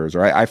 characters,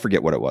 or I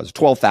forget what it was,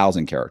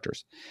 12,000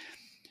 characters.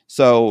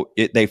 So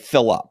they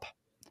fill up.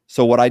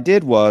 So what I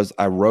did was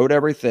I wrote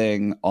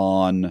everything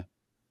on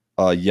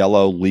a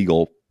yellow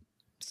legal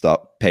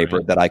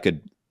paper that I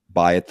could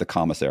buy at the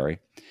commissary.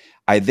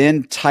 I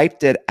then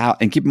typed it out,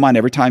 and keep in mind,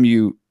 every time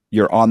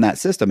you're on that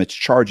system, it's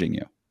charging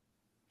you.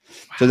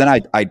 Wow. So then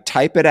I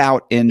type it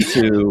out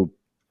into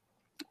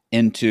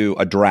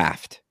a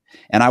draft,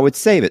 and I would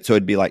save it. So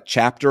it'd be like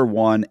chapter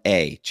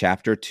 1A,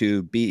 chapter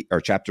 2B,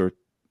 or chapter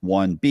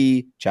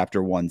 1B,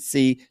 chapter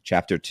 1C,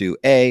 chapter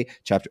 2A,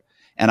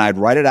 and I'd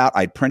write it out.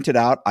 I'd print it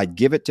out. I'd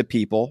give it to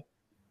people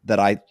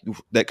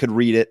that could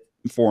read it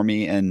for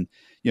me and,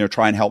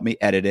 try and help me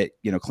edit it,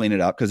 clean it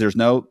up. Cause there's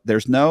no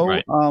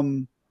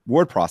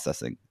word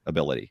processing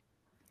ability.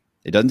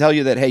 It doesn't tell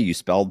you that, hey, you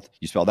spelled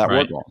that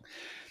word wrong.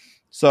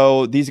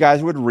 So these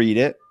guys would read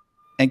it,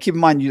 and keep in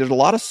mind, there's a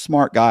lot of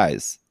smart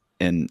guys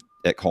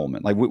at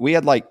Coleman. Like we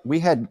had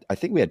I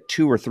think we had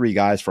 2 or 3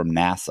 guys from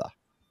NASA.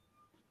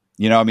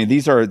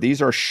 These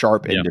are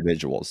sharp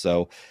individuals.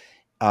 So,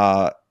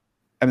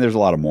 there's a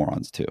lot of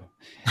morons too.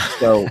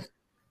 So,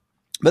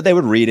 but they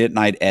would read it, and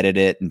I'd edit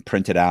it and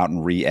print it out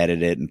and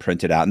re-edit it and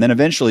print it out. And then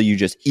eventually you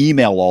just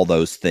email all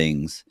those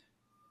things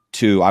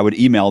I would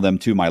email them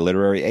to my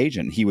literary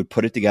agent. He would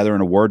put it together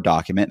in a Word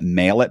document,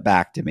 mail it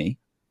back to me.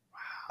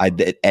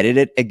 I'd edit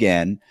it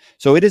again.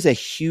 So it is a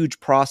huge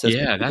process.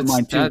 Yeah,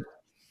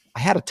 I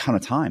had a ton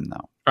of time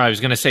though. I was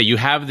going to say, you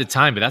have the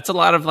time, but that's a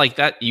lot of like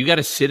that. You got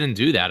to sit and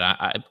do that.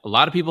 A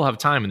lot of people have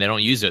time and they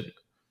don't use it.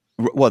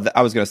 Well,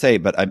 I was going to say,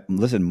 but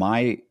listen,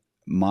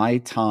 my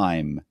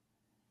time.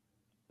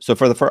 So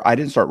for the first, I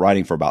didn't start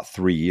writing for about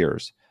 3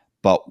 years,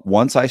 but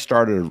once I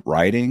started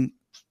writing,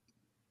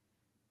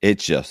 it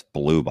just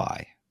blew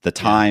by. The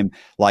time,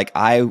 like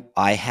I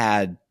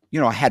had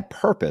I had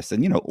purpose,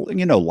 and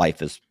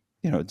life is,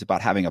 it's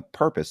about having a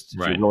purpose if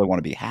Right. you really want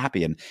to be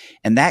happy.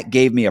 And that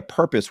gave me a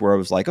purpose where I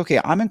was like, okay,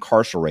 I'm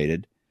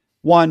incarcerated.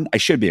 One, I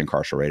should be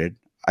incarcerated.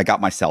 I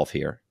got myself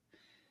here.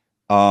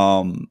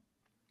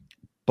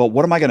 But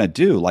what am I going to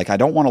do? Like, I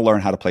don't want to learn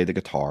how to play the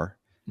guitar.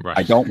 Right.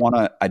 I don't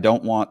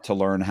want to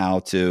learn how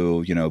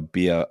to,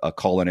 be a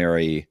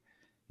culinary,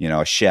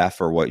 a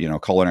chef or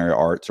culinary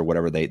arts or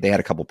whatever. They had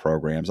a couple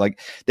programs. Like,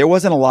 there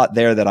wasn't a lot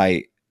there that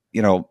I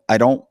don't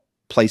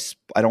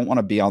want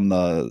to be on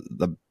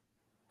the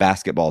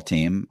basketball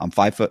team. I'm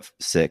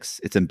 5'6".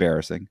 It's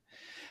embarrassing.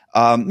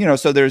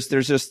 So there's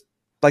just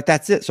like,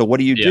 that's it. So what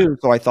do you do?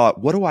 So I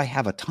thought, what do I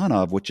have a ton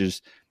of, which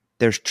is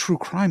there's true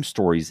crime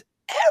stories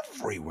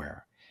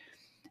everywhere.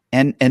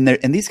 And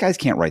these guys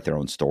can't write their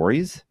own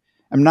stories.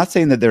 I'm not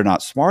saying that they're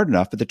not smart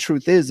enough, but the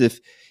truth is, if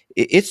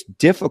it's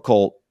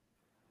difficult,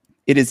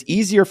 it is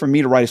easier for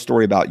me to write a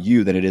story about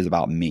you than it is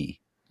about me.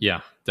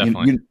 Yeah,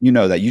 definitely. You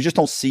know that you just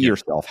don't see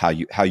yourself how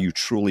you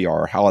truly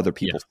are, how other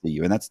people see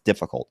you. And that's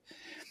difficult.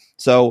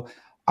 So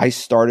I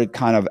started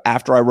kind of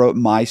after I wrote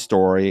my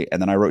story,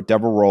 and then I wrote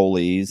Deborah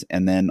Rowley's,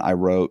 and then I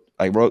wrote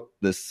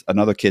this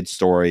another kid's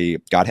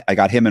story. I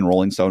got him in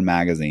Rolling Stone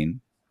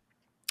magazine.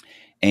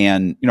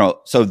 And,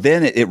 so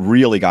then it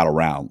really got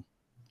around,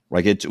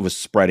 like it was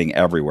spreading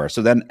everywhere.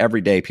 So then every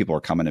day people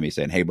are coming to me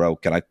saying, hey bro,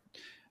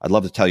 I'd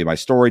love to tell you my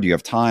story. Do you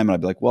have time? And I'd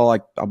be like, well,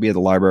 I'll be at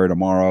the library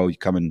tomorrow. You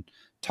come and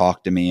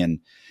talk to me. And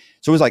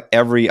so it was like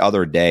every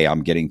other day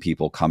I'm getting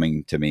people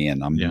coming to me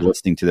and I'm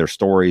listening to their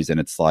stories. And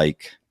it's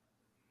like,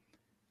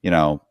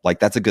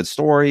 like that's a good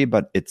story,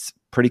 but it's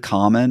pretty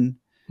common.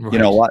 Right.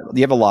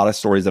 You have a lot of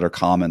stories that are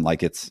common.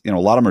 Like it's, a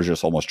lot of them are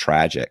just almost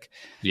tragic.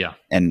 Yeah.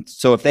 And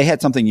so if they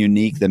had something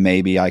unique, then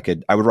maybe I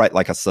would write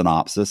like a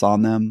synopsis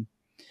on them.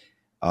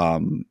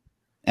 And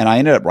I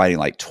ended up writing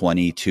like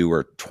 22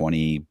 or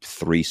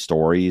 23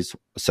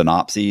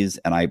 synopses.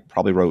 And I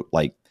probably wrote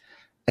like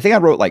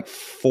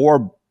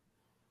 4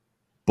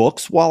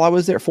 books while I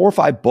was there, 4 or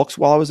 5 books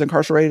while I was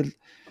incarcerated.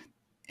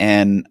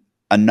 And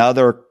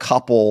another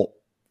couple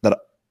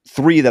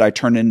 3 that I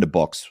turned into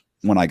books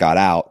when I got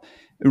out.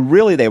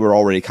 Really, they were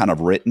already kind of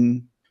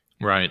written.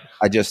 Right.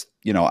 I just,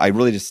 I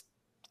really just,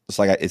 it's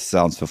like, it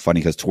sounds so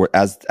funny because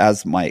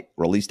as my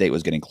release date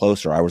was getting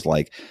closer, I was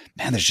like,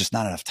 man, there's just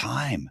not enough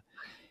time.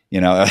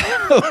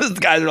 Those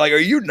guys are like, are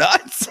you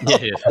nuts? Yeah.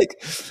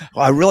 Like,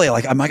 well,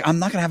 I'm not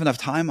going to have enough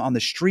time on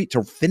the street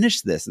to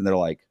finish this. And they're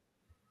like,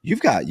 you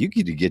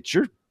need to get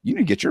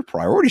your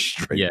priorities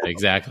straight. Yeah,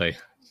 exactly.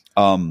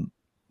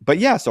 But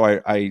yeah, so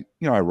I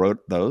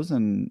wrote those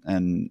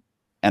and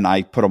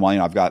I put them on,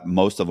 I've got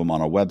most of them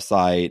on a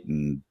website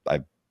and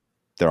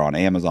they're on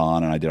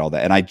Amazon and I did all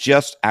that. And I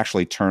just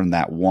actually turned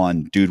that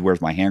one, Dude,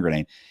 Where's My Hand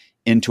Grenade,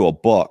 into a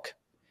book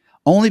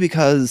only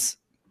because,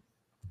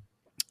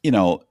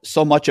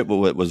 so much of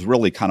it was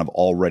really kind of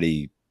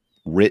already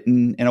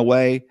written in a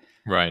way.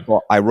 Right.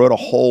 Well, I wrote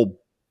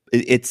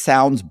it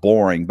sounds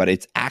boring, but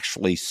it's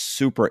actually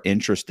super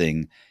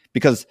interesting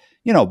because,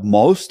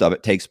 most of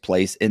it takes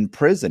place in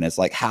prison. It's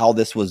like how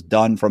this was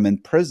done from in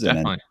prison.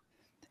 Definitely.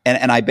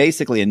 And I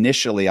basically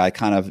initially I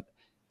kind of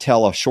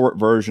tell a short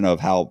version of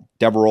how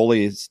Deborah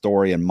Rowley's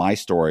story and my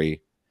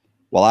story.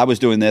 While I was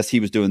doing this, he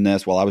was doing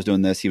this. While I was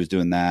doing this, he was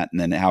doing that. And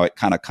then how it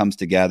kind of comes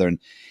together.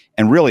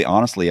 And really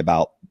honestly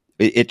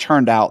it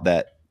turned out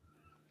that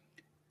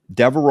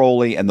Deborah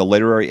Rowley and the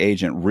literary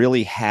agent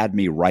really had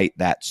me write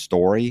that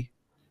story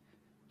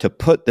to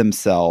put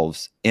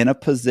themselves in a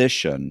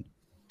position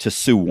to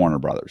sue Warner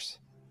Brothers.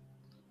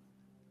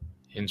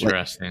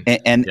 Interesting.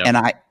 And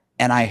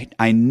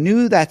I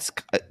knew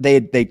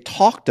they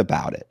talked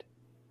about it.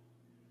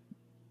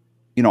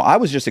 I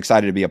was just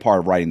excited to be a part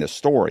of writing this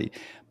story,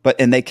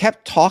 and they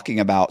kept talking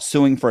about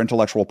suing for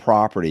intellectual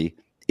property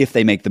if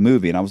they make the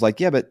movie. And I was like,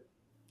 yeah, but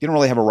you don't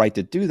really have a right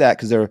to do that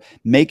because they're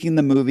making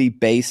the movie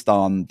based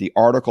on the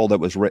article that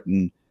was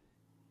written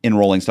in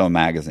Rolling Stone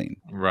magazine.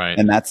 Right.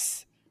 And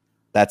that's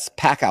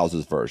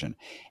Packhouse's version.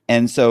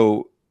 And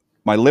so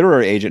my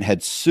literary agent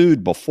had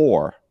sued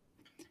before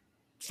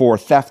for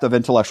theft of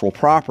intellectual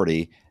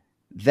property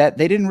that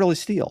they didn't really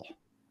steal.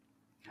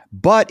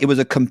 But it was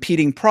a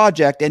competing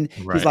project. And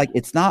he's like,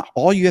 it's not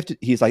all you have to,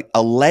 he's like,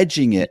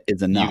 alleging it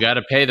is enough. You got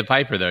to pay the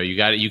piper though.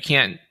 You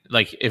can't,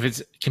 like, if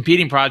it's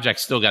competing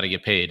projects, still got to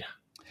get paid.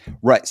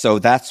 Right. So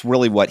that's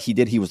really what he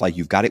did. He was like,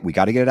 we got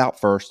to get it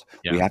out first.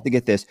 Yeah. We have to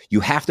get this.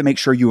 You have to make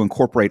sure you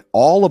incorporate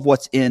all of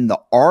what's in the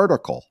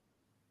article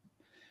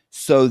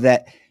so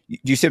that,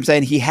 you see what I'm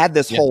saying? He had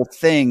this whole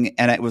thing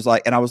and it was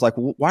like, and I was like,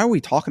 well, why are we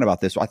talking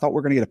about this? I thought we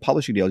were going to get a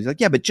publishing deal. He's like,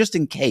 yeah, but just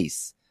in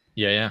case.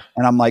 Yeah.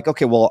 And I'm like,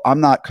 okay, well,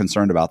 I'm not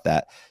concerned about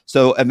that.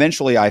 So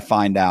eventually I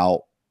find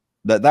out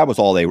that was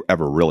all they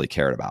ever really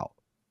cared about.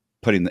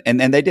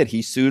 And they did.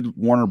 He sued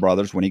Warner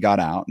Brothers when he got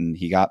out and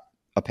he got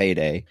a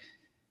payday.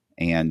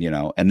 And,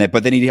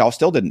 but then he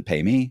still didn't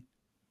pay me.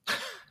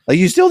 Like,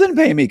 you still didn't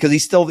pay me because he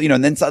still,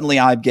 and then suddenly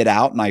I get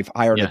out and I've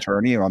hired an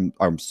attorney or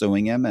I'm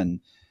suing him. And,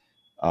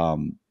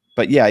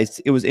 but yeah,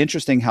 it was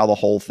interesting how the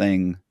whole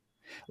thing,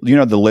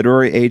 the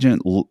literary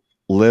agent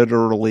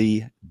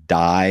literally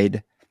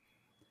died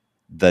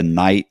the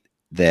night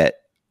that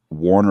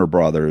Warner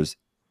Brothers,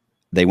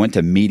 they went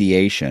to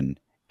mediation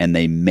and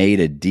they made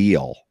a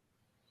deal.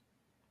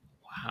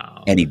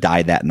 Wow. And he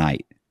died that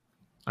night.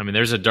 I mean,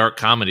 there's a dark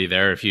comedy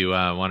there if you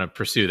want to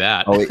pursue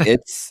that. Oh,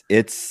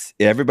 it's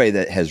everybody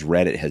that has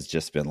read it has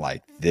just been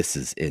like, this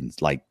is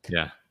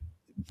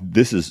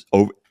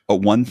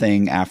one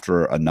thing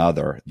after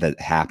another that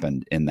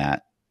happened in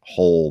that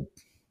whole,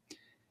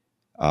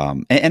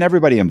 and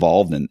everybody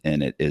involved in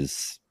it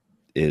is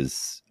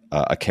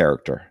a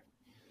character.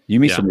 You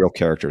meet some real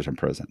characters in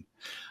prison.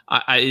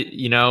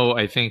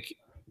 I think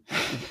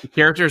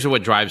characters are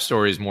what drive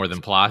stories more than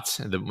plots.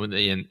 And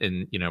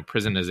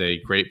prison is a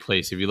great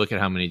place. If you look at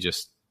how many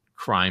just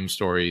crime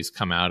stories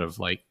come out of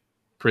like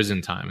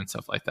prison time and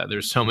stuff like that,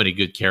 there's so many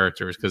good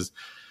characters because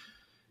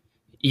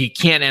you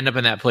can't end up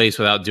in that place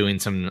without doing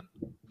some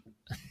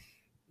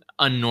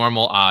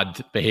unnormal,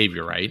 odd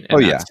behavior, right?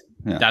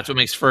 And that's what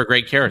makes for a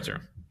great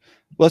character.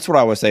 Well, that's what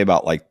I would say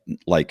about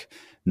like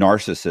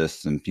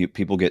narcissists, and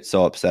people get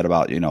so upset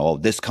about,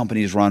 this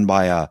company is run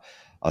by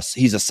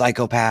he's a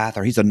psychopath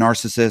or he's a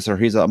narcissist or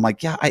I'm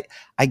like, yeah,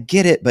 I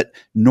get it. But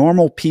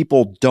normal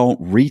people don't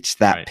reach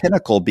that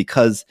pinnacle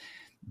because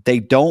they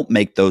don't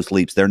make those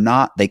leaps.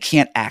 They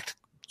can't act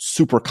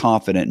super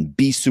confident and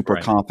be super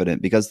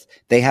confident because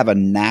they have a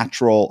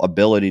natural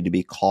ability to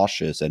be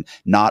cautious and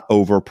not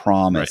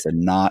overpromise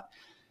and not.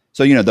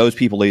 So, those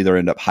people either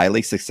end up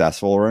highly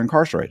successful or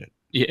incarcerated.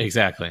 Yeah,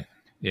 exactly.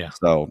 Yeah.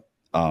 So,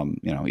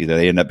 either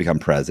they end up become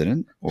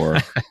president or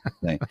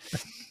they,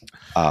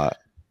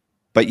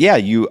 but yeah,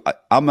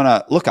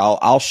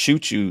 I'll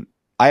shoot you.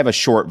 I have a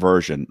short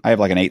version. I have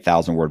like an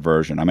 8,000 word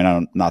version. I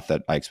mean, not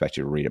that I expect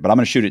you to read it, but I'm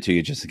going to shoot it to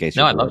you just in case.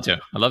 No, I'd love to.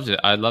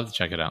 I'd love to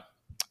check it out.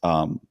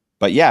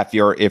 But yeah,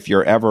 if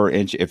you're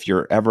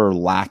ever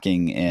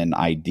lacking in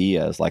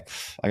ideas, like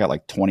I got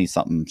like 20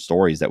 something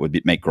stories that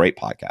would make great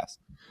podcasts.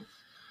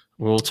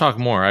 We'll talk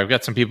more. I've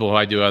got some people who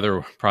I do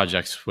other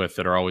projects with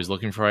that are always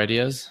looking for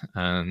ideas,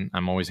 and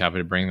I'm always happy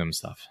to bring them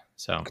stuff.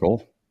 So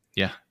cool.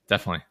 Yeah,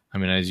 definitely. I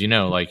mean, as you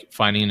know, like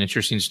finding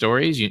interesting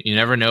stories, you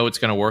never know what's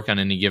going to work on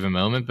any given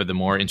moment, but the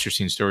more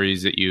interesting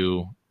stories that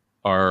you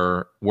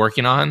are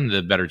working on,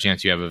 the better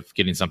chance you have of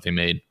getting something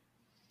made.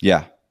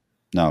 Yeah,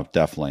 no,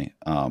 definitely.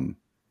 And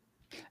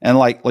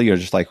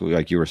just like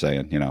you were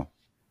saying,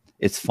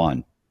 it's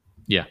fun.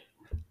 Yeah.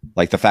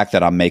 Like the fact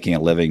that I'm making a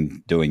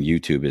living doing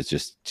YouTube is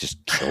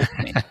just kills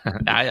me.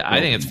 I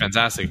think it's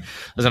fantastic.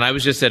 Listen, I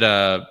was just at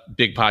a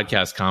big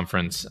podcast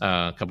conference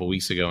a couple of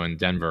weeks ago in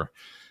Denver.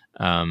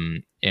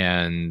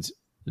 And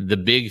the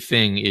big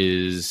thing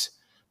is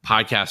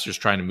podcasters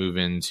trying to move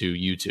into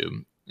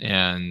YouTube.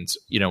 And,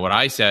 what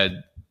I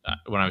said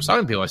when I was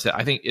talking to people, I said,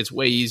 I think it's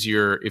way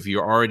easier if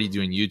you're already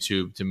doing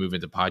YouTube to move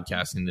into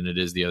podcasting than it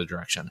is the other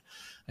direction.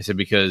 I said,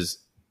 because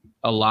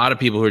a lot of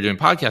people who are doing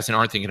podcasting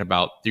aren't thinking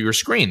about your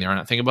screen. They're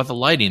not thinking about the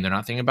lighting. They're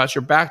not thinking about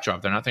your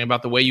backdrop. They're not thinking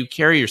about the way you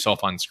carry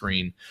yourself on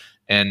screen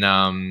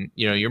and,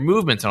 your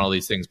movements and all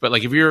these things. But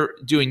like if you're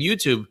doing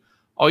YouTube,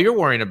 all you're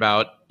worrying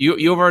about,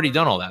 you've already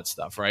done all that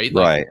stuff, right?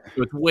 Right.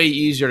 So it's way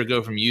easier to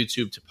go from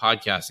YouTube to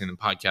podcasting than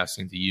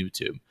podcasting to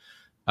YouTube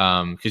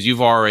because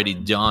you've already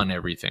done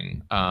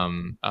everything.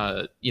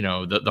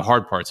 The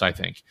hard parts, I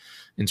think,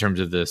 in terms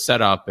of the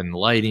setup and the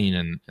lighting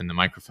and the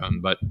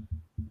microphone. But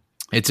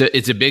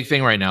it's a big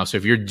thing right now. So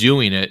if you're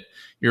doing it,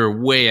 you're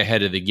way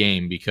ahead of the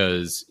game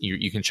because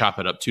you can chop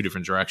it up two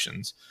different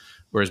directions.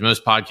 Whereas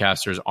most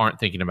podcasters aren't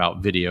thinking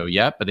about video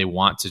yet, but they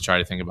want to try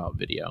to think about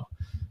video.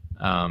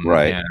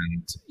 Right.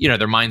 And,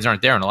 their minds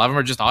aren't there. And a lot of them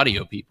are just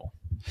audio people.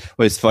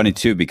 Well, it's funny,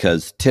 too,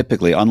 because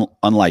typically,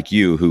 unlike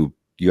you, who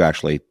you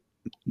actually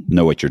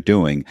know what you're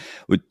doing,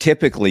 would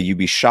typically you'd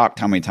be shocked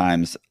how many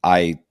times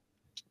I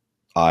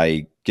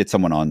get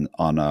someone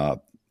on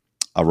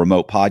a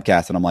remote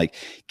podcast and I'm like,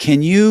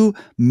 can you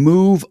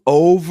move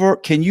over?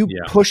 Can you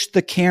push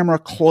the camera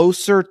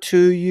closer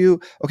to you?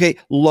 Okay,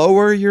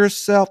 lower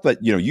yourself. But,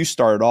 you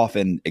started off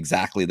in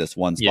exactly this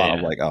one spot. Yeah.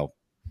 I'm like, oh,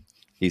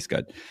 he's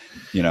good.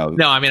 No,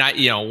 I mean,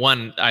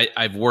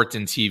 I've worked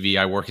in TV.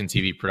 I work in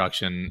TV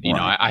production.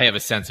 I have a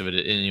sense of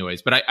it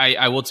anyways. But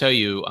I will tell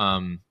you,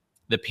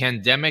 the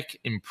pandemic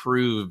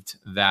improved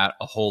that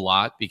a whole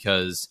lot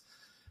because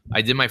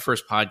I did my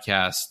first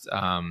podcast,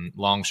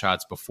 Long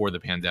Shots, before the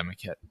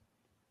pandemic hit.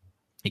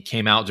 It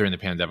came out during the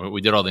pandemic. We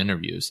did all the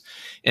interviews.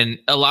 And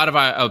a lot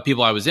of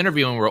people I was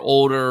interviewing were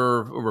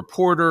older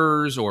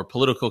reporters or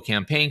political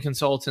campaign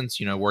consultants,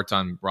 worked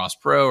on Ross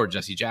Perot or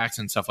Jesse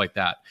Jackson, stuff like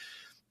that.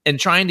 And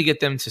trying to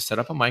get them to set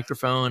up a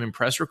microphone and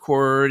press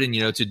record and,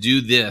 to do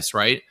this,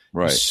 right?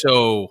 Right.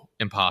 So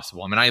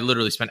impossible. I mean, I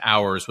literally spent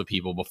hours with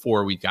people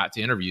before we got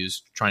to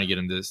interviews trying to get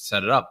them to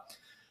set it up.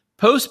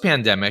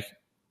 Post-pandemic,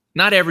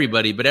 not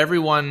everybody, but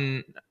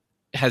everyone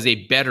has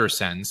a better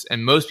sense.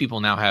 And most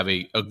people now have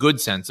a good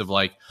sense of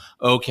like,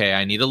 okay,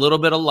 I need a little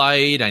bit of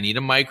light. I need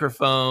a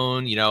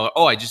microphone.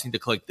 I just need to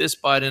click this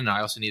button. I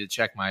also need to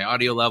check my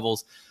audio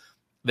levels.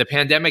 The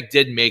pandemic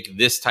did make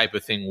this type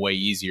of thing way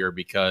easier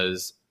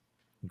because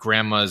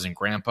grandmas and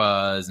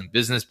grandpas and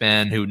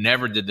businessmen who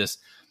never did this,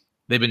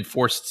 they've been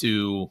forced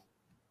to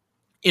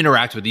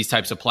interact with these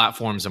types of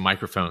platforms and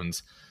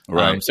microphones.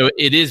 Right. So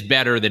it is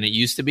better than it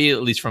used to be,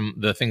 at least from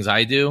the things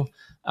I do.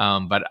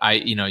 But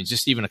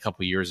just even a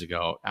couple of years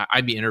ago,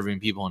 I'd be interviewing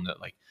people and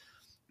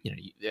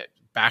the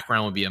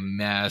background would be a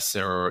mess,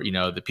 or,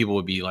 the people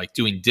would be like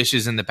doing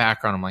dishes in the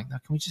background. I'm like, no,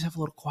 can we just have a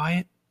little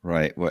quiet?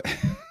 Right. What?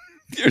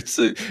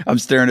 I'm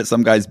staring at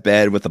some guy's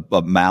bed with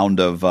a mound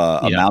of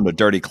mound of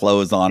dirty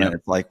clothes on it.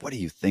 It's like, what are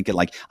you thinking?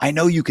 Like, I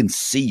know you can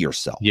see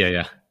yourself.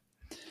 Yeah.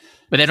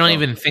 But they don't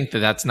even think that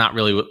that's not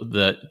really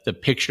the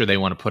picture they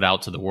want to put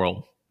out to the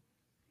world.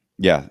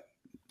 Yeah.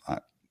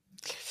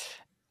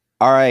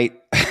 All right.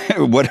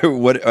 What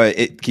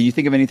can you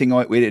think of anything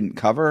we didn't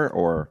cover,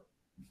 or?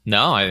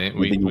 No, I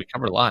think we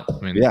covered a lot.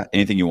 I mean, yeah.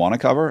 Anything you want to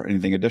cover?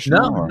 Anything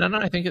additional? No.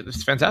 I think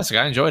it's fantastic.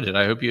 I enjoyed it.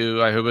 I hope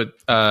it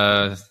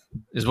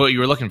is what you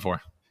were looking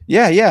for.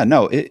 Yeah.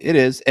 No, it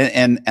is.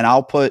 And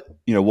I'll put,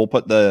 we'll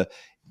put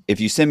if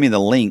you send me the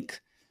link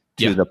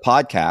to the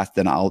podcast,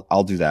 then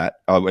I'll do that.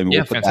 We'll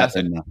put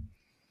fantastic. That in,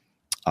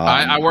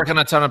 I work on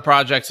a ton of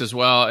projects as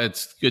well.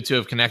 It's good to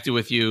have connected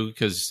with you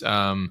because,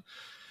 I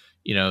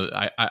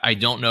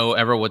don't know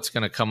ever what's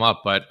going to come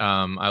up, but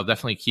I'll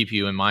definitely keep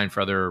you in mind for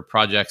other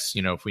projects.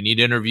 If we need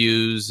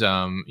interviews,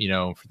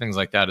 for things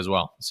like that as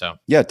well. So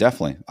yeah,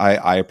 definitely.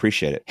 I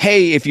appreciate it.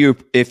 Hey, if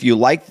you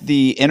liked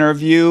the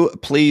interview,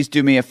 please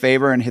do me a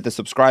favor and hit the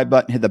subscribe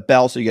button, hit the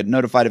bell so you get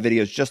notified of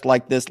videos just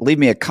like this. Leave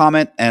me a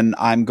comment, and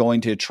I'm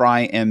going to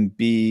try and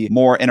be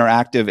more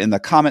interactive in the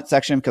comment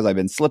section because I've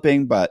been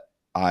slipping, but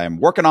I'm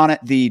working on it.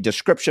 The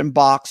description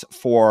box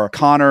for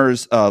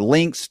Connor's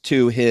links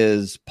to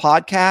his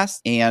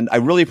podcast. And I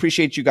really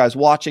appreciate you guys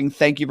watching.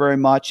 Thank you very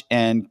much.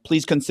 And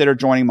please consider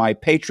joining my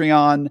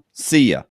Patreon. See ya.